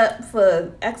rent up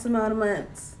for X amount of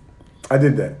months. I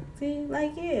did that. See,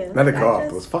 like yeah. Not a car.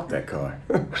 It was fuck that car.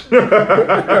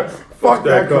 Fuck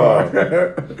that car.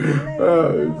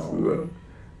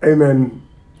 Hey man,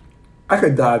 I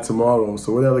could die tomorrow.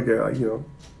 So what I look at, I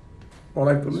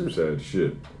like to live. Sad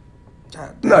shit.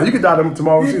 No, you could die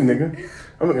tomorrow too, nigga.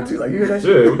 I'm looking at you like you hear that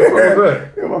shit. Yeah, what the fuck was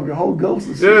that? It might be a whole ghost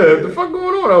and shit. Yeah, what the fuck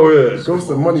going on out here? Ghost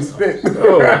of money spent.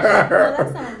 Oh. That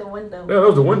sounds like the window. Yeah, that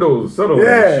was the windows settled.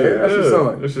 Yeah, that's what sound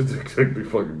like. That shit like the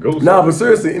fucking ghost. Nah, but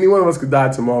seriously, any one of us could die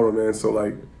tomorrow, man. So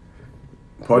like,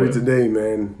 party today,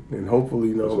 man, and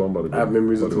hopefully, That's what I'm about to do. I have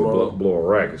memories of tomorrow. Blow a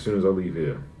rack as soon as I leave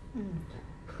here.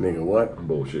 Nigga, what?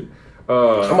 Bullshit.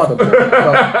 I'm about to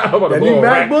that new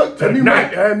MacBook.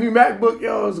 That new MacBook,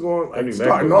 yo, is going like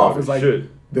starting off. It's like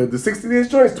the 60-inch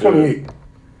joint is 28.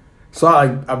 So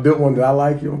I built one that I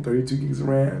like, 32 gigs of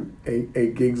RAM,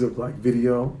 8 gigs of like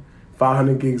video,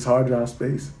 500 gigs hard drive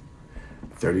space,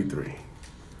 33.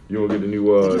 You gonna get the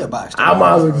new? I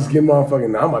might as well just get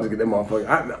motherfucking. I'm about to get that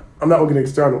motherfucking. I'm not gonna get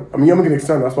external. I mean, I'm gonna get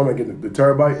external. That's why I'm gonna get the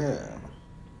terabyte. Yeah.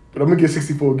 But I'm gonna get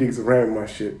 64 gigs of RAM in my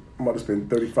shit. I'm about to spend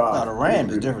 35. Now the RAM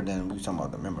is different than we talking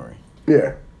about the memory.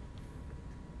 Yeah.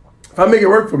 If I make it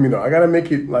work for me though, I gotta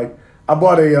make it like I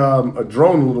bought a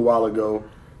drone a little while ago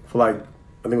for like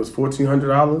I think it was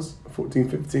 $1,400,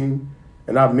 $1,415,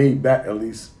 and I've made back at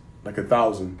least like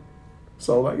 1,000.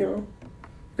 So like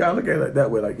gotta look at it like that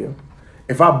way, like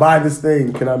if I buy this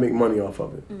thing, can I make money off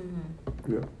of it?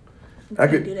 Mm-hmm. Yeah. I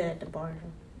could do that at the bar.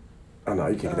 Oh no,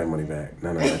 you can't get that money back.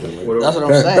 No. That's what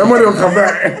I'm saying. That money don't come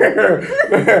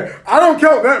back. I don't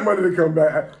count that money to come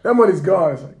back. That money's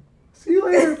gone. It's like, see you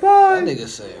later, bye. That nigga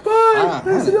said, bye.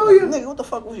 Nice to know you. Nigga, what the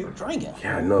fuck was you drinking?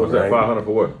 Yeah, I know. What's that? 500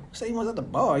 for what? Say he was at the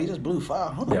bar. He just blew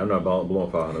 500. Yeah, I'm not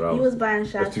blowing $500. You was buying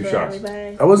shots That's 2 for shots.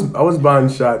 everybody. I was buying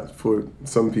shots for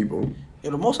some people. Yeah,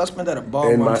 the most I spent at a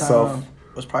bar And one myself. time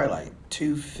was probably like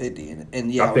 $250,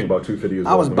 and yeah, I think about $250 as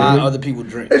well. I was buying other people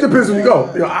drinks. It depends when you go.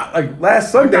 You know, like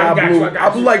last Sunday, I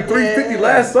blew like $350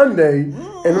 last Sunday, and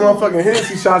the motherfucking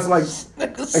Hennessy shots like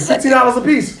 $15 a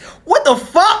piece. What the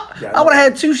fuck? Yeah, I would have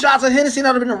had 2 shots of Hennessy, and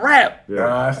I'd have been a wrap. Yeah.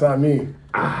 Nah, that's not me.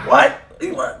 What?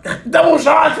 Double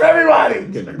shots for everybody.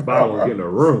 Getting a bottle and getting a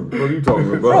room. What are you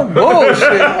talking about?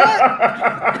 Bullshit.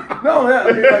 What? No,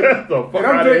 I mean, like, the fuck and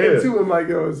I'm out of drinking here. too, and like,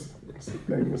 yo, it's the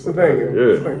thing. It's the thing.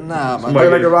 Yeah. Nah, man.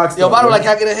 Like a rock star. Yo, if I was like,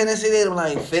 can I get a Hennessy? They'd be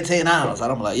like $15.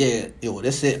 I'm like, yeah, yo,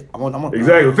 that's it. I'm on.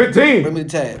 Exactly, 15. Bring me the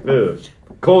tab. Yeah.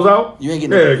 Close out? You ain't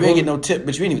getting no tip,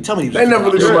 but you ain't even tell me you was They never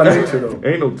really know my nature though.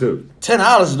 Ain't no tip.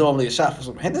 $10 is normally a shot for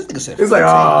some. This nigga said It's like, $15.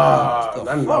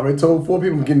 I already told 4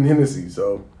 people I'm getting Hennessy,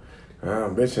 so.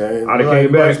 Bitch, I ain't. I done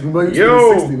came back.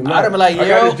 Yo, I'd have been like, I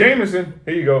got this Jameson.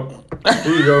 Here you go.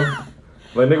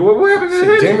 Like, nigga, what happened to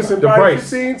this? Jameson The price.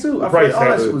 15 too. I price feel like all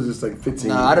that had shit to- was just like 15.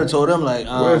 Nah, I'd have told them like,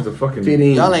 Where's the fucking...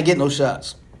 15. y'all ain't getting no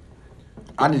shots.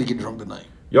 I need to get drunk tonight.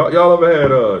 Y'all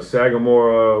ever had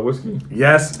Sagamore whiskey?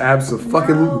 Yes,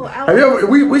 absolutely. No, Have you ever?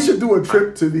 We should do a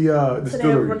trip to the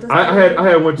distillery. I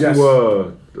had went to Yes.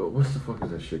 what's the fuck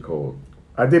is that shit called?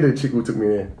 I did a chick who took me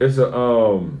there. It's a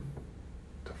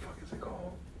the fuck is it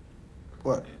called?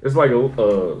 What? It's like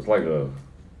a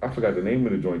I forgot the name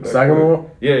of the joint. Sagamore?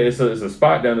 Yeah, it's a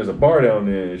spot down. There's a bar down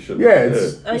there. And shit. Yeah,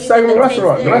 it's you Sagamore can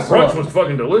restaurant. taste The it. restaurant. Brunch was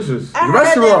fucking delicious. I The heard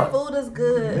restaurant. that food is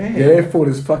good. Man. Yeah, their food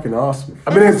is fucking awesome.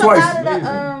 I've been And in there's twice. A Been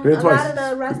lot in of twice.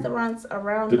 the restaurants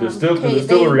around The them,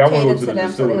 distillery, I wanna go to the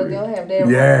them, so distillery. they'll have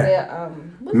their, Yeah.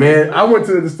 what's Man, that? I went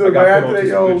to the distillery I got right put after on that, to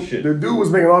some yo. good shit. The dude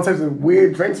was making all types of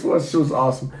weird drinks for us. Shit was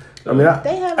awesome. I mean,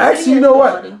 They have a actually, you weird know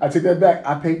what? quality. I take that back.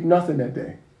 I paid nothing that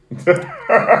day.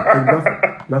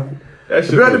 Nothing. That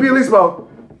shit You had to was- be at least about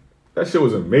That shit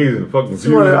was amazing. Fucking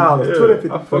 $200, Yeah,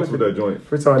 $250. I fucks with that joint.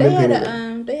 first time I They didn't pay had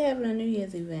anything. they having a New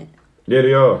Year's event. Yeah,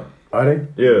 they are. Are they?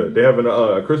 Yeah, they having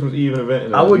a Christmas Eve event.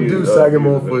 And I would do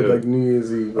Sagamore New for Year's like event. New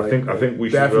Year's Eve. Like, I think we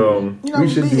should. definitely. You know, We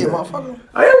should be do here, that. motherfucker.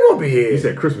 I am gonna be here. He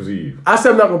said Christmas Eve. I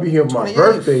said I'm not gonna be here for my 28th.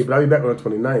 birthday, but I'll be back on the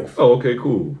 29th. Oh, okay,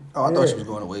 cool. Oh, I thought she was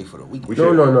going away for the weekend. We No,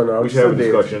 should- no. We should have a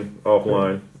Sunday. discussion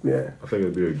offline. Yeah. I think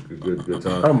it'd be a good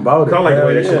time. I'm about it. Kind of like the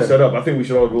way that Hell shit's yeah. set up. I think we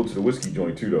should all go to the whiskey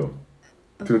joint too, though.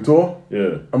 To the tour?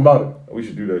 Yeah, I'm about it. we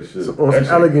should do that shit. On That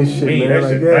some elegant shit, mean, man. That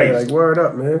Like, shit yeah, nice. like word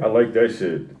up, man. I like that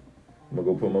shit. I'm gonna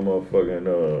go put my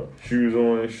motherfucking shoes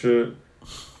on and shit.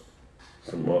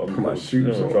 Some my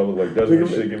shoes Try on. to look like Desmond and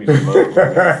shit. Give me some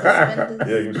yeah,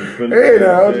 give me some suspenders. Hey,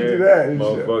 now, and don't you shit. do that and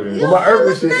shit. Motherfucking. With my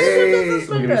urban shit, nice hey. with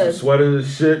Give me some sweaters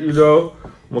and shit, you know.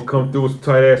 I'm gonna come through with some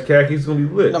tight ass khakis. It's gonna be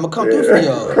lit. I'm gonna come through for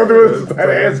y'all. Come through with some tight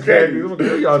ass khakis. I'm gonna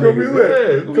kill y'all It's gonna be niggas. lit. Yeah,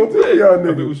 it's Come gonna be through lit. y'all I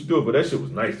think niggas. we should do it, but that shit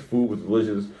was nice. The food was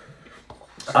delicious.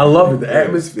 I love it. The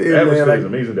atmosphere, The atmosphere man. is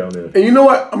Like, amazing down there. and you know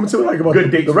what? I'm gonna tell you like about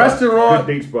Good date the spot. restaurant.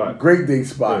 Good date spot. Great date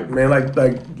spot, Yeah. man.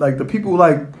 Like the people,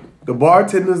 like the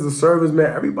bartenders, the servers,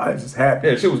 man. Everybody's just happy.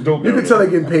 Yeah, shit was dope. You down can tell there.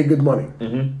 they're getting paid good money.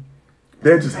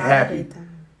 They're just Holiday happy, time.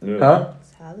 Yeah. huh?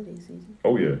 It's holiday season.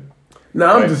 Oh yeah. No,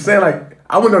 I'm Right. just saying. Like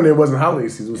I went on there. It wasn't holiday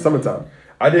season. It was summertime.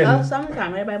 I didn't. Oh,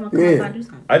 summertime. Everybody want to come Yeah. outside and do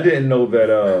something. I didn't know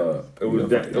that it was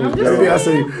that. It was I'm just down- Yeah, I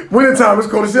say wintertime. It's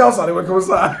cold as hell outside. They want to come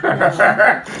inside.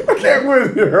 I can't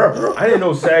win here. I didn't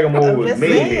know Sagamore was Just made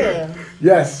saying. here.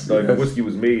 Yes. Like the yes. whiskey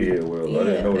was made here. Well, I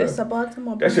didn't know It's a that.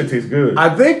 Baltimore. That shit tastes good. I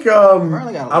think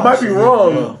Apparently got a I lot might of be shit.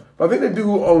 wrong, Yeah. but I think the dude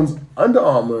who owns Under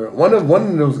Armour, one of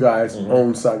those guys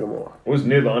owns Sagamore. was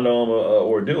near the Under Armour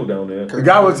ordeal down there. The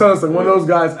guy was telling us like one of those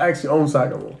guys actually owns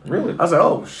Sagamore. Really? I was like,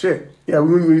 oh shit. Yeah,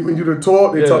 when we do the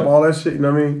tour, they Yeah. talk about all that shit. You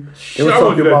know what I mean? They Shit, was I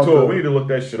want to do that tour. the- We need to look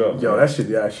that shit up. Yo, that shit,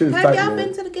 yeah, shit is Have tight, y'all man.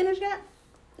 been to the Guinness yet?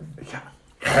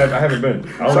 I haven't been.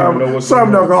 I don't Sorry, even know what's sorry, I'm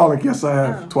an going on. alcoholic. Yes, I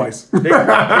have twice. They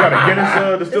got a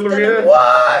Guinness distillery here.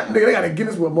 What? Nigga, they got a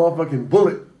Guinness with a motherfucking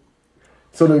bullet.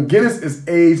 So the Guinness is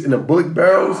aged in the bullet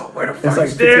barrels. Where the It's fuck like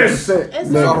is this? 50%. It's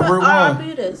Nigga. on Route one.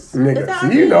 Arbutus. Nigga,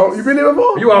 see, you know, you been there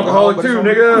before? You alcoholic too,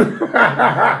 nigga.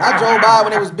 I drove by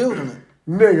when they was building it.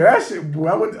 Nigga, that shit, boy,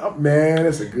 I went up, man,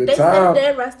 it's a good They time. said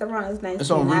their restaurant is nice. It's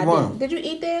on too, and I Route one. didn't. Did you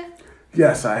eat there?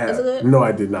 Yes, I have. Is it good? No,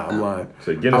 I did not. I'm lying. It's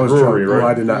a Guinness I was brewery, drunk. No,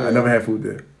 right? I did not. I never had food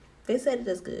there. They said it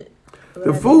is good.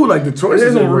 The food, like the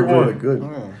choices on are Route really one.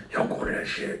 good. Y'all go to that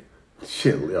shit.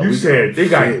 Shit, yo, You we said they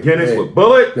got shit, Guinness man. with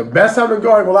bullet. The best time to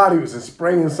go, I ain't gonna lie to you, was in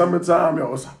spring and summertime.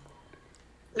 Yo,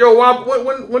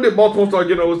 Yo, when did Baltimore start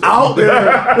getting all this out there?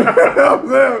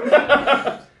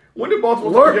 When did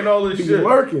Baltimore start getting all this shit?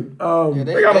 Working.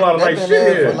 They got a lot of nice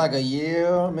shit here. For like a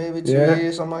year, maybe 2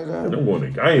 years, something like that. I'm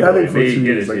going to. I ain't going to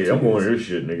get this shit. I'm going to this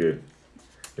shit, nigga.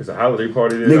 It's a holiday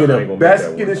party there. Nigga, the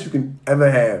best Guinness you can ever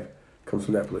have comes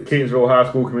from that place. Kingsville High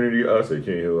School community. I say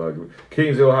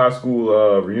Kingsville High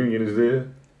School reunion is there.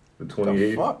 The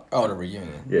 28th. Fuck? Oh, the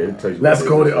reunion. Yeah, it tells you. Let's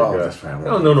go there. Oh, that's right. I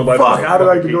don't know nobody. Fuck, I'd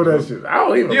like to go to that shit. I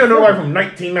don't even. You don't know nobody from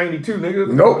 1992,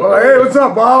 nigga. Nope. Like, hey, what's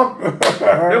up, Bob?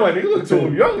 They're like, they look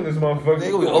too young in this motherfucker.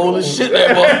 They gonna be old as shit,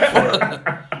 that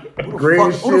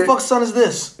motherfucker. Who the fuck's son is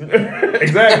this?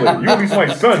 Exactly. You gonna be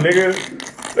somebody's son,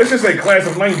 nigga. Let's just say class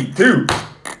of 92.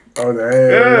 Oh, the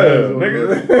yeah,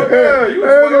 nigga. Yeah, you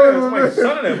somebody's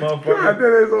son of that motherfucker. God,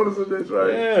 that is on some bitch,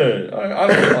 right?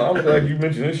 Yeah. I'm glad you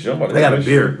mentioned this shit. They got a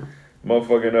beard.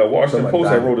 Motherfucking Washington Post,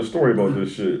 I wrote a story about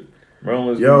this shit.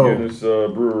 Maryland's Guinness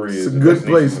Brewery is a good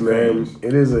place, man.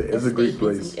 It's a great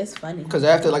place. It's funny. Because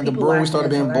after like the brewery started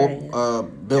being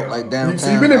built like downtown,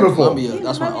 so you been there before? Columbia,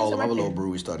 that's when all of our little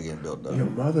breweries started getting built up. Your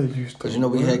mother used to. Because you know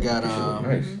we had got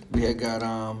Wait,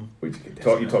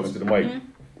 you talking to the mic.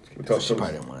 She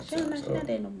probably didn't want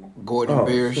to Gordon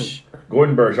Biersch.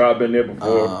 Gordon Biersch, I've been there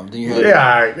before. Then you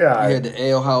had you had the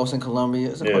Ale House in Columbia.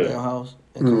 Is it called the Ale House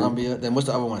in Columbia? Then what's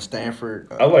the other one?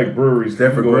 Stanford. I like breweries.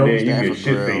 Stanford you go in Grill. there, you get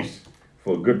shit faced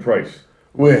for a good price.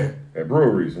 Where? At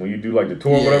breweries, when you do like the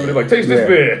tour or whatever, they're like, taste this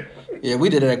beer. Yeah, we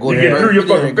did it at Gordon You Biersch. get through your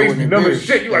fucking face, you number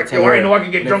shit. You like, yo, I didn't know I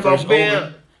could get drunk off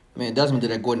beer. Man, Desmond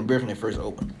did that Gordon Biersch when they first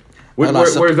opened.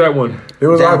 Where's that one? It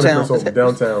was downtown.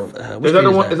 Downtown. Is that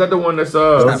the one? Is that the one that's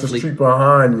That's the street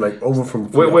behind, like over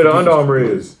from where the Under Armour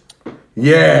is?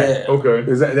 Yeah. Okay.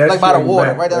 Is that like by the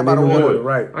water, right there by the water.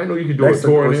 Right. I know you could do a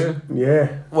tour in there.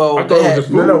 Yeah. Well, I thought it was just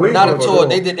food. Not a tour.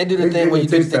 They did the thing where you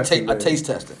did a taste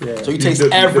testing. Yeah. So you taste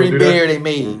every beer they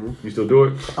made. You still do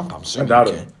it? I'm I doubt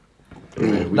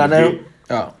it. Not now.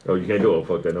 Oh, you can't do it.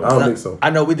 Fuck that. No. I don't think so. I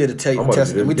know we did a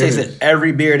taste. We tasted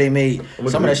every beer they made.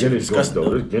 Some of that shit was disgusting.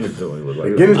 This Guinness don't look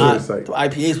like Guinness is the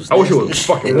IPAs was. I wish it was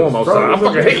fucking warm outside. I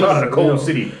fucking hate living in a cold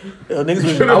city. I went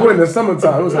in the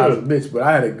summertime. It was hot as a bitch, but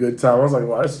I had a good time. I was like,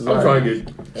 wow, this is. I'm trying to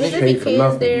get.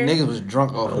 Niggas was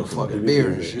drunk off of fucking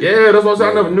beer and shit. Yeah, that's what I'm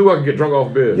saying. I never knew I could get drunk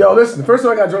off beer. Yo, listen. The first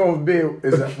time I got drunk off beer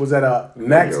was at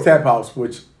Max Tap House,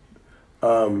 which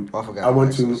I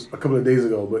went to a couple of days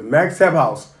ago. But Max Tap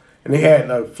House. And they had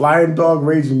a Flying Dog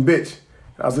Raging Bitch.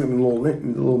 And I was looking at the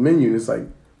little menu, and it's like,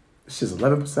 it's just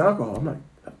 11% alcohol. I'm like,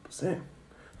 11%?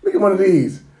 Look at one of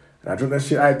these. And I drank that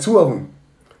shit. I had 2 of them.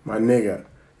 My nigga.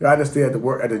 I had to stay at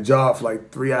the job for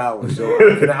like 3 hours. Yo.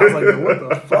 And I was like, yo, what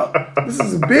the fuck? This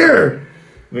is a beer.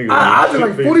 I did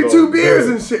like 42 beers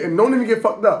and shit, and don't even get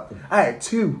fucked up. I had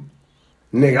 2.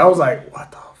 Nigga, I was like,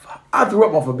 what the fuck? I threw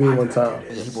up off a beer one time.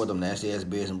 Yeah, he bought them nasty ass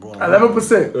beers and brought them.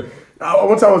 11%.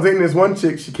 One time I was dating this one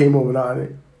chick. She came over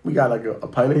and we got like a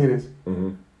pint of Guinness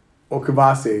or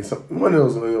Kvasse, one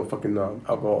of those fucking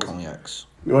alcohols. Cognacs.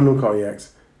 One of them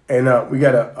cognacs. And we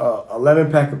got a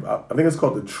 11 pack of, I think it's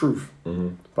called the Truth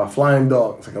by Flying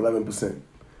Dog. It's like 11%.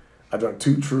 I drank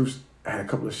 2 Truths. I had a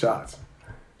couple of shots.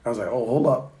 I was like, oh, hold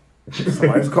up.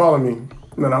 Somebody's calling me.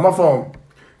 No, not my phone.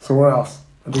 Somewhere else.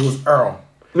 I think it was Earl.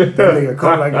 That nigga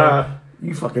called like,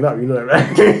 you fucking up, you know that,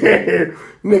 right?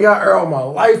 Nigga, I Earl my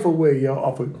life away, yo,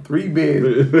 off of 3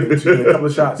 beers and a couple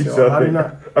of shots, yo. How do you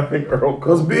not? I think Earl.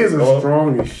 Those beers are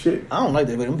strong as shit. I don't like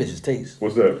that way them bitches taste.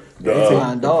 What's that?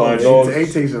 Flying Dogs.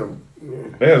 It tastes of them.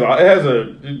 It has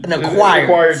an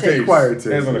acquired taste. Acquired taste.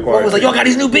 It has an acquired What was like, taste. y'all got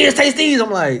these new beers, taste these.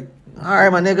 I'm like, all right,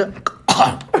 my nigga.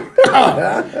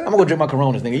 I'm gonna go drink my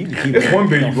Coronas, nigga. You can keep There's one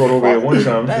beer you brought over here one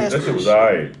time. That shit was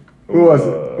alright. Who was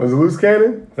it? Was it Loose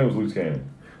Cannon? I think it was Loose Cannon.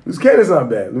 Loose Cannon's not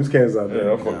bad. Loose Cannon's not bad.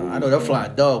 Yeah, I know that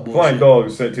Flying Dog bullshit. Flying Dog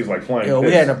tastes like flying. Yo,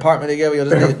 we had an apartment together. Yo,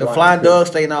 the Flying Dog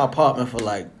stayed in our apartment for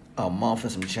like a month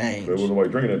and some change. There wasn't nobody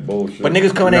drinking that bullshit. But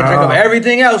niggas coming in and drink up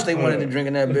everything else they wanted to drink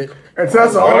in that bitch. And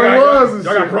that's all it was.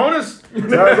 Y'all got Coronas?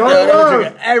 That's all it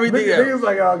was. Everything else. Niggas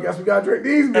like, oh, I guess we gotta drink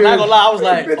these beers. And I ain't gonna lie, I was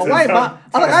like, oh, I ain't buying.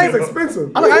 It's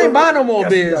expensive. I ain't buying no more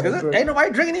beers because ain't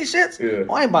nobody drinking these shits. Yeah.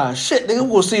 Oh, I ain't buying shit. Nigga,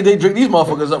 we'll see if they drink these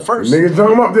motherfuckers up first. Niggas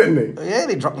drunk them up, didn't they? Yeah,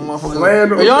 they drunk them motherfuckers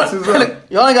Slammed up. them Y'all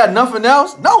bitches ain't got nothing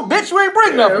else? No, bitch, you ain't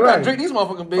bring nothing. You right. gotta drink these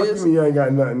motherfucking beers. Fuck you ain't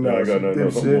got nothing Nah, I else. got nothing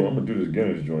else. I'm Dipshit. gonna do this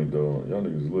Guinness joint though. Y'all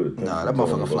niggas lit. Nah, that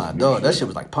motherfucker Flying Dog. That shit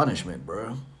was like punishment,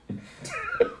 bro.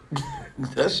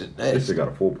 That shit nasty. This shit got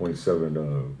a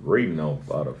 4.7 rating out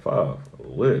of 5.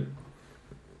 Lit.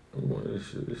 This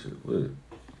shit lit.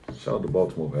 Shout out to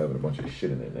Baltimore for having a bunch of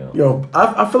shit in it now. Yo,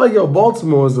 I feel like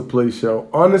Baltimore is the place, yo.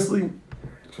 Honestly,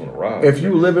 just wanna ride. if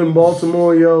you live in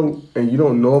Baltimore, yo, and you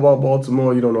don't know about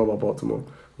Baltimore, you don't know about Baltimore.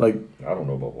 Like, I don't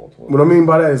know about Baltimore. What I mean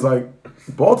by that is like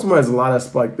Baltimore has a lot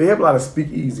of like they have a lot of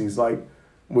speakeasies like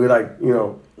where like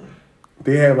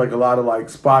they have like a lot of like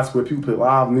spots where people play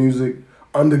live music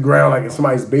underground like in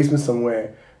somebody's basement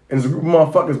somewhere and there's a group of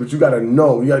motherfuckers but you gotta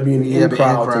be in the in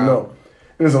crowd to know.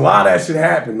 And there's a lot of that shit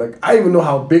happen. Like I didn't even know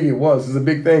how big it was. It's a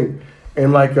big thing.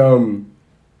 And like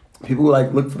people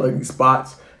like look for like these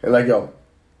spots and like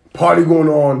party going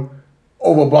on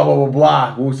over blah blah blah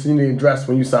blah. We'll see the address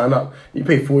when you sign up. You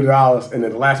pay $40 and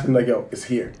then the last one like it's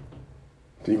here.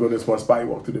 So you go to this one spot, you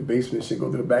walk through the basement, shit,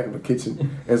 go to the back of the kitchen.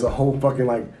 And there's a whole fucking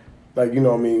like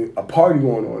a party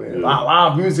going on there.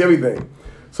 Live music, everything.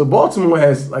 So Baltimore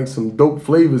has like some dope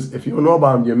flavors. If you don't know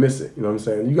about them, you miss it. You know what I'm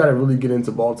saying? You gotta really get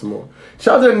into Baltimore.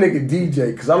 Shout out to that nigga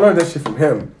DJ, cause I learned that shit from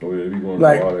him. Oh yeah, you going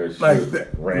to all that shit.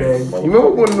 Man, you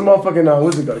remember going to the motherfucking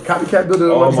what's it called? Copycat building?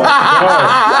 Oh my God.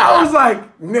 I was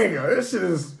like, nigga, this shit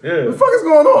is what the fuck is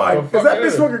going on? Like, is that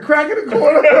bitch smoking crack in the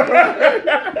corner?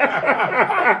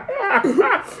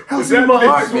 How's in my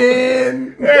heart,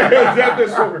 man? Is that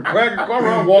bitch smoking crack in the corner?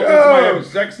 I'm walking to somebody having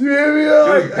sex. You hear me?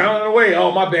 Just counting away.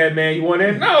 Oh my bad, man. You want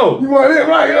in? No. You want in,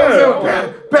 right? You know what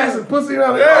I'm saying? Passing pussy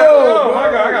around like,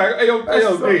 I got.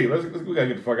 Hey, D, we gotta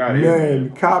get the fuck out of here. Man,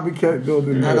 Copycat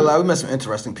building. I ain't gonna lie, we met some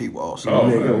interesting people also.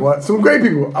 Nigga, what? Some great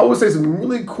people. I would say some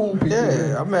really cool people. Yeah,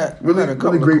 man. I met really a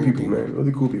couple great of cool people, man.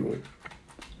 Really cool people.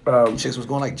 Chicks was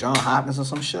going like John Hopkins or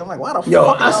some shit. I'm like, why the Yo,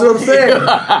 fuck? that's what I'm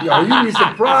saying. Yo, you be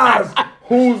surprised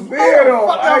who's there though.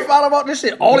 Fuck, I found about this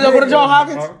shit. All y'all go to John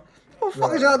Hopkins? What the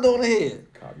fuck is y'all doing in here?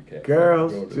 Copycat.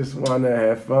 Girls just wanna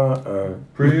have fun.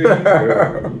 Pretty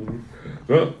girl.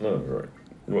 Right.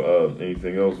 Well,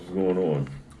 anything else was going on?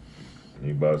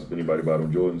 Anybody bought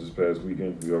them Jordans this past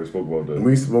weekend? We already spoke about that.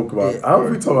 We spoke about. I don't know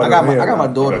if we talk about. I got my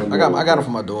daughter. I got it for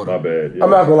my daughter. My bad. Yeah.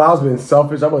 I'm not gonna lie. I was being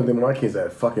selfish. I wasn't thinking my kids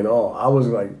at fucking all. I was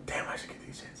like, damn, I should get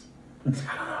these shits.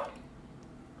 I don't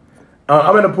know.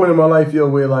 I'm at a point in my life,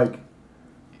 where like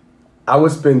I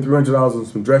would spend $300 on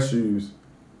some dress shoes,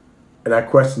 and I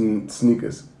question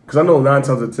sneakers because I know 9 times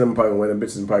out of 10 I'm probably gonna wear them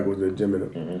bitches and probably go to the gym in them.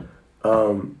 Mm-hmm.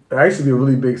 And I used to be a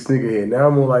really big sneakerhead. Now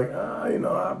I'm more like,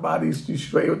 I buy these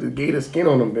straight with the gator skin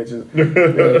on them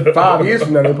bitches. 5 years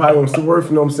from now, they probably gonna worth,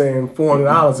 you know what I'm saying,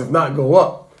 $400, if not go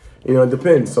up. It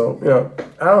depends. So,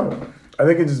 I don't know. I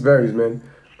think it just varies, man.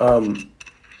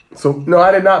 So, no,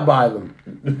 I did not buy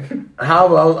them.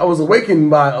 However, I was awakened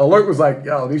by alert was like,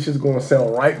 yo, these shit's gonna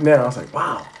sell right now. I was like,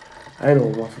 wow. I ain't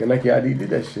know motherfucking Nike ID did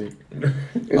that shit.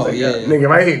 It's like, yeah. Nigga,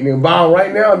 right here, nigga, buy them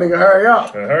right now, nigga, hurry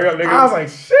up. Hurry up, nigga. I was like,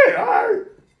 shit, all right.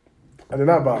 I did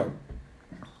not buy them.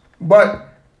 But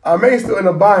I may still end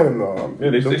up buying them, though.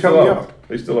 Yeah, they still out.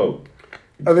 They still out.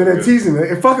 And then they're teasing me.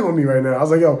 They're fucking with me right now. I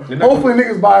was like, yo, hopefully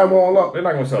niggas buy them all up. They're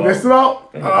not going to sell out. They're still out?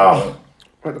 Oh.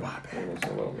 What the buy it, They're man? going to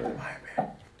sell out, man. Buy it,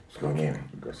 man. What's going on?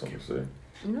 You got something to say?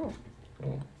 No.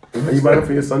 Are you buying them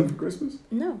for your son for Christmas?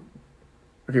 No.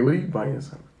 Okay, what are you buying your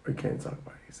son? We can't talk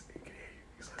about it.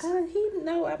 He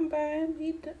know I'm buying.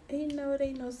 He know it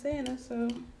ain't no Santa, so.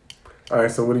 All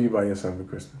right, so what are you buying your son for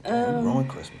Christmas? Ruined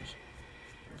Christmas.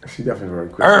 She definitely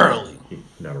ruined Christmas. Early.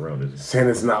 Not around, is he?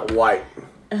 Santa's not white.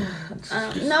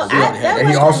 No, and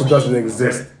he also doesn't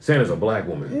exist. Santa's a black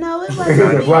woman. No, it He's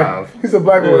wasn't. a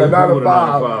black woman at 9 to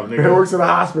 5. 9 to 5, He works in the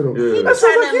hospital. Yeah. That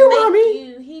sounds like you, mommy.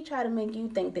 He tried to make you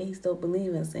think that he still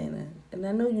believes in Santa, and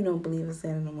I know you don't believe in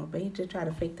Santa no more. But he just tried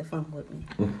to fake the fun with me.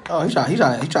 Oh, he trying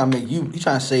to make you. He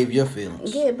trying to save your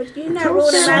feelings. Yeah, but you're not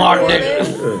ruling Smart my nigga.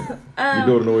 feelings. You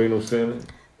don't know ain't no Santa?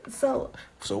 So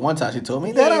one time she told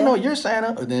me, Dad, I know you're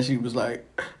Santa. And then she was like,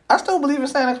 I still believe in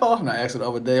Santa Claus. And I asked her the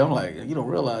other day, I'm like, you don't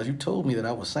realize you told me that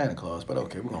I was Santa Claus, but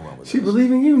okay, we're gonna run with it. She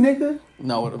believe in you, nigga.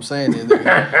 No, what I'm saying is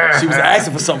she was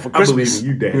asking for something for Christmas. I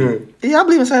believe in you, Daddy. Yeah, I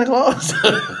believe in Santa Claus.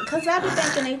 Because I be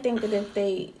thinking they think that if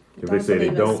they say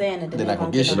they don't, Santa, they're not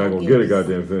gonna get They're not gonna get a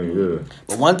goddamn thing, yeah.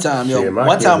 But one time,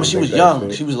 when she was young,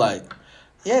 she was like,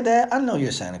 yeah, Dad, I know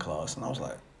you're Santa Claus. And I was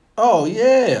like, oh,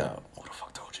 yeah. Who the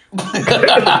fuck told you?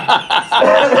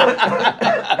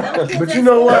 But you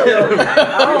know what?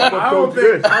 I don't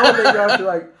think y'all should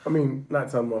like. I mean, not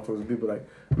telling motherfuckers, people like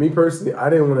me personally. I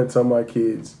didn't want to tell my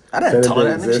kids. I didn't tell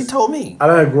her that. She told me. I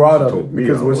didn't grow out of it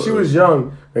because when she was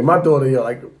young, like my daughter,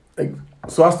 like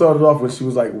so I started off when she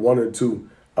was like 1 or 2.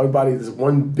 I would buy this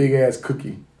one big ass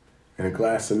cookie and a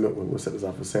glass of milk. We'll set this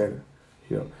up for Santa,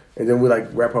 And then we like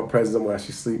wrap her presents on while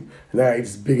she sleep. And then I eat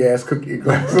this big ass cookie and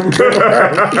glass of milk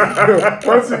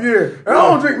once a year. And I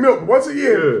don't drink milk once a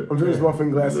year. I'm drinking this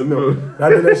motherfucking glass of milk. And I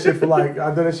did that shit for like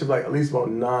at least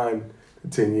about 9 to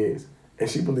 10 years. And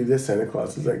she believed that Santa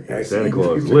Claus was like Santa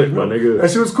Claus lit, my nigga. And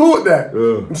she was cool with that.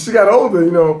 And she got older,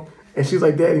 and she was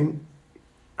like, Daddy,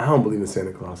 I don't believe in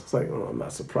Santa Claus. I was like, oh, I'm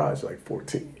not surprised. You're like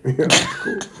 14.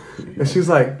 Cool. And she's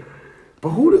like, but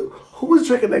who was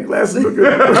drinking that glass of liquor?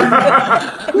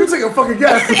 You take a fucking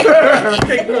guess.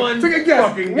 Take a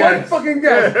guess. One fucking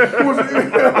guess. Who was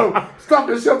stop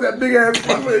and shove that big ass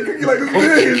fucking cookie like this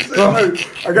big.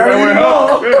 I got it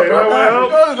all.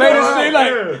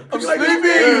 I'm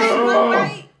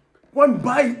sleepy. One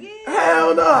bite?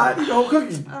 Hell no, I need the whole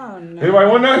cookie. Oh no. Anybody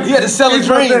want that? He had to sell a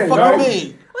dream. Fuck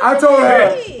me. I told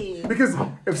her because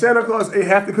if Santa Claus ate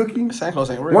half the cookie, Santa Claus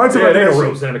ain't real. One time they ain't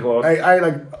real Santa Claus. I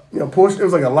like portion. It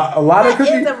was like a lot of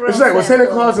cookie. It's like when Santa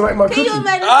Claus and like my cookie. Can you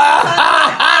imagine?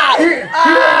 He didn't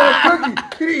want cookie.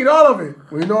 He didn't eat all of it.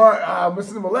 Well, you know what? I'm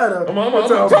missing him a letter. I'm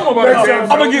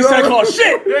gonna get Santa Claus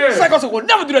shit. Yeah. Santa Claus will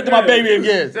never do that to my baby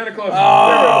again. Santa Claus.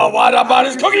 Oh, why did I buy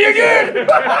this cookie again?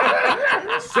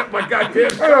 Set my goddamn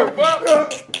self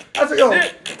up. I said, yo,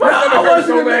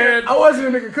 I wasn't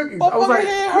even making cookies. I was like,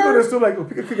 people are still like,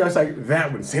 pick a cookie. I was like,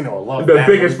 that one, Santa will love the that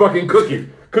biggest one. fucking cookie.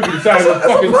 Cookie the size of a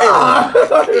fucking table.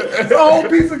 It's a whole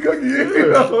piece of cookie.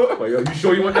 You know? Like, yo, you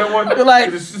sure you want that one? You're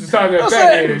like, it's the size of that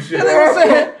fat man and shit.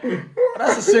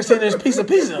 That's a 16-inch piece of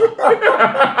pizza.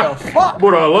 The fuck?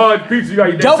 But a large pizza, you got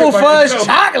your double fudge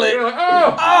chocolate. Like,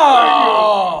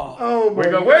 Oh my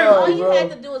God. All you had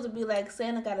to do was be like,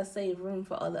 Santa gotta save room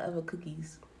for all the other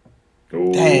cookies.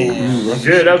 Ooh. Damn.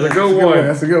 Yeah, that was a good one.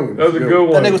 That's a good one. That was a good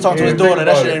one. That nigga was talking to his daughter.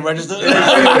 That shit ain't registered. It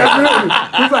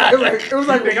was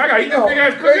like, I gotta eat this big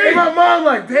ass cookie. And my mom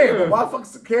like, damn, why the fuck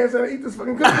can't Santa eat this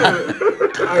fucking cookie?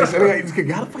 I said, I gotta eat this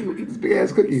cookie. How the fuck you eat this big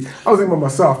ass cookie? I was thinking about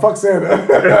myself. Fuck Santa.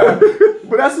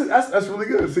 But that's really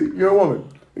good. See, you're a woman.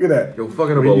 Look at that. Yo,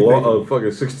 fucking up a fucking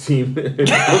 16-inch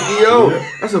cookie, yo.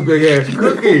 That's a big ass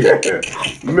cookie.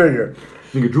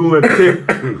 Nigga drooling at the tip.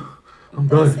 I'm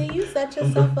done. See, you set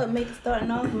yourself up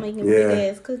starting off making big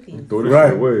ass cookies. Throw this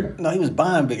shit away. No, he was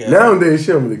buying big ass. Nowadays,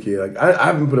 shit, I'm with the kid. Like I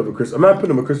haven't put up a Christmas. I'm not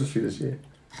putting up a Christmas tree this year.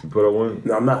 You put up one?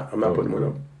 No, I'm not putting one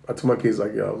up. I told my kids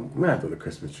like, yo, I'm not doing a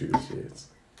Christmas tree this year.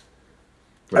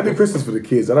 I do Christmas for the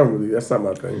kids. I don't really. That's not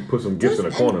my thing. Put some gifts in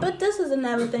the corner. But this is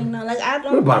another thing, though. Like I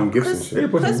don't buy them gifts and shit.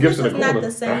 Put some Christmas gifts in the is corner. not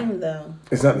the same though.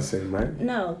 It's not the same, right?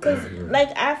 No, because like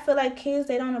I feel like kids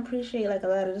they don't appreciate like a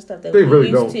lot of the stuff that They we really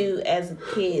used don't. to as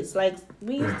kids. Like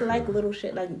we used to like little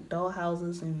shit like doll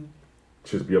houses and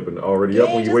Just be up and already up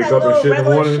when you just wake like up and shit in the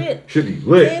regular morning. shit. Should be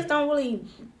lit. Kids don't really.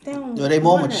 They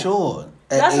more mature.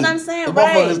 That's what I'm saying,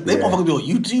 right? They motherfuckers be on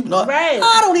YouTube. No, right.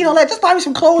 I don't need all that. Just buy me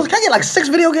some clothes. Can I get like 6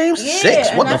 video games? Yeah,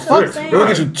 6? What the fuck? We'll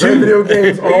get you 2 video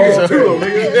games. All 2.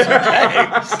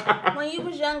 When you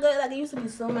was younger, like it used to be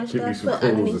so much Give me stuff some put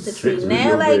underneath the tree. clothes,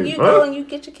 Now, like games. you go and you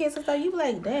get your kids and stuff, you be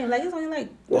like, damn, like it's only like.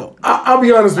 Well, I'll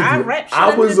be honest with you. wrap shit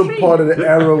I was under a the part tree. of the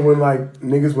era when like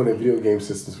niggas wanted video game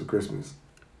systems for Christmas.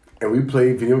 And we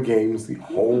played video games the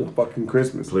whole fucking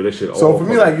Christmas. Play that shit all So for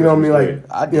me, like, you know what I mean? Like,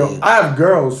 Christmas Day. I have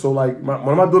girls, so like,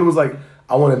 when my daughter was like,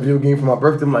 I want a video game for my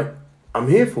birthday, I'm like, I'm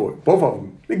here for it. Both of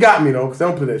them. They got me though, because they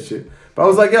don't play that shit. But I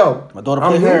was like, yo, My daughter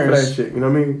I'm play here for hers. that shit. You know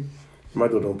what I mean? My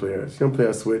daughter don't play hers. She don't play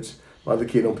her Switch. My other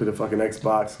kid don't play the fucking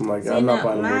Xbox. I'm like, I'm not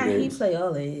buying no mine, games. he play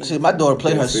all that. See, my daughter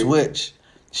played Yeah, her see? Switch.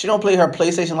 She don't play her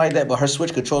PlayStation like that, but her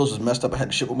Switch controllers was messed up. I had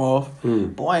to ship them off.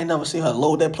 Boy, I ain't never seen her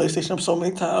load that PlayStation up so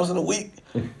many times in a week.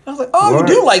 I was like, oh, What?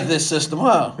 you do like this system,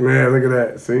 huh? Man, look at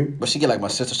that. See? But she get like my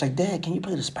sister. She's like, Dad, can you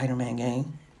play the Spider-Man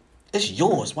game? It's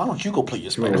yours. Why don't you go play your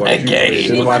watch Spider-Man you play game? it.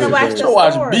 She wanna watch the She'll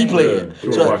watch story. me play it. Yeah, she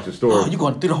She's wanna like, watch the story. Oh, you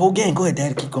going through the whole game? Go ahead,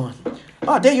 Daddy, keep going.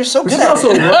 Oh, Dad, you're so good she's at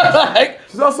also- it.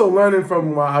 She's also learning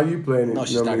from how you playing it. No,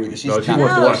 she's you know not what I good. mean? She's No, she kinda-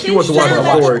 wants to watch. She wants to watch sounds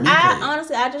the like- story.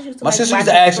 Honestly, I just used to My like sister used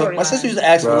watch to ask the for. My sister used to storyline.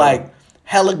 ask for like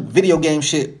hella video game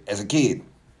shit as a kid.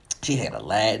 She had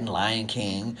Aladdin, Lion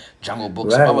King, Jungle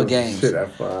Book, some other games. Shit,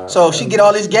 that's fine. So she get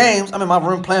all these games. I'm in my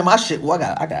room playing my shit. Well,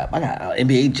 I got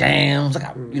NBA jams. I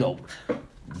got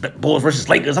Bulls versus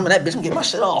Lakers. I'm in that bitch. I'm getting my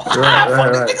shit off. Fuck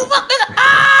these niggas up,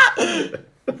 nigga.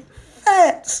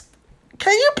 Fats,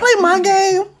 can you play my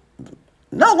game?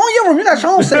 No, go in your room. You got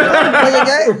your own setup. I can play your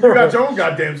game. You got your own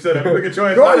goddamn setup. Look at your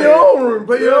ass. Go in your own room.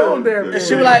 Play your own damn game. And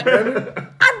she was like,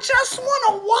 I just want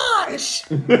to watch.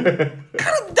 What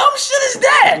kind of dumb shit is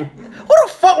that? Who the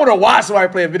fuck would have watched somebody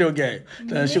play a video game?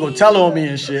 Then she gonna tell on me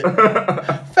and shit.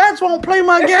 Fats won't play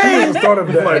my game.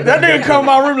 That nigga come in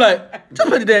my room like, just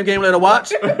play the damn game, let her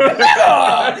watch.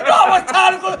 Nigga, you know how much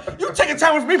time is going? You taking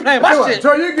time with me playing my shit.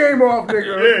 Turn your game off,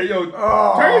 nigga. Yeah, yo.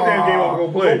 Turn your damn game off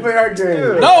and go play. Go play our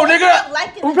game. No, nigga.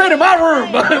 We played in my room.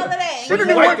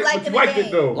 You liked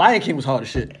it though. Lion King was hard as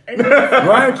shit.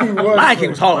 Lion King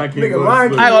was hard. Nigga, Lion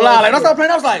King. I ain't gonna lie. Like, I started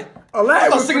playing, I was like,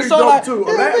 Aladdin was singing pretty song dope like, too.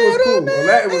 Aladdin was cool.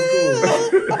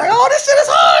 I'm like, oh, this shit is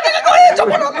hard, nigga. Go ahead,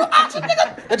 jump on the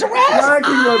nigga. The giraffe.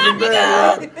 Nike wasn't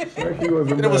bad. Nike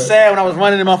wasn't And it was bad. sad when I was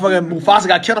running and motherfucking Mufasa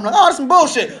got killed. I'm like, oh, that's some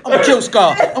bullshit. I'm gonna kill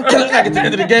Scar. I'm killing. I gotta get to the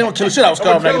end of the game. I'm gonna kill the shit out of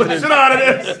Scar. I'm gonna kill the shit out of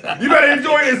this. You better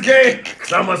enjoy this game.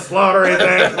 I'm gonna slaughter his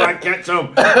ass when I catch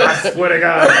him. I swear to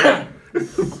God.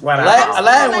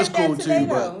 Aladdin was cool today, too,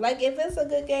 but like if it's a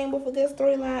good game with a good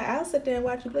storyline, I'll sit there and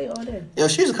watch you play all day. yo,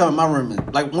 she used to come in my room.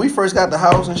 Like when we first got the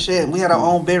house and shit, and we had our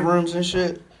own bedrooms and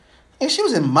shit. And she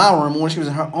was in my room when she was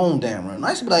in her own damn room. And I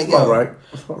used to be like, yo,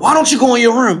 why don't you go in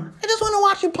your room? I just want to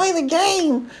watch you play the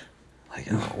game. Like,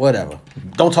 yo, whatever.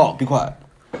 Don't talk. Be quiet.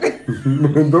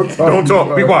 Don't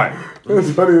talk. Be quiet.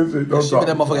 That's funny as shit. Don't She talk. be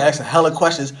that motherfucker asking hella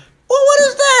questions. Well, what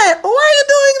is that? Well, why are you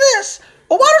doing this?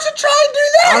 Well, why don't you try and do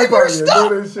that? I If you're stuck.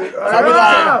 do this shit.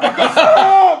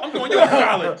 I'm doing your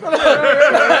solid.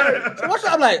 So what's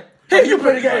up? I'm like, hey, you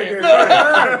play the game.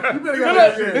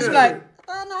 It's like,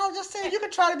 no, I'm just saying you can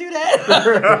try to do that.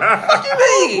 What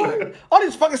you mean? All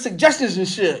these fucking suggestions and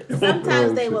shit.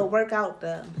 Sometimes they will work out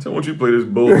though. So won't you play this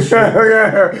bullshit?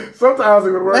 Yeah, sometimes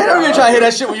it would work. Man, don't you try to hear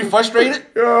that shit when you're frustrated?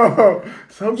 Yo,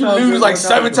 sometimes You lose like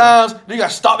 7 times, then you got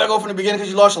to start back over from the beginning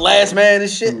because you lost your last man and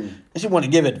shit. And she wanted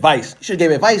to give advice. You should have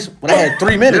gave advice when I had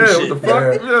 3 minutes. Yeah, and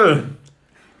what shit. the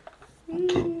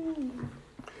fuck? Yeah.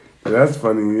 That's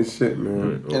funny as shit,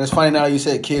 man. And it's funny now you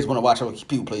said kids want to watch other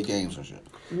people play games and shit.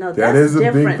 No, that's That is a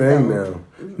big different, thing though.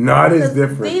 now. No, it is 'Cause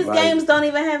different. These like, games don't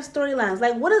even have storylines.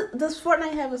 Like, does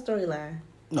Fortnite have a storyline?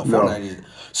 No, Fortnite either.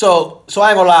 So I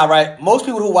ain't gonna lie, right? Most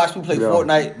people who watch people play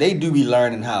Fortnite, they do be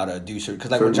learning how to do certain.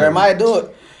 Because like when Jeremiah do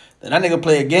it, then that nigga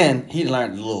play again, he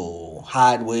learned the little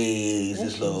hideways,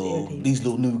 these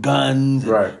little new guns.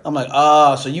 Right. I'm like,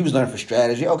 so you was learning for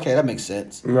strategy. Okay, that makes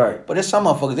sense. Right. But there's some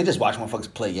motherfuckers, they just watch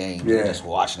motherfuckers play games. Yeah. They're just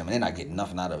watching them and they're not getting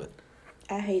nothing out of it.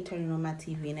 I hate turning on my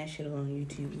TV and that shit on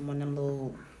YouTube when them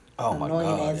little my annoying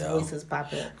God, ass yo. voices pop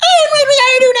up.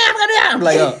 I'm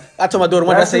like, yo, I told my daughter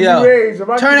one day, I That's said, the yo, new age. If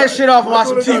I turn could- that shit off and watch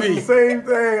some my daughter does TV. the same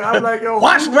thing. I'm like, yo,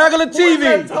 Watch regular who is TV.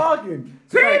 that talking?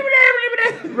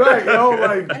 Right, yo,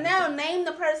 like, And they'll name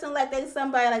the person like they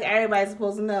somebody like everybody's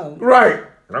supposed to know. right.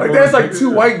 Like, there's like 2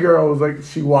 white girls, like,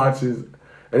 she watches.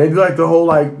 And they do like the whole,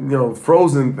 like,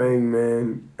 Frozen thing,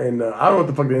 man. And I don't know what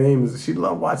the fuck their name is. She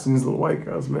love watching these little white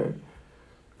girls, man.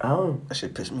 I don't know. That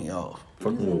shit pissed me off.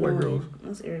 Fucking little white girls.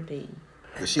 That's irritating.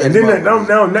 And then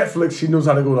now Netflix, she knows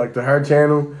how to go like to her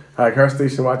channel, like her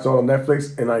station, watch all on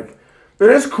Netflix, and like, man,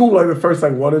 it's cool like the first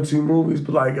like 1 or 2 movies,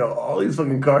 but like all these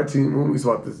fucking cartoon movies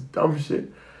about this dumb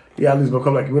shit. Yeah, at least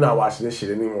become like, we're not watching this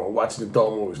shit anymore. We're watching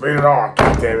adult movies. Rated R,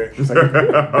 God damn it. It's like,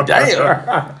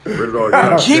 damn. Rated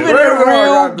R. Keeping it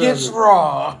real gets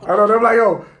raw. I know, they're like,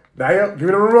 yo, Diane, give me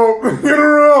the remote. Give me the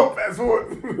remote. Fast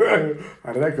forward.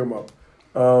 How did that come up?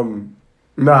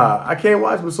 Nah, I can't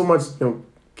watch with so much,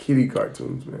 kitty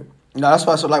cartoons, man. No, that's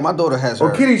why. So like, my daughter has her.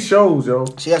 Or kitty shows, yo.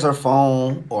 She has her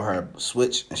phone or her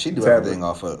Switch, and she do Tablet. everything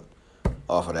off of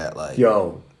that. Like,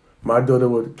 Yo, my daughter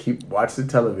would keep watch the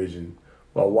television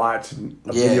while watching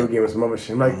a video game or some other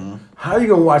shit. I'm like, how you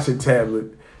gonna watch a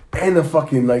tablet and a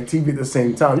fucking like TV at the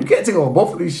same time? You can't take over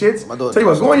both of these shits. My daughter Tell you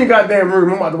what, does go in your goddamn room.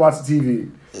 I'm about to watch the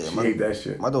TV. Yeah, She hate that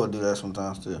shit. my daughter do that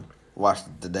sometimes too. Watch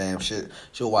the damn shit.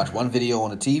 She'll watch one video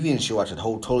on the TV and she'll watch a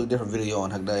whole totally different video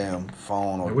on her damn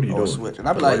phone or, What are you or doing? Switch. And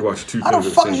I'll be Why like, you watch 2 how the things at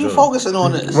the fuck same is you time? focusing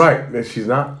on this? Right? She's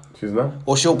not. She's not.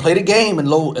 Or she'll play the game and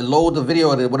load the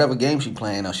video of whatever game she's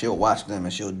playing, or she'll watch them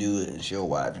and she'll do it and she'll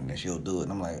watch and then she'll do it.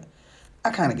 And I'm like, I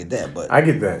kind of get that, but I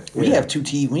get that. when you have 2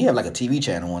 TV, when you have like a TV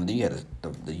channel on, then you have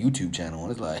the YouTube channel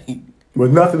on. It's like,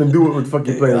 With nothing to do with what the fuck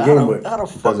you playing the game with. how the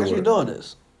fuck Doesn't is you work. doing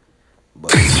this?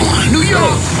 But New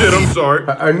York. Shit, I'm sorry.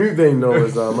 Our new thing though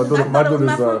is my I thought it was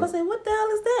my phone. I said, what the hell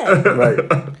is that?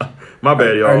 right. My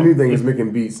bad, y'all. Our new thing is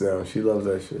making beats now. She loves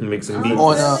that shit. Mixing beats.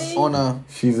 on a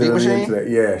She's beat really machine? into that.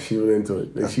 Yeah, she's really into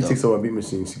it. That's She dope. takes over a beat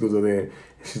machine. She goes over there and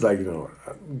she's like,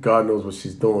 God knows what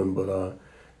she's doing, but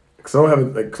cause I don't have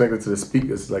it like connected to the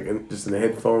speakers, like just in the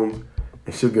headphones,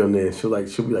 and she'll get on there and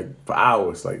she'll be like for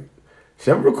hours, like she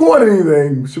haven't recorded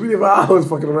anything. She'll be there for hours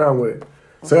fucking around with it.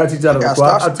 So I gotta teach her how to record.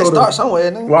 I told her start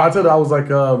somewhere. Nigga. Well, I told her I was like,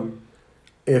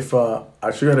 if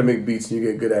I show you how to make beats and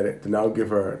you get good at it, then I'll give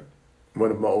her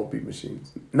one of my old beat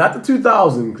machines. Not the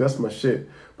 2000, because that's my shit.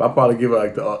 But I'll probably give her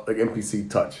like the MPC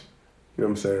Touch. You know what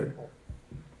I'm saying?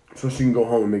 So she can go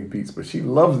home and make beats. But she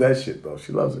loves that shit though.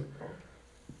 She loves it.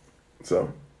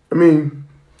 So, I mean,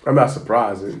 I'm not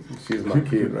surprised. She's my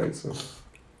kid, right? So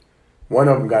one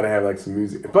of them gotta have like some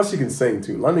music. Plus she can sing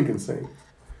too. London can sing.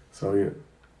 So yeah,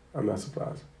 I'm not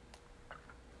surprised.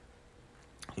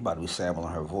 You about to be sampling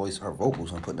her voice, her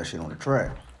vocals, and putting that shit on the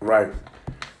track. Right.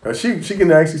 She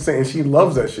can actually sing, and she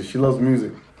loves that shit. She loves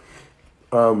music.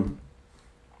 My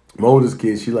oldest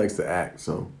kid, she likes to act,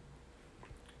 so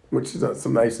which is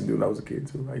something I used to do when I was a kid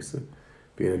too. I used to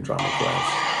be in a drama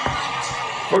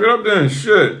class. Fuck it up then.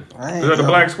 Shit. Is that the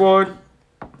Black Squad?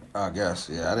 I guess.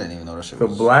 Yeah, I didn't even know that shit The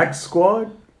was... Black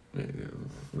Squad? Yeah,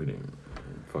 we didn't.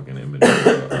 Fucking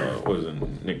Eminem. What is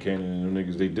it? Nick Cannon and them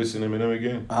niggas, they dissing Eminem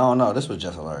again? I don't know. This was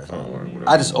just hilarious. Right,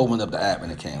 I just opened up the app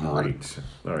and it came on. Great.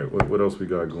 All right, what else we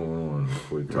got going on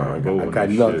before we talk I got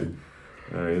nothing.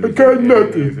 All right, I got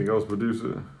nothing. Anything else,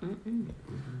 producer?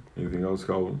 Anything else,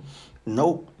 Colin?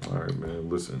 Nope. All right, man,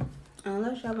 listen.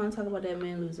 Unless y'all want to talk about that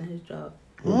man losing his job.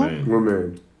 What man?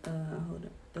 Hold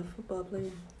up. The football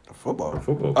player. Football.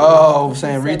 Football. Oh,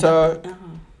 saying retard?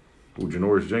 Who,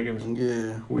 Janoris Jenkins?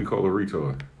 Yeah. Who we call a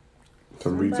retard?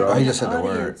 Some Oh, retard. he just said the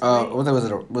word.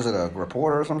 Was it a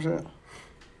reporter or some shit?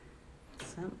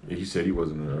 He said he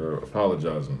wasn't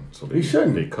apologizing, so He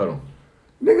shouldn't. They cut him.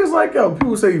 Niggas like, yo,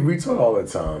 people say retard all the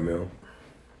time, yo.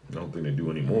 I don't think they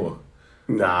do anymore.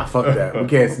 Nah, fuck that.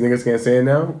 Niggas can't say it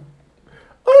now.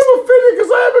 I'm offended because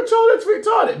I have a child that's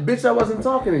retarded. Bitch, I wasn't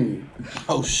talking to you.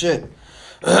 Oh, shit.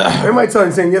 Everybody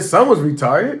saying your son was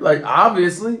retarded. Like,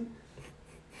 obviously.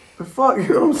 The fuck, you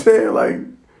know what I'm saying? Like,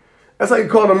 that's like you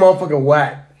call a motherfucker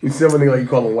whack. You see somebody like you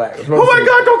call him whack. Oh my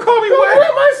God, don't call me whack.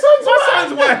 My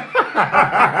son's whack.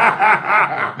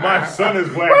 My son is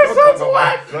whack. My son's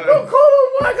whack. Don't call him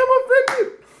whack. I'm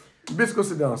offended. Bitch, go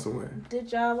sit down somewhere.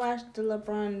 Did y'all watch the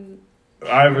LeBron?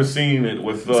 I haven't seen it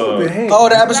with. Oh,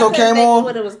 the episode came on.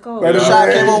 What it was called? The shot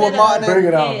came on with Martin. Bring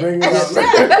it out. Bring it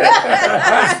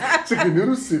out. Chicken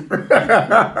noodle soup.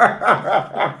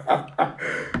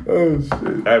 Oh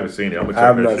shit! I haven't seen it. I'm gonna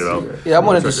check that shit out. Yeah, I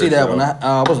wanted to see that one.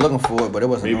 I was looking for it, but it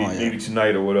wasn't on yet. Maybe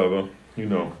tonight or whatever. You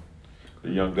know, the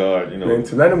young God. You know, Man,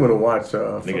 tonight I'm gonna watch.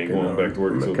 Nigga ain't going back to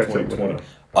work until 2020.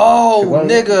 Oh,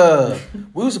 nigga,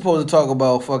 we were supposed to talk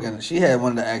about fucking. She had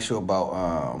one to ask you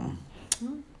about.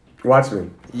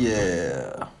 Watchmen.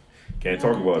 Yeah. Can't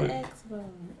talk about it.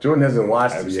 Jordan hasn't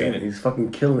watched it seen yet. it. He's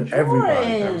fucking killing everybody. I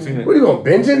haven't seen it. What are you gonna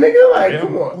binge it, nigga? Like,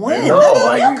 come on. When? No,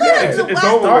 like, It's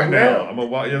over now. I'm gonna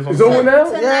watch. It's over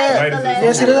now? Yeah.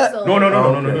 Yeah, see that? No,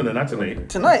 not tonight.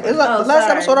 Tonight. It's like the last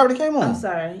episode already came on. I'm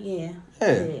sorry. Yeah.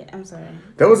 I'm sorry.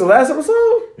 That was the last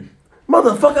episode?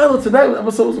 Motherfucker, I thought tonight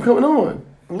episodes were coming on.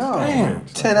 No. Damn.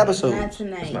 10 episodes. Not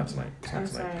tonight. It's not tonight. I'm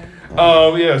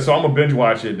sorry. Yeah, so I'm gonna binge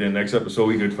watch it. Then next episode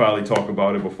we could finally talk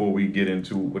about it before we get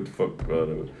into what the fuck.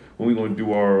 When we gonna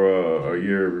do our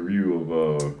year review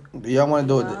of. Do y'all want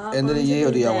to do it at the end of the year,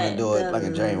 or do y'all want to do it like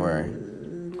in January?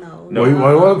 No.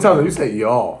 What I'm telling you, you say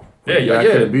y'all. Yeah, You're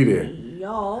not gonna be there.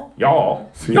 Y'all.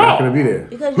 So you're not gonna be there.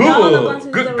 Because y'all are going to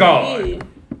do Good the God. review.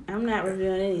 I'm not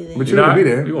reviewing anything. But you're gonna be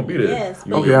there. You're gonna be there. Yes.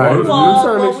 But Okay, all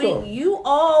right. you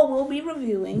all will be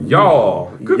reviewing.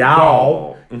 Y'all. Good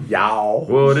Y'all. God. Y'all.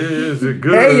 What is it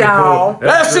good? Hey, y'all. for?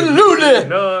 Absolutely.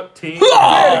 Nothing.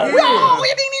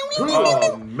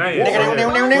 Oh, man.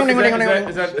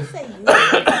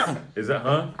 Is that,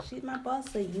 huh? She's my boss,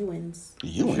 say Ewans.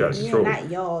 You got Yeah, stroke. not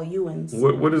y'all, Ewans.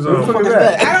 What is What the fuck is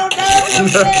that? I don't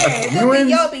know what Ewans?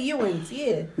 y'all be Ewans,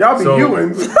 yeah. Y'all be So-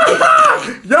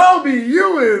 Ewans. Y'all be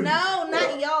Ewans. No,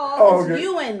 not y'all. Oh, It's okay.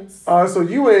 Ewans. So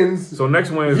you wins. So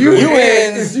next Wednesday. You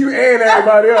wins. It's you and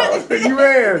everybody else. You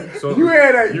and. So you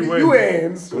and. you You win.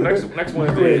 and. So next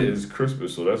Wednesday is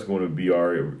Christmas, so that's going to be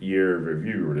our year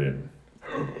review then.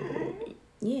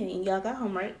 Yeah, and y'all got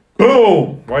home, right?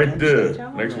 Boom! Right there.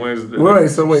 y'all Next want. Wednesday. Wait,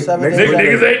 so wait. Seven Next days.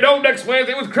 Niggas ain't know next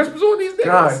Wednesday was Christmas on these niggas.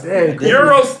 God damn.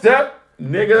 Eurostep,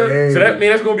 nigga. Damn. So that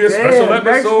means that's gonna be a Damn, special next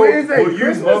episode Wednesday, for you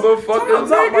Christmas? motherfucking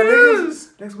Talk about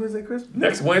niggas. Next Wednesday, Christmas.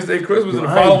 Next Wednesday, Christmas, and the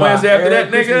I ain't following buy Wednesday after that,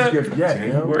 every Christmas nigga. gift yet, yo.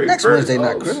 January Next 1st. Wednesday,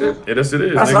 not Oh, Christmas. shit. Yeah, yes, it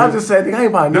is. That's what I nigga. just said. I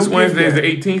ain't buying no This Wednesday is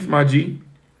gift the yet. 18th, my G.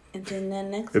 And then the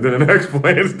next And then the next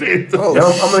Wednesday. Oh, Yo,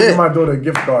 I'm gonna shit. give my daughter a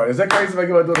gift card. Is that crazy if I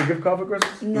give my daughter a gift card for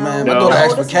Christmas? No. Man, No. my daughter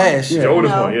asked for Oldest cash. Yeah. The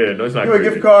oldest No. one, yeah. No, it's not Give her a crazy.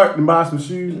 gift card and buy some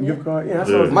shoes and gift card. Yeah, that's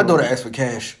Yeah. what My daughter asked for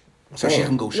cash so she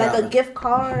can go Like shopping. a gift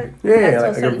card? Yeah, to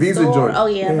like a certain Visa store? joint. Oh,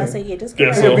 yeah. I'm about Yeah. to say, yeah, just Yeah,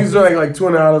 get so- Yeah, these are like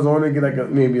 $200 on it. Get like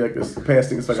maybe like this past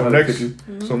thing. It's like So next,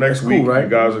 $150. so next That's week, cool, right? you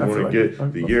guys are I going feel to like get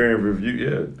it. the year in review.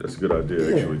 Yeah, that's a good idea,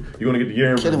 Yeah. actually. You're going to get the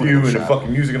year in Kid, review we and the shop.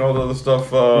 fucking music and all the other stuff,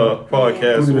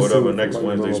 podcast Yeah. or whatever, Yeah. next Yeah.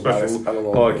 Wednesday. Yeah. Special Yeah.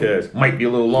 podcast. Might be a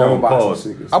little Yeah. long Yeah. pause.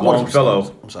 Yeah. I bought Long some fellow.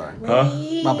 sneakers. I'm sorry. Huh?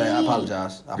 My bad. I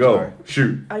apologize. I'm Go. sorry.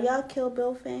 Shoot. Are y'all Kill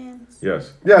Bill fans?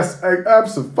 Yes. Yes,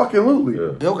 absolutely.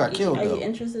 Yeah. Bill got killed, Are you though.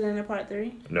 interested in a part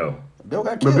 3? No. Bill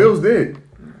got But killed. Bill's dead.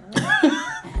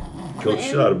 Killed the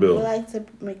shit out of Would Bill. like to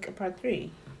make a part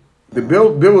 3. The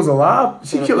Bill was alive.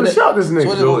 She So killed the what shit out this So what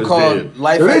nigga. is Bill it is called? dead.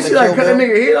 Life So then after she like Kill cut that Bill?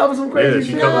 nigga head off or some crazy Yeah,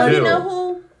 she shit. cut No, his you Bill. know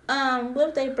who? What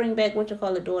if they bring back what you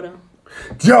call a daughter?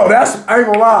 Yo, I ain't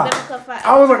gonna lie. Vivica Fox.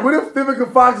 I was like, what if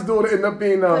Vivica Fox daughter ended up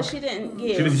being But she didn't.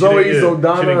 Yeah. Zoe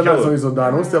Saldana? Not Zoe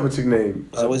Saldana. What's the other chick name?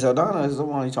 Zoe Saldana is the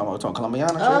one you talking about. We're talking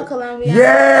Colombiana. Oh, shit? Colombia.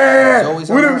 Yeah. Zoe What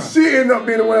Saldana. if she ended up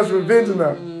being the one that's revenging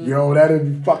her? Yo,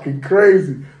 that'd be fucking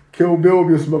crazy. Kill Bill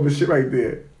would be some other shit right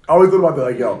there. I always thought about that,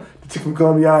 like, yo, the chick from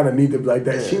Colombiana need to be like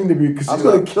that. Yeah. She need to be, because she's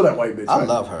gonna kill that white bitch. I right?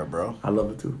 love her, bro. I love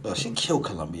her too. She killed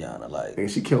Colombiana, like. And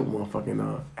she killed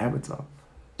motherfucking Avatar.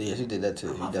 Yeah, she did that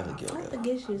too. He definitely I killed her.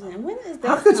 forget she was in. When is that?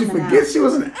 How could you coming forget out? she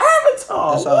was an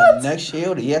Avatar? That's What? next year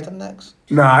or the year after next?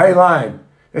 Nah, I ain't lying.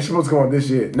 That's supposed to come out this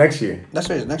year, next year. That's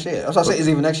right, next year. That's what I say. It's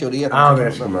either next year or the year after I don't think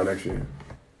next that should come out next year.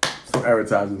 Some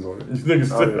advertisements on it. These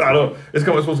niggas, I don't. It's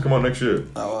supposed to come out next year.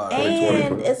 Oh, all right.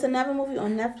 And it's another movie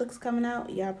on Netflix coming out.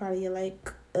 Y'all probably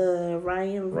like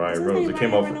Ryan Reynolds. It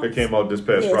came out this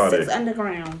past Friday. Six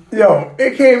Underground. Yo,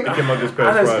 it came out this I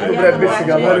past just Friday. that bitch Watch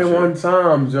got it. more than one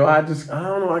time, Joe. I don't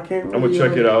know. I can't. I'm Really, gonna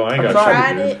check it out. I ain't got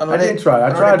tried shit. it. I did try. I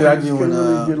tried it. I just couldn't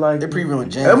really get like. They're previewing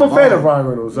James. I'm a fan Bond. of Ryan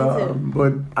Reynolds,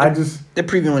 but I just They're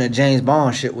previewing the James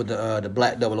Bond shit with the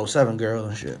black 007 girl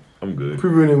and shit. I'm good.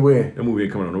 previewing it where. That movie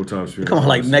ain't coming out no time soon. Come on,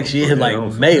 like next year, like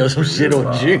May or some shit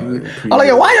or June. preview. I'm like,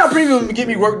 yo, why y'all previewing to get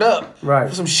me worked up? Right.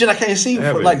 For some shit I can't see for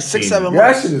haven't like 6, seen 7 it. Yeah, that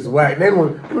months. shit is whack.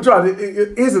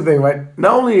 Here's the thing, right?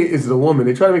 Not only is it a woman,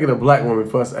 they try to make it a black woman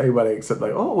for us, everybody except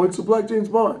like, oh, it's a black James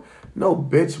Bond. No,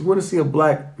 bitch, we want to see a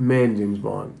black man James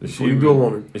Bond. Is Before she you do a even-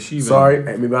 woman. is she even-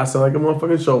 Sorry, maybe I sound like a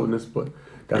motherfucking chauvinist, but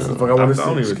that's the fuck I want to see. I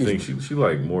don't even Excuse think me. she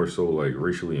like more so like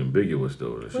racially ambiguous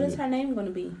though. What is her name gonna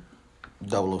be?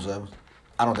 007.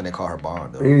 I don't think they call her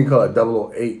Bond They though. didn't call it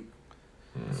 008.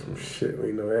 Some shit, we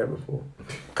ain't know that before.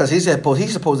 Cause he's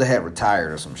supposed to have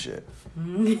retired or some shit.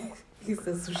 He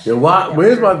says some shit. Yeah, why?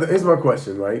 Well, here's my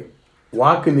question, right?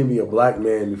 Why couldn't it be a black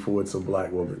man before it's a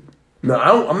black woman? No,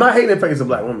 I'm not hating the fact it's a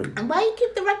black woman. And why you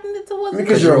keep directing it towards me?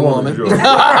 Because you're a woman. Sure.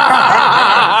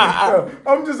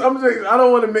 I'm just, I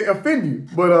don't want to offend you,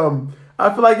 but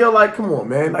I feel like come on,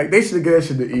 man, like they should have given that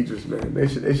shit to Idris, man. They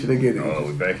should have given it. Oh,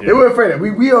 we back here. They were afraid of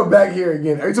that. We are back here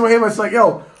again. Every time I hear him, it's like,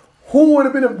 yo, who would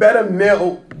have been a better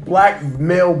black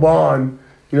male Bond?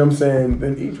 You know what I'm saying?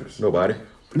 Than Idris. Nobody.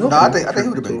 No, I think he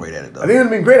would have been great at it though. I think it would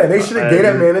have been great at it. They should have gave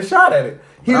that man a shot at it.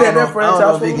 He had that franchise I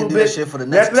don't know for a if he can little do that bit. shit for the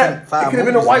next After that, 10, 5 it could have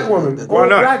been a movies. white woman. Why or a Why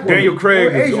black not? woman, Daniel Craig or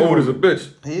an is Asian old as a woman.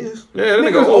 bitch. He is. Yeah, that Nigga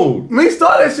nigga was old. When he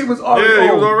started that shit was already old. Yeah,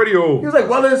 he was already old. He was like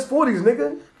well in his 40s,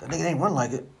 nigga. That nigga ain't run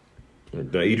like it.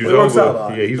 Idris It works out,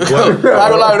 Elba. Yeah, he's I black. ain't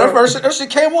gonna lie, that shit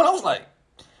came on. I was like,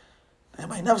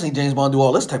 damn, I ain't never seen James Bond do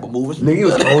all this type of movies. Nigga, he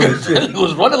was old as shit. He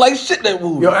was running like shit that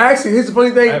movie. Yo, actually, here's the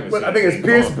funny I thing. haven't But I seen think it's James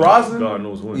Pierce Bond, Brosnan. God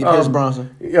knows when. Pierce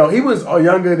Bronson. Yo, he was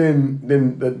younger than the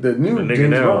new The nigga James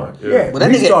now, Bond. yeah. Yeah, But when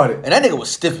that he nigga, started. and that nigga was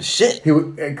stiff as shit. He was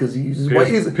because he's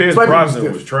Pierce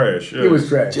Brosnan was trash. Yeah. He was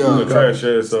trash. He was a Yeah. trash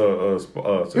ass.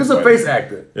 He was a face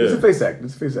actor. He was a Yeah. face actor.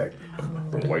 He's a face actor.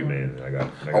 A white man. I got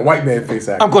A white man face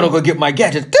actor. I'm gonna go get my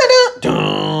gadgets.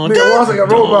 Dun-dun, Nigga walks like a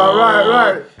robot.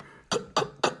 Right.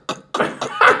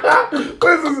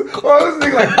 This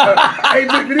nigga like, hey,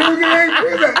 video game.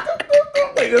 He's like,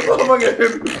 like this motherfucker.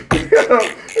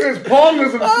 His palm or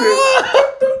some shit.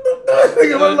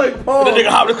 Nigga look like palm. The nigga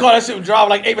hop in the car, that shit was driving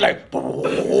like 8, like,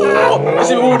 that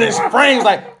shit moving his springs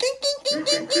like, and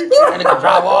nigga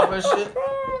drive off and shit.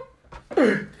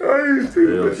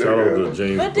 Yeah, shout out to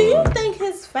James But do you Bond. think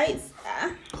his fights?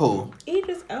 Who?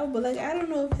 Idris Elba, like I don't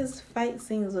know if his fight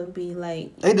scenes would be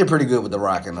like They did pretty good with The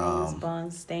Rock and James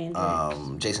Bond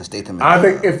standards. Jason Statham. I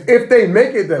think if they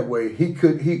make it that way, he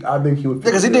could. I think he would.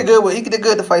 because he did good. He did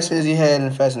good the fight scenes he had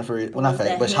in Fast and Furious. Well, not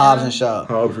Fast, but him? Hobbs and Shaw.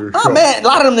 Hobbs and Oh Shaw. man, a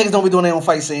lot of them niggas don't be doing their own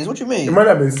fight scenes. What you mean? It might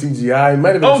have been CGI. It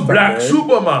might have been. Oh, stunt, Black man.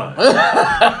 Superman.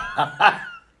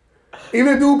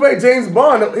 Even the dude who played James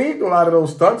Bond, he ain't do a lot of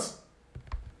those stunts.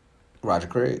 Roger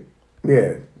Craig.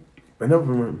 Yeah, I never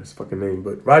remember his fucking name,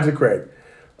 but Roger Craig.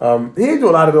 He ain't do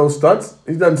a lot of those stunts.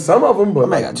 He's done some of them, but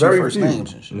Man, like got two very first few.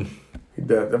 names and shit. He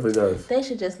definitely does. They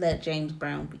should just let James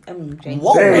Brown be. I mean James.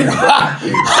 Whoa. Damn.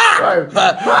 Right.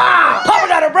 Papa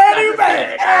got a brand new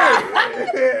bag.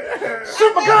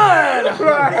 Super gun.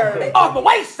 Right. Off the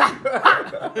waist.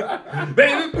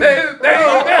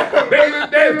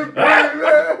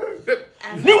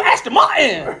 New Aston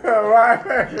Martin. Right.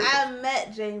 I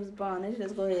met James Bond. They should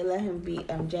just go ahead and let him be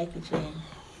Jackie Chan.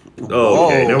 Oh,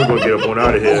 okay. Then we're gonna get up on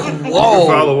out of here. Whoa. You can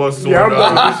follow us Yeah, I'm on,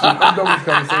 done with this shit. I'm done with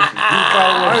this conversation.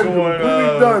 I'm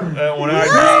completely done. on This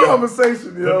IG, conversation,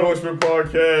 the yo. Norseman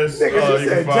Podcast. Nigga, she You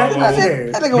said can Jackie follow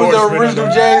Chan. I think it was the Norseman original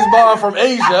and- James Bond from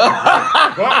Asia.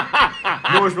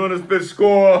 Norseman is Spit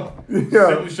Score.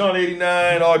 Yeah. Sean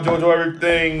 89. All JoJo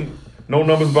everything. No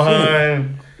numbers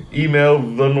behind. Email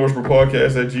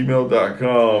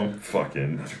thenorsemanpodcast@gmail.com.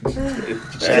 Fucking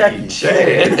Jackie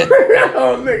Chan.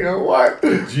 Oh, nigga, what?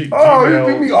 You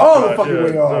beat me all the fucking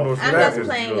way off. I'm just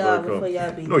playing y'all before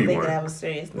y'all be thinking I was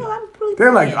serious. No, I'm pretty.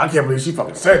 They're like, I can't believe she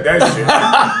fucking said that shit.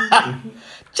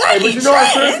 Hey, but you know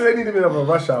what? Seriously, they need to be up on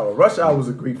Rush Hour. Rush Hour was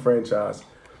a great franchise.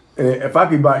 And if I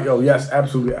could buy, yes,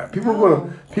 absolutely. People were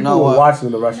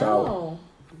watching the Rush Hour.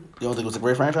 You don't think it was a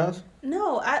great franchise?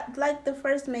 No, I like the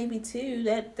first maybe two.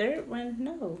 That third one,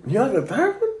 no. You like the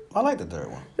third one? I like the third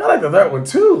one. I like the third one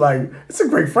too. Like, it's a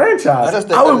great franchise.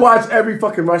 I would watch every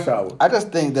fucking Rush Hour. I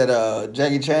just think that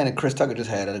Jackie Chan and Chris Tucker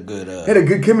just had a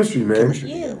good chemistry, man.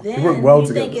 Yeah, then they work well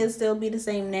together. You think it'll still be the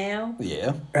same now?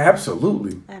 Yeah,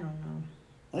 absolutely. I don't know.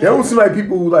 They don't seem like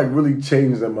people who like really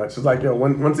change that much. It's like,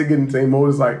 once they get in the same mode,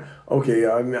 it's like, okay,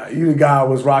 you the guy I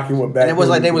was rocking with back. And it was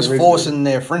like they was forcing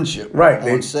their friendship, right?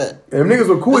 On set. And them niggas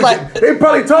were cool. Like, they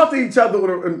probably talk to each other,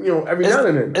 every now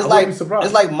and then.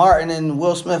 It's like Martin and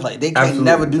Will Smith. Like they can't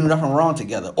never do nothing wrong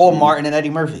together. Or Martin and Eddie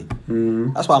Murphy.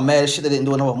 Mm-hmm. That's why I'm mad as shit they didn't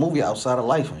do another movie outside of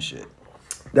Life and shit.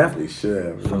 Definitely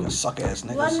should. Fucking suck ass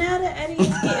niggas. Well, now that Eddie's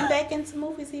getting back into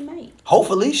movies, he might.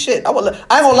 Hopefully, shit. I ain't gonna lie.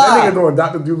 That nigga doing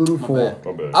Dr. Doolittle 4.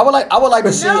 I would like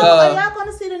to see. No, are y'all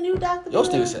gonna see the new Dr.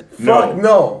 Doolittle? Your nigga said. Fuck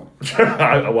no.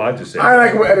 I just said. I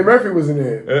like when Eddie Murphy was in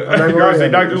there. You already say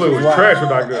Dr. Doolittle was trash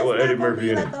with Eddie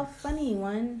Murphy in it. Like a funny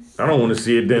one. I don't want to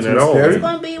see it then at all. It's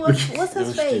gonna be what's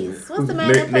his face? What's the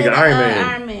man that played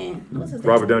Iron Man? What's his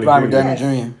Robert Downey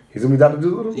Jr. He's gonna be Dr.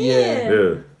 Doolittle?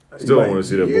 Yeah. Still don't want to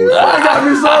see that bullshit. You got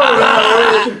me sold.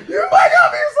 You might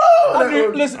got me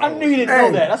sold. Listen, I knew you didn't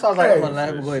know that. That's why I was like, I'm gonna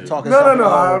let him go ahead and talk.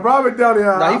 No. Robert Downey. He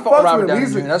fucks with him.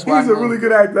 He's a really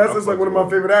good actor. That's just like one of my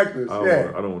favorite actors.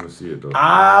 I don't want to see it though.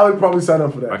 I would probably sign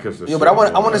up for that. But I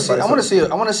want to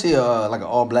see like an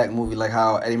all black movie like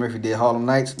how Eddie Murphy did Harlem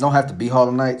Nights. Don't have to be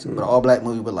Harlem Nights, but an all black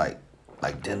movie with like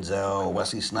Denzel,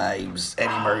 Wesley Snipes,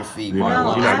 Eddie Murphy. You're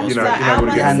not going to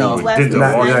get Denzel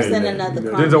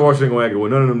Washington gonna act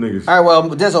with none of them niggas. All right, well,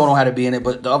 Denzel don't have to be in it,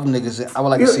 but the other niggas, I would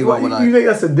like to see what would. You think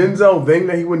that's a Denzel thing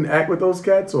that he wouldn't act with those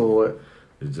cats, or what?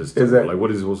 It's just like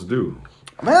what is he supposed to do?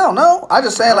 Man, I don't know. I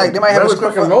just saying like they might have a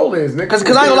script. Because I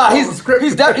ain't gonna lie,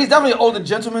 he's definitely an older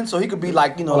gentleman, so he could be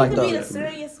like like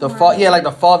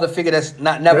the father figure that's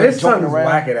never. His son is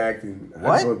whack at acting. What?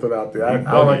 I just want to throw it out there.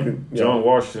 I like it. John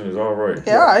Washington is all right.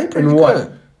 Yeah, he pretty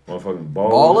good. Motherfucking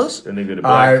Ballers. And nigga the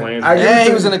Black Klansman. Yeah,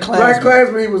 he was in the Klansman. Black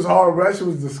Klansman, he was horrible. That shit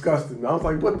was disgusting. I was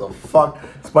like, what the fuck?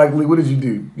 Spike Lee, what did you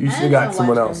do? You should have got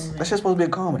someone else. That shit's supposed to be a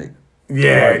comedy.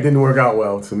 Yeah, it didn't work out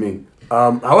well to me.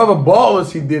 However,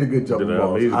 Ballers, he did a good job with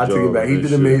Ballers. I take it back. He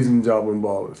did an amazing job with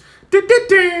Ballers. He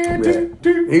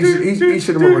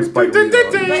should have went with Spike Lee. But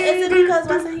is it because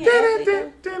wasn't he an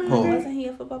athlete? Wasn't he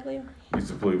a football player? He used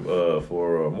to play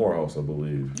for Morehouse, I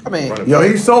believe. I mean,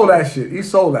 he sold that shit. He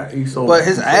sold that. But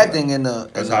his acting in the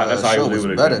show was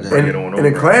better than. And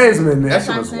the Klansman, that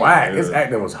shit was whack. His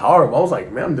acting was horrible. I was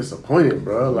like, man, I'm disappointed,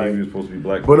 bro. Like, he was supposed to be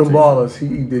black. But in Ballers,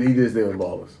 he did his thing in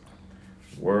Ballers.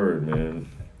 Word, man.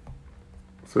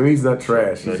 So he's not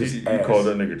trash. He's just ass. You call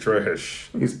that nigga trash.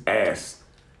 He's ass.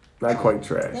 Not quite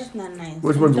trash. That's not nice.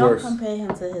 Which one's worse? Don't compare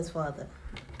him to his father.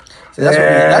 See, that's what be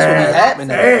happening.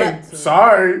 Hey,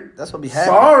 sorry. That's what be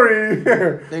happening. Sorry.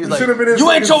 Niggas like,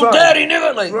 you ain't your daddy,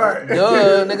 nigga. Like,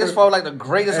 niggas fall like the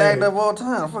greatest actor of all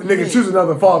time. Nigga, choose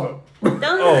another father. Don't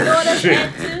his daughters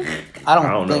act too? I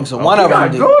don't think so. One of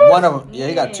them did. One of them,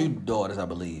 he got 2 daughters, I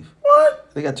believe.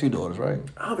 What? They got 2 daughters, right?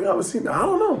 I don't think I've ever seen that. I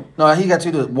don't know. No, he got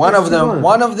 2 daughters. One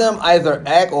of them either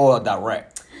act or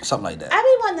direct, something like that. I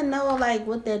be wanting to know like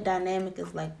what their dynamic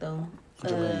is like though.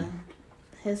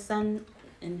 His son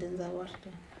and Denzel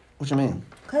Washington. What you mean?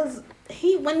 Cause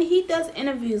when he does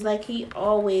interviews, like he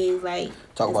always like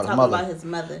talk about his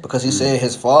mother. Because he said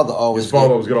his father always get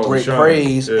all great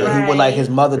praise, and he would like his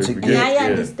mother to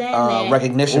get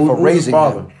recognition for raising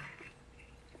him.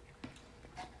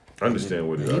 I understand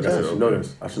what it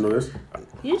is. I should know this.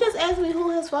 You just asked me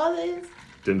who his father is.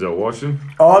 Denzel Washington?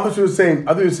 Oh, I thought you were saying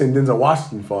Denzel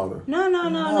Washington's father. No.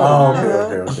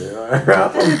 Oh, okay. All right.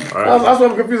 That's why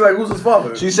I'm confused. Like, who's his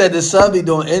father? She said the son be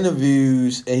doing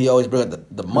interviews, and he always bring up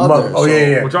the mother. Oh,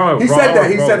 yeah. He said that.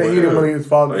 He he didn't want his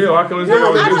father. Yeah, I can He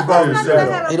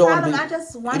don't want to. I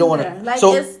just wonder.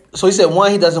 So he said,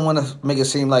 one, he doesn't want to make it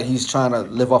seem like he's trying to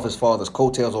live off his father's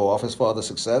coattails or off his father's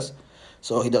success.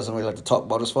 So he doesn't really like to talk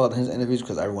about his father in his interviews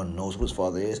because everyone knows who his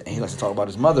father is, and he likes to talk about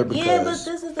his mother because. Yeah, but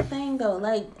this is the thing though.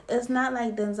 Like, it's not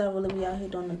like Denzel really be out here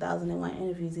doing 1,001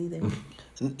 interviews either.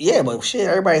 Yeah, but shit,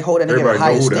 everybody hold that nigga in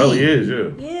high esteem. Everybody know who the hell he is,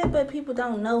 yeah. Yeah, but people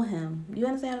don't know him. You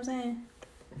understand what I'm saying?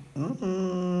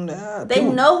 Nah, they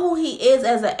know who he is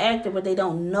as an actor, but they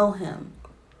don't know him.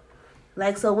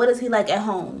 Like, so what is he like at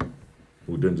home?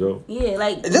 Who, Denzel? Yeah,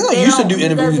 like Denzel used to do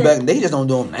interviews back then. They just don't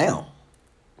do them now.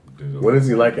 What is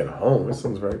he like at home? This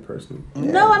sounds very personal.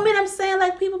 Yeah. No, I mean I'm saying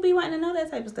like people be wanting to know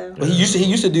that type of stuff. But he used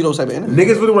to do those type of interviews.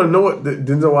 Niggas really want to know what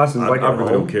Denzel Washington's like at home. I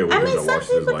really don't care what I mean, Denzel some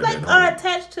Washington's people like are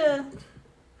attached to.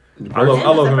 I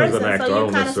love him as an actor. So I you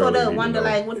don't kind of sort necessarily of need wonder to know.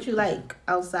 like what you like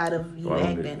outside of you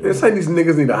acting. It's like these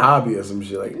niggas need a hobby or some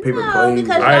shit, like paper No, planes.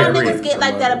 because y'all niggas get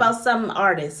like that about some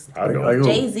artists. I don't.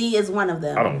 Jay-Z is one of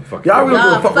them. I don't fucking. Y'all really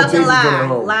Y'all don't fuck with fucking Jay-Z going lie.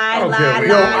 home. Lie.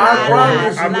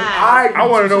 I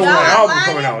want to know when my Y'all album lying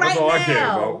coming out. That's right all I care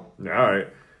now. about. Yeah, all right.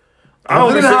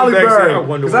 I'm in Holly Berry.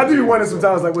 Because Because I do be wondering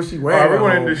sometimes, like, what she wearing. All right, we're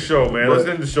going to end this show, man. Let's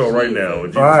end the show right now.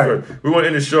 Jesus right. Christ. We want to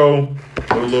end the show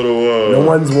with a little. No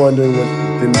one's wondering what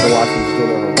Denzel Washington still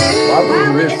at home. Why would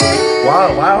you risk?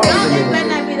 Why? No, it better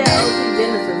not be that OT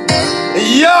Genesis.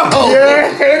 Yo!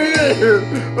 Yeah, it is.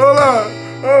 Hold on,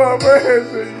 man.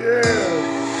 Yeah.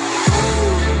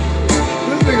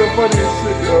 This nigga funny as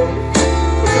shit, yo.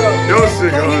 Yo,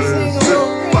 shit,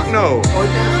 yo. Fuck no.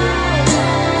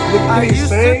 I used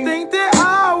to think that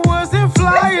I wasn't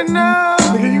fly enough.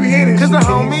 Nigga, you hear this Cause shit, the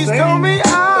can you homies sing? told me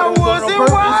I wasn't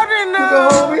wild enough. The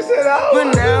homie said But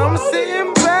now I'm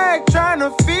sitting back trying to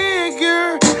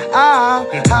figure out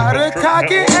how to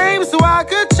cock and aim so I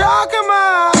could chalk him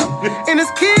out. And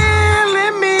it's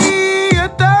killing me, a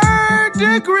third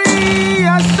degree.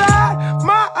 I shot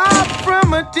my eye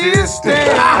from a distance.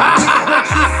 But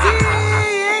you see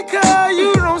it cause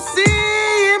you don't see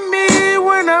me.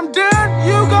 When I'm done,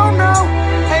 you gon' know.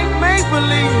 Ain't make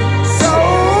believe. So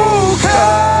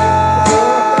cold.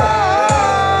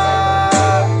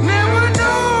 Never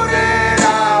knew that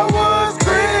I was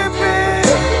gripping.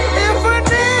 If a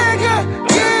nigga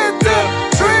get the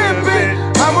tripping,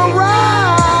 I'ma ride.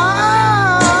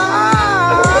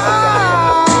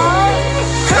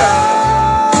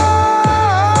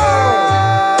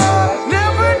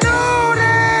 Never knew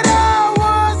that I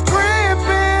was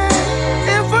gripping.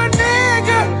 If a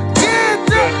nigga get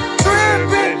the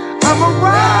tripping, I'ma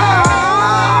ride.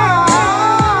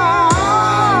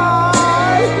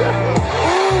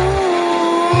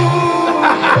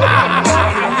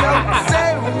 Say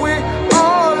when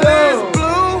all is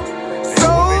blue,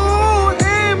 so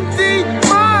empty,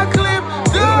 my clip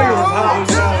He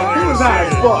was high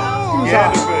as fuck. He was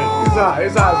high. He was high.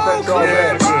 It's high as fuck.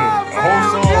 A whole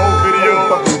song, whole video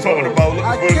talking about looking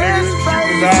I for guess, niggas,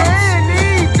 baby, shooting out.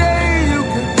 any day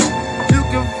you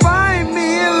can find me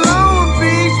in Long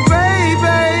Beach,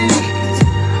 baby.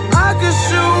 I can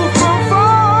shoot from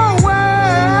far away.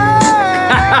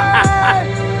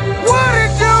 What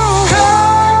it do?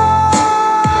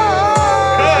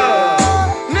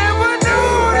 Never knew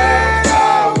that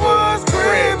I was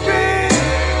gripping.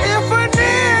 If a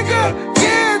nigga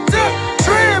get to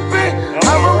tripping,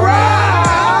 I'ma ride.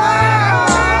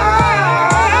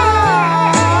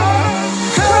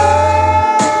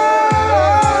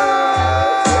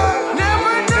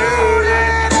 Never knew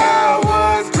that I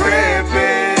was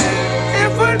gripping.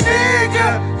 If a nigga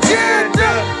get to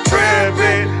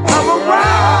tripping, I'ma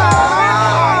ride.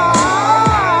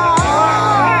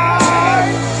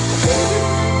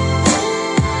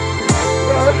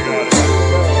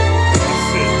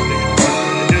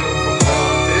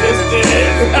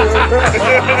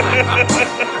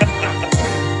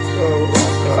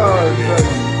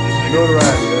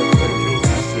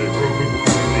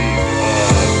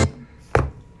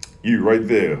 You right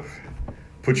there.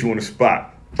 Put you on the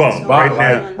spot. Bum.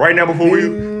 Spotlight. Right now before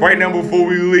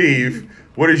we leave,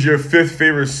 what is your fifth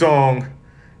favorite song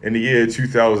in the year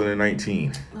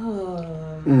 2019?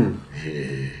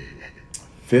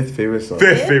 Fifth favorite song.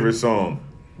 Fifth favorite song.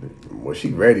 Well, she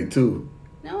ready too.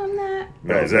 No, I'm not.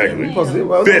 No, exactly. You supposed to,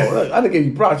 well, Fifth. look, I didn't give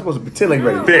you props. You're supposed to pretend like you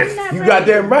ready. Fifth. I'm not You ready.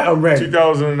 goddamn right. I'm ready.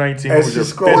 2019. As What was she your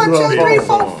scrolls fifth through her favorite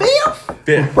phone. song? Fifth?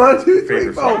 Fifth. 1, 2, 3,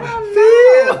 Favorite 4. song.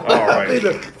 Feel. All right.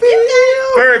 Feel.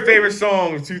 Third favorite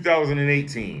song of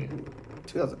 2018.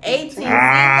 18. You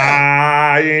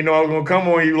ain't know I was gonna come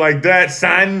on you like that,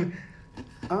 son.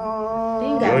 You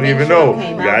don't even know.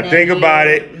 You gotta think about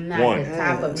it.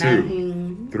 1,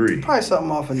 2, 3, Probably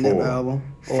something off a Nip 4, album.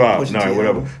 Or 5, Pusha 9, T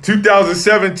whatever. album.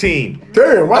 2017.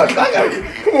 Damn, why? Come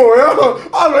on, yo.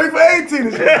 I was ready for 18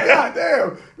 and shit. God damn.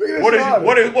 Look at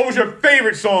this What was your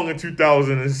favorite song in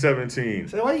 2017?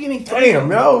 So why you give me three?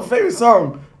 Damn, yo. Favorite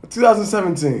song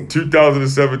 2017.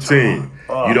 2017.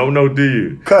 You don't know, do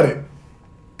you? Cut it.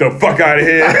 The fuck out of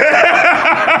here.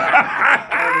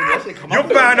 You'll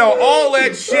find out all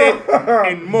that shit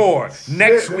and more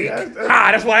next week.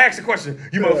 That's why I asked the question.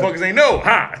 You motherfuckers ain't know.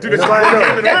 Do this shit in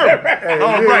the room.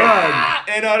 All right.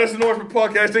 And this is the Northman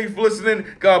Podcast. Thank you for listening.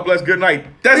 God bless. Good night.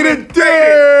 That's it.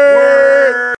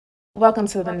 Word. Welcome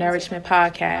to the Nourishment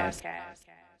Podcast.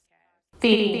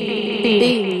 Feed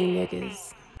me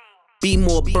niggas. Be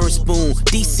more burn spoon,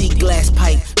 DC glass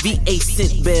pipe, VA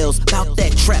scent bells, about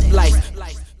that trap life.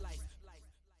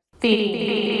 Feed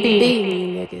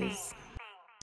me niggas.